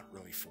it's not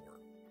really for.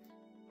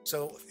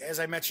 So, as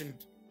I mentioned,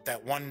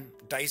 that one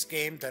dice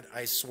game that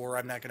I swore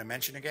I'm not going to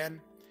mention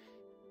again,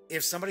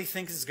 if somebody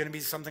thinks it's going to be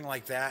something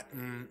like that,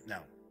 no,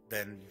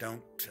 then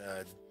don't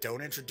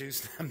introduce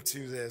them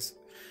to this.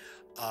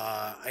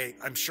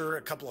 I'm sure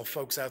a couple of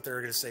folks out there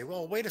are going to say,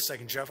 well, wait a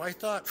second, Jeff, I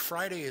thought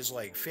Friday is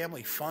like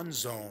Family Fun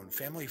Zone,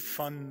 Family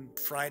Fun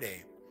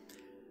Friday.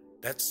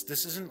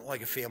 This isn't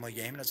like a family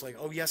game. And it's like,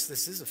 oh yes,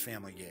 this is a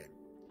family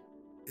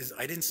game.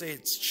 I didn't say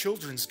it's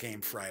Children's Game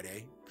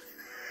Friday.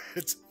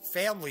 It's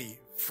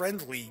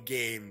family-friendly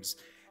games.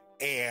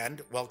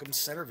 And Welcome to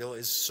Centerville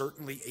is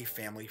certainly a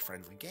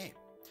family-friendly game.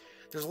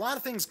 There's a lot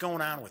of things going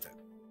on with it.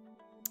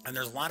 And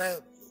there's a lot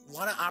of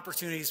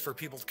opportunities for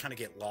people to kind of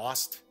get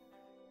lost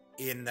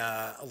in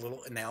a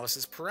little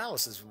analysis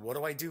paralysis. What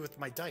do I do with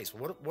my dice?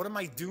 What am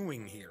I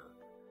doing here?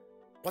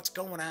 What's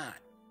going on?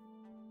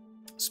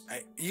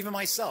 Even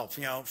myself,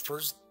 you know,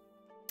 first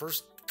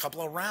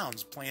couple of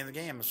rounds playing the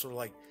game, I'm sort of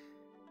like,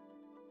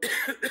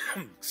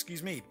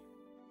 excuse me.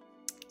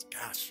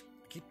 Gosh,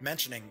 I keep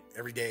mentioning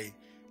every day.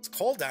 It's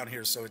cold down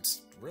here, so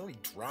it's really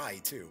dry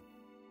too.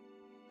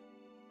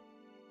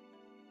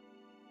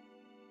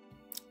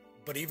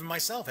 But even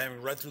myself,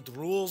 having read through the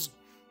rules,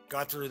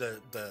 got through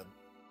the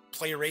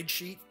player aid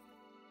sheet,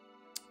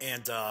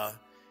 and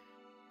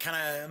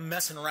kind of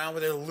messing around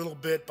with it a little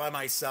bit by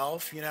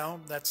myself, you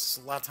know, that's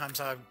a lot of times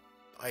I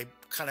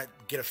kind of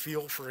get a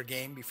feel for a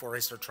game before I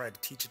start trying to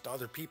teach it to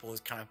other people,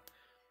 is kind of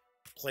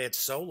play it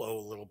solo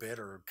a little bit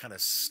or kind of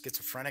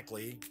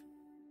schizophrenically.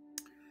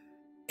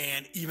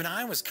 And even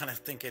I was kind of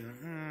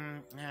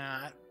thinking,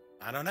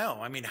 I don't know.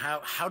 I mean,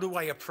 how do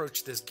I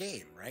approach this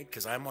game, right?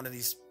 Because I'm one of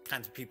these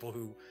kinds of people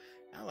who,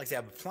 I like to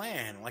have a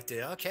plan. I like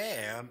to,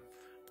 okay, I'm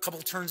a couple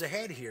turns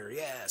ahead here.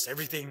 Yes,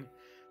 everything,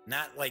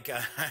 not like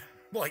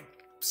like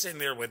sitting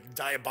there with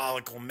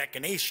diabolical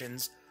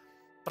machinations,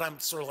 but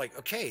I'm sort of like,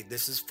 okay,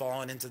 this is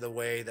falling into the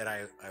way that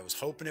I was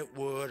hoping it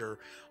would, or,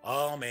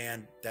 oh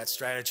man, that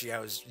strategy I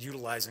was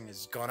utilizing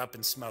has gone up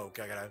in smoke.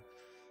 I gotta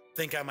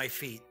think on my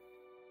feet.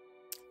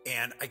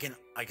 And I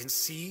can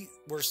see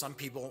where some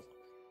people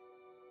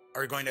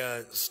are going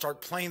to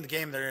start playing the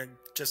game. They're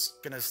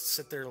just going to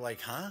sit there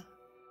like, huh?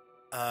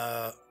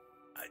 I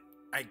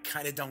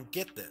kind of don't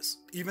get this.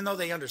 Even though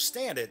they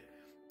understand it,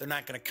 they're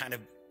not going to kind of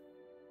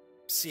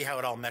see how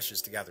it all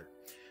meshes together.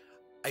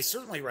 I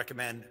certainly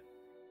recommend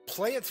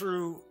play it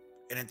through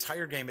an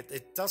entire game.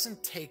 It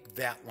doesn't take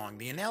that long.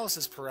 The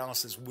analysis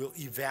paralysis will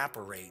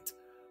evaporate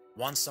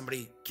once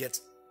somebody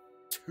gets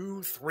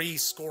 2-3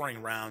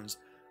 scoring rounds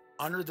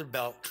under their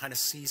belt, kind of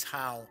sees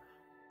how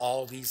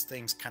all these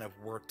things kind of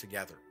work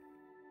together.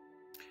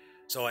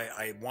 So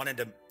I wanted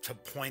to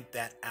point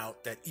that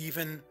out, that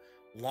even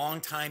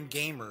longtime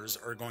gamers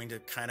are going to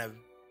kind of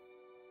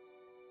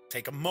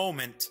take a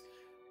moment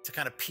to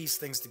kind of piece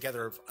things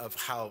together of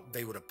how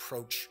they would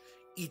approach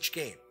each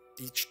game,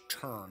 each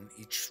turn,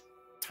 each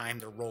time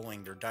they're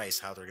rolling their dice,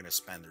 how they're going to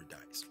spend their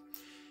dice.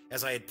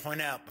 As I had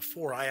pointed out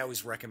before, I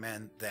always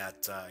recommend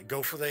that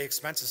go for the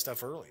expensive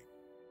stuff early.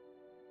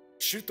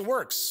 Shoot the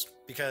works,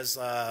 because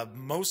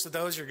most of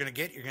those you're going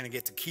to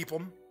get to keep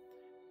them,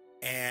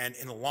 and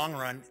in the long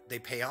run they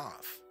pay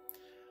off.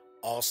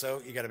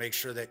 Also, you got to make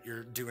sure that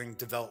you're doing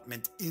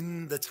development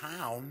in the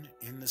town,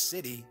 in the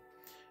city,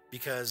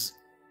 because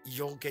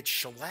you'll get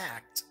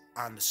shellacked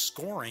on the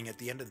scoring at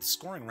the end of the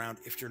scoring round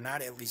if you're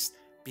not at least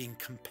being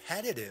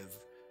competitive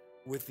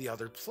with the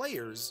other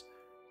players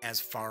as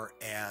far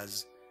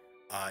as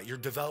your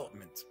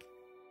development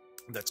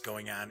that's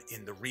going on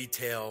in the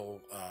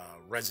retail,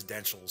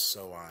 residential,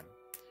 so on.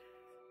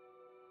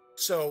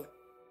 So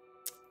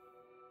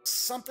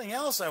something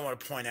else I want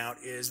to point out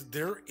is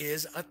there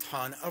is a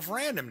ton of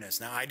randomness.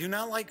 Now, I do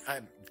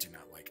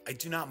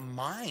not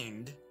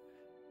mind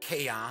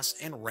chaos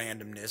and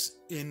randomness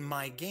in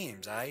my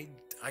games. I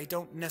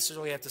don't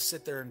necessarily have to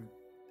sit there and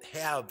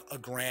have a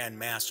grand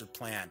master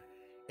plan.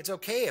 It's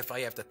okay if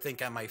I have to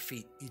think on my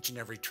feet each and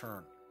every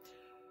turn.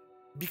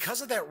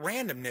 Because of that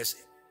randomness,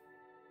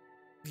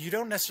 you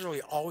don't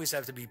necessarily always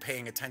have to be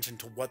paying attention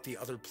to what the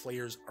other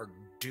players are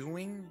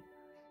doing.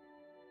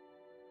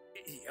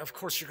 Of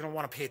course, you're going to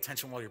want to pay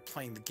attention while you're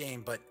playing the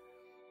game, but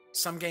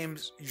some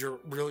games you're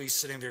really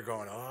sitting there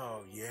going,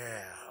 oh,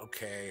 yeah,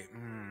 okay,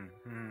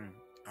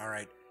 all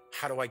right,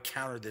 how do I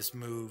counter this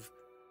move?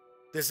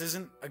 This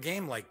isn't a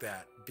game like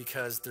that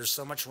because there's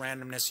so much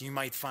randomness. You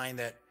might find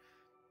that,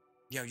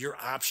 you know, your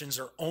options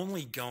are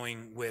only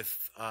going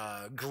with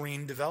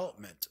green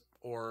development,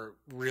 or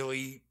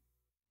really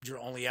your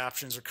only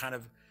options are kind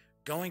of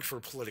going for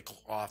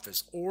political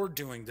office or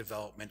doing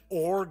development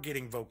or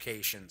getting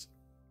vocations.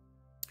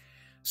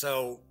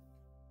 So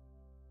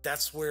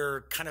that's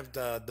where kind of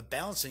the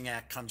balancing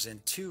act comes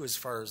in too, as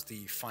far as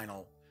the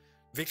final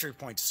victory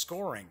point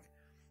scoring.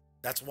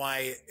 That's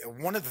why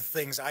one of the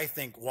things I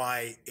think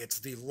why it's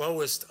the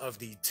lowest of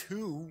the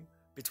two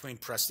between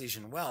prestige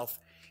and wealth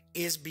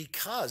is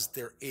because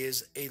there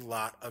is a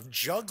lot of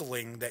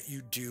juggling that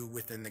you do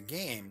within the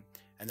game.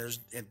 And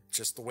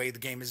just the way the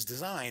game is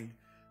designed,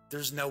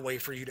 there's no way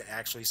for you to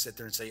actually sit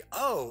there and say,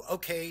 oh,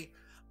 okay,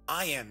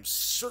 I am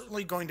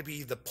certainly going to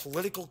be the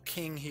political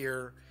king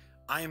here.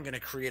 I am going to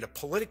create a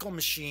political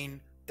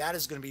machine. That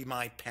is going to be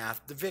my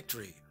path to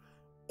victory.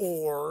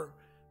 Or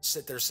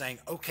sit there saying,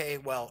 okay,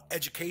 well,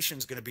 education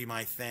is going to be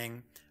my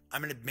thing.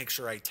 I'm going to make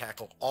sure I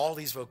tackle all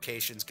these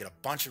vocations, get a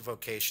bunch of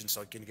vocations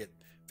so I can get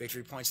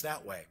victory points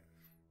that way.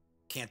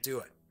 Can't do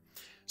it.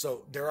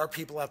 So there are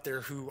people out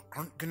there who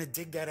aren't going to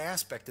dig that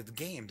aspect of the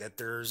game, that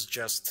there's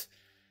just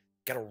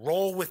got to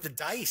roll with the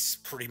dice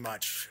pretty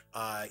much.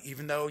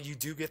 Even though you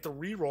do get the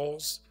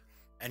re-rolls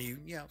and you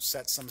know,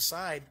 set some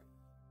aside,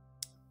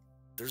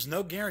 there's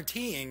no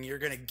guaranteeing you're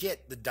going to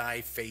get the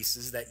die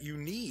faces that you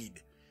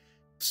need.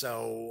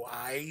 So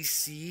I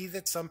see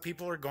that some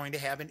people are going to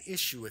have an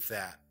issue with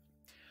that.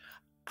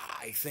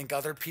 I think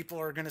other people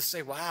are going to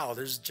say, wow,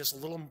 there's just a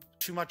little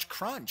too much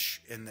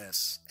crunch in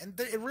this. And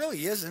it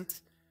really isn't.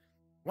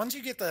 Once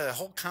you get the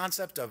whole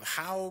concept of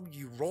how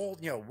you roll,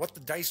 you know, what the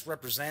dice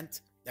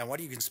represent and what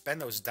you can spend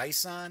those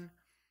dice on,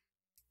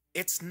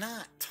 it's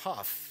not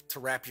tough to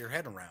wrap your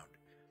head around.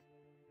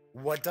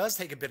 What does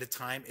take a bit of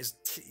time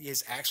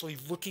is actually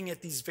looking at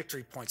these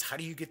victory points. How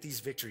do you get these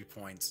victory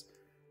points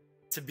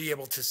to be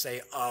able to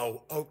say,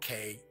 oh,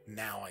 okay,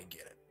 now I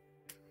get it.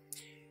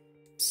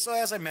 So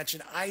as I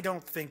mentioned, I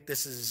don't think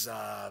this is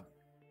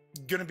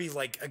going to be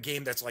like a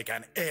game that's like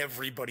on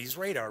everybody's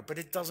radar, but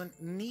it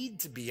doesn't need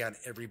to be on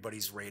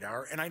everybody's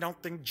radar. And I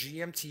don't think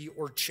GMT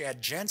or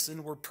Chad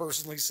Jensen were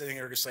personally sitting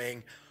there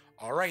saying,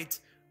 all right,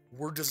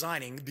 we're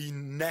designing the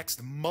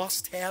next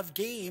must-have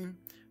game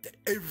that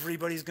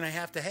everybody's going to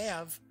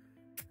have.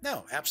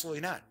 No,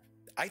 absolutely not.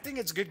 I think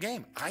it's a good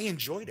game. I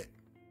enjoyed it.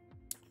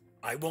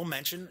 I will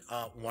mention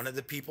one of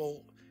the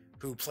people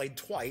who played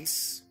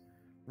twice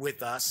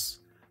with us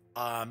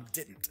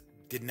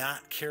did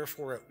not care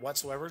for it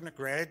whatsoever. And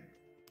granted,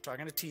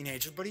 talking to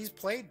teenagers, but he's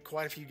played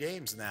quite a few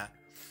games, and that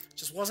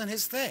just wasn't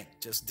his thing.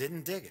 Just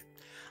didn't dig it.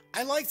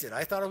 I liked it.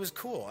 I thought it was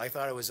cool. I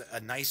thought it was a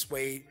nice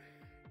way,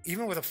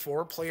 even with a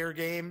 4-player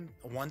game,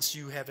 once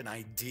you have an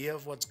idea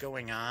of what's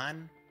going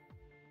on,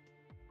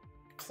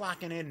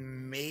 clocking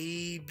in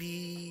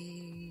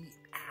maybe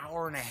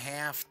hour and a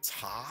half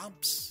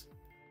tops,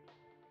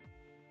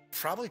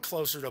 probably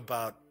closer to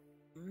about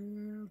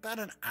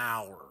an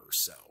hour or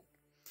so.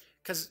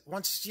 Because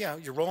once, you know,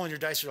 you're rolling your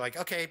dice, you're like,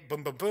 okay,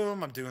 boom, boom,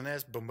 boom, I'm doing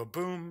this, boom, boom,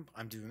 boom,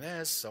 I'm doing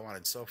this, so on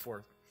and so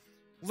forth.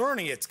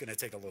 Learning it's going to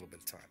take a little bit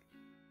of time.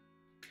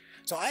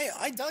 So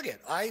I dug it.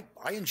 I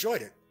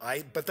enjoyed it.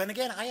 But then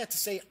again, I have to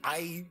say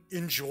I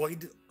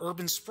enjoyed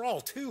Urban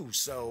Sprawl too.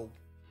 So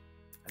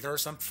there are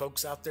some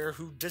folks out there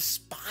who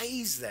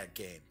despise that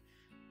game.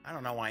 I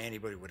don't know why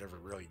anybody would ever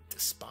really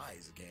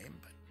despise a game,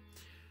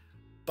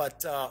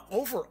 but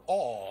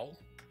overall,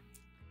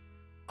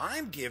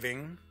 I'm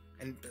giving,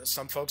 and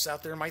some folks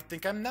out there might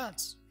think I'm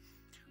nuts,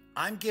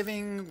 I'm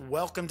giving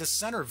Welcome to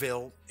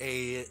Centerville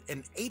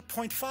an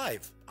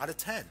 8.5 out of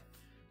 10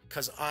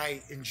 because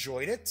I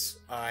enjoyed it.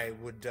 I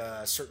would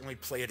certainly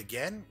play it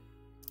again.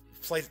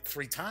 Played it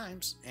 3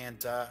 times,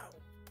 and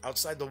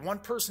outside the one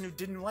person who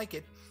didn't like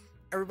it,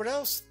 everybody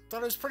else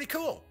thought it was pretty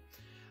cool.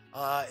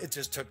 It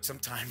just took some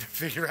time to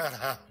figure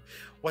out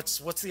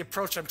what's the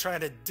approach I'm trying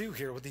to do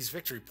here with these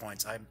victory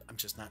points. I'm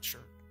just not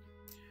sure.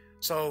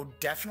 So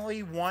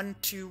definitely one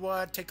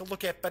to take a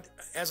look at. But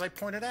as I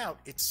pointed out,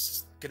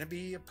 it's going to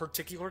be a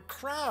particular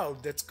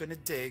crowd that's going to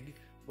dig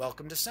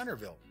Welcome to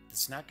Centerville.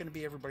 It's not going to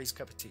be everybody's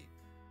cup of tea.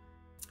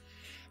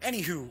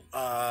 Anywho,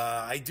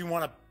 I do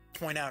want to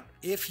point out,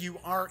 if you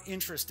are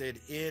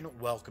interested in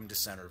Welcome to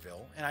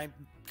Centerville, and I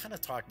kind of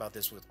talk about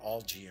this with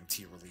all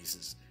GMT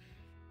releases,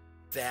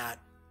 that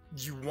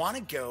you want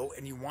to go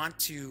and you want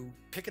to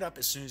pick it up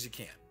as soon as you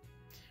can.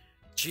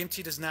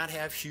 GMT does not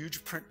have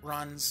huge print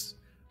runs.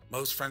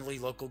 Most friendly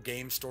local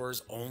game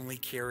stores only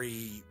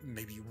carry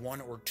maybe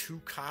 1 or 2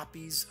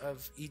 copies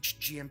of each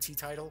GMT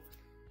title.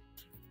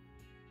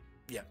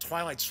 Yeah,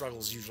 Twilight Struggle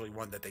is usually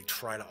one that they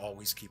try to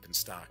always keep in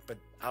stock. But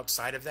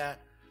outside of that,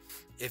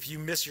 if you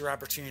miss your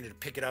opportunity to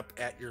pick it up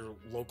at your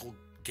local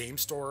game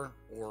store,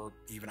 or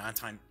even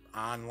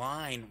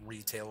online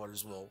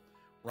retailers will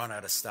run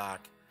out of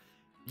stock,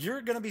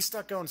 you're going to be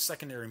stuck going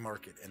secondary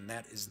market, and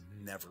that is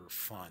never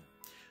fun.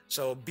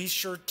 So be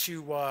sure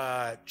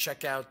to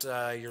check out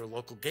your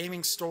local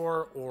gaming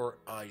store or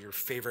your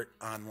favorite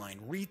online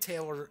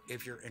retailer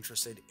if you're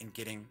interested in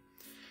getting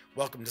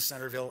Welcome to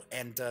Centerville,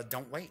 and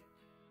don't wait.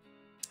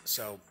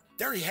 So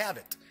there you have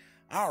it.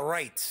 All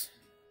right.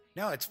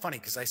 No, it's funny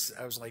because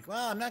I was like,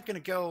 well, I'm not going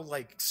to go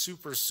like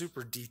super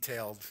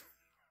detailed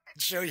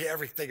and show you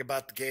everything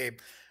about the game.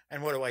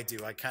 And what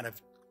do? I kind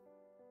of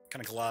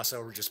gloss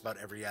over just about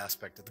every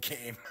aspect of the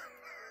game.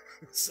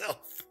 So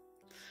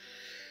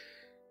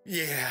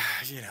yeah,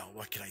 you know,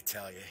 what can I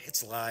tell you?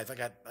 It's live.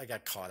 I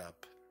got caught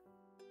up.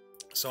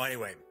 So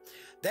anyway,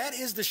 that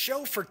is the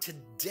show for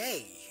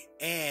today.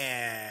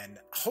 And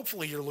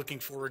hopefully you're looking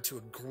forward to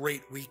a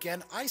great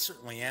weekend. I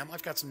certainly am.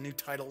 I've got some new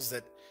titles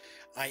that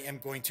I am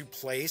going to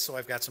play, so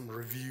I've got some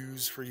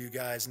reviews for you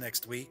guys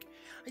next week.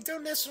 I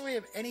don't necessarily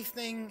have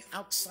anything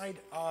outside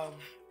of...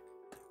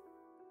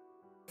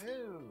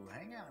 Ooh,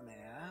 hang on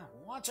there.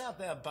 Watch out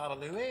there,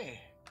 Babalooey.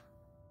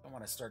 Don't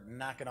want to start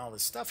knocking all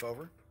this stuff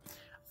over.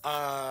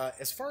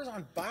 As far as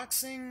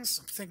unboxings,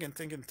 I'm thinking.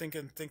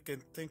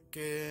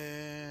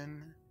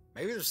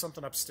 Maybe there's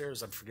something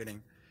upstairs I'm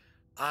forgetting.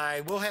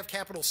 I will have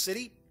Capital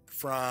City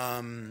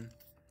from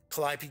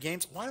GMT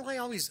Games. Why do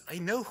I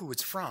know who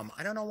it's from.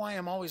 I don't know why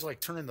I'm always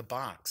like turning the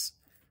box.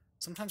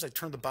 Sometimes I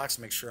turn the box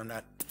to make sure I'm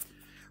not.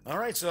 All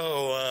right,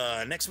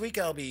 so next week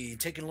I'll be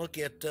taking a look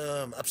at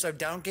Upside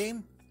Down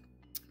Game.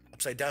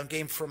 Upside Down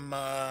Game from,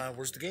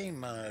 where's the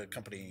game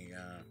company?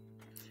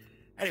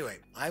 Anyway,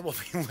 I will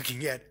be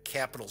looking at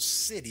Capital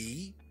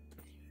City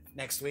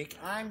next week.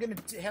 I'm going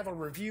to have a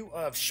review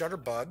of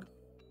Shutterbug.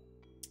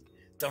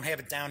 Don't have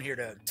it down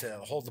here to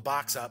hold the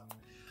box up.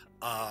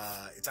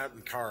 It's out in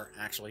the car,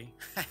 actually.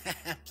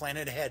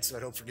 Planning ahead so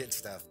I don't forget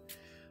stuff.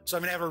 So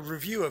I'm going to have a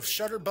review of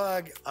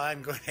Shutterbug.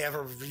 I'm going to have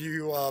a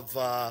review of,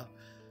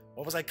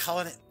 what was I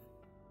calling it?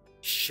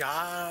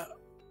 Shahrazad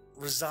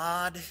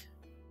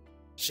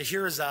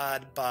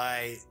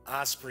by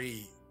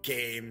Osprey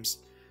Games.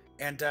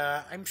 And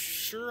I'm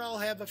sure I'll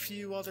have a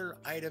few other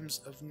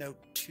items of note,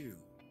 too.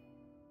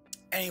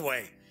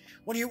 Anyway,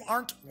 when you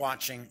aren't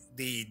watching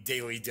the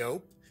Daily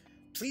Dope,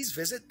 please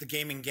visit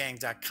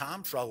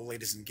thegaminggang.com for all the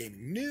latest in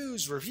gaming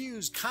news,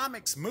 reviews,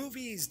 comics,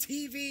 movies,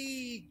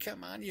 TV.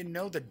 Come on, you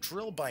know the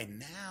drill by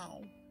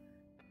now.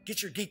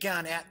 Get your geek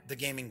on at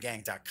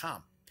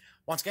thegaminggang.com.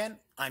 Once again,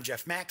 I'm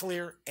Jeff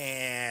McAleer,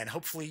 and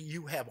hopefully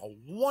you have a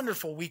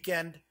wonderful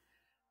weekend.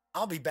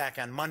 I'll be back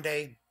on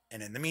Monday,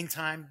 and in the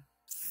meantime,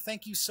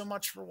 thank you so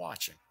much for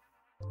watching.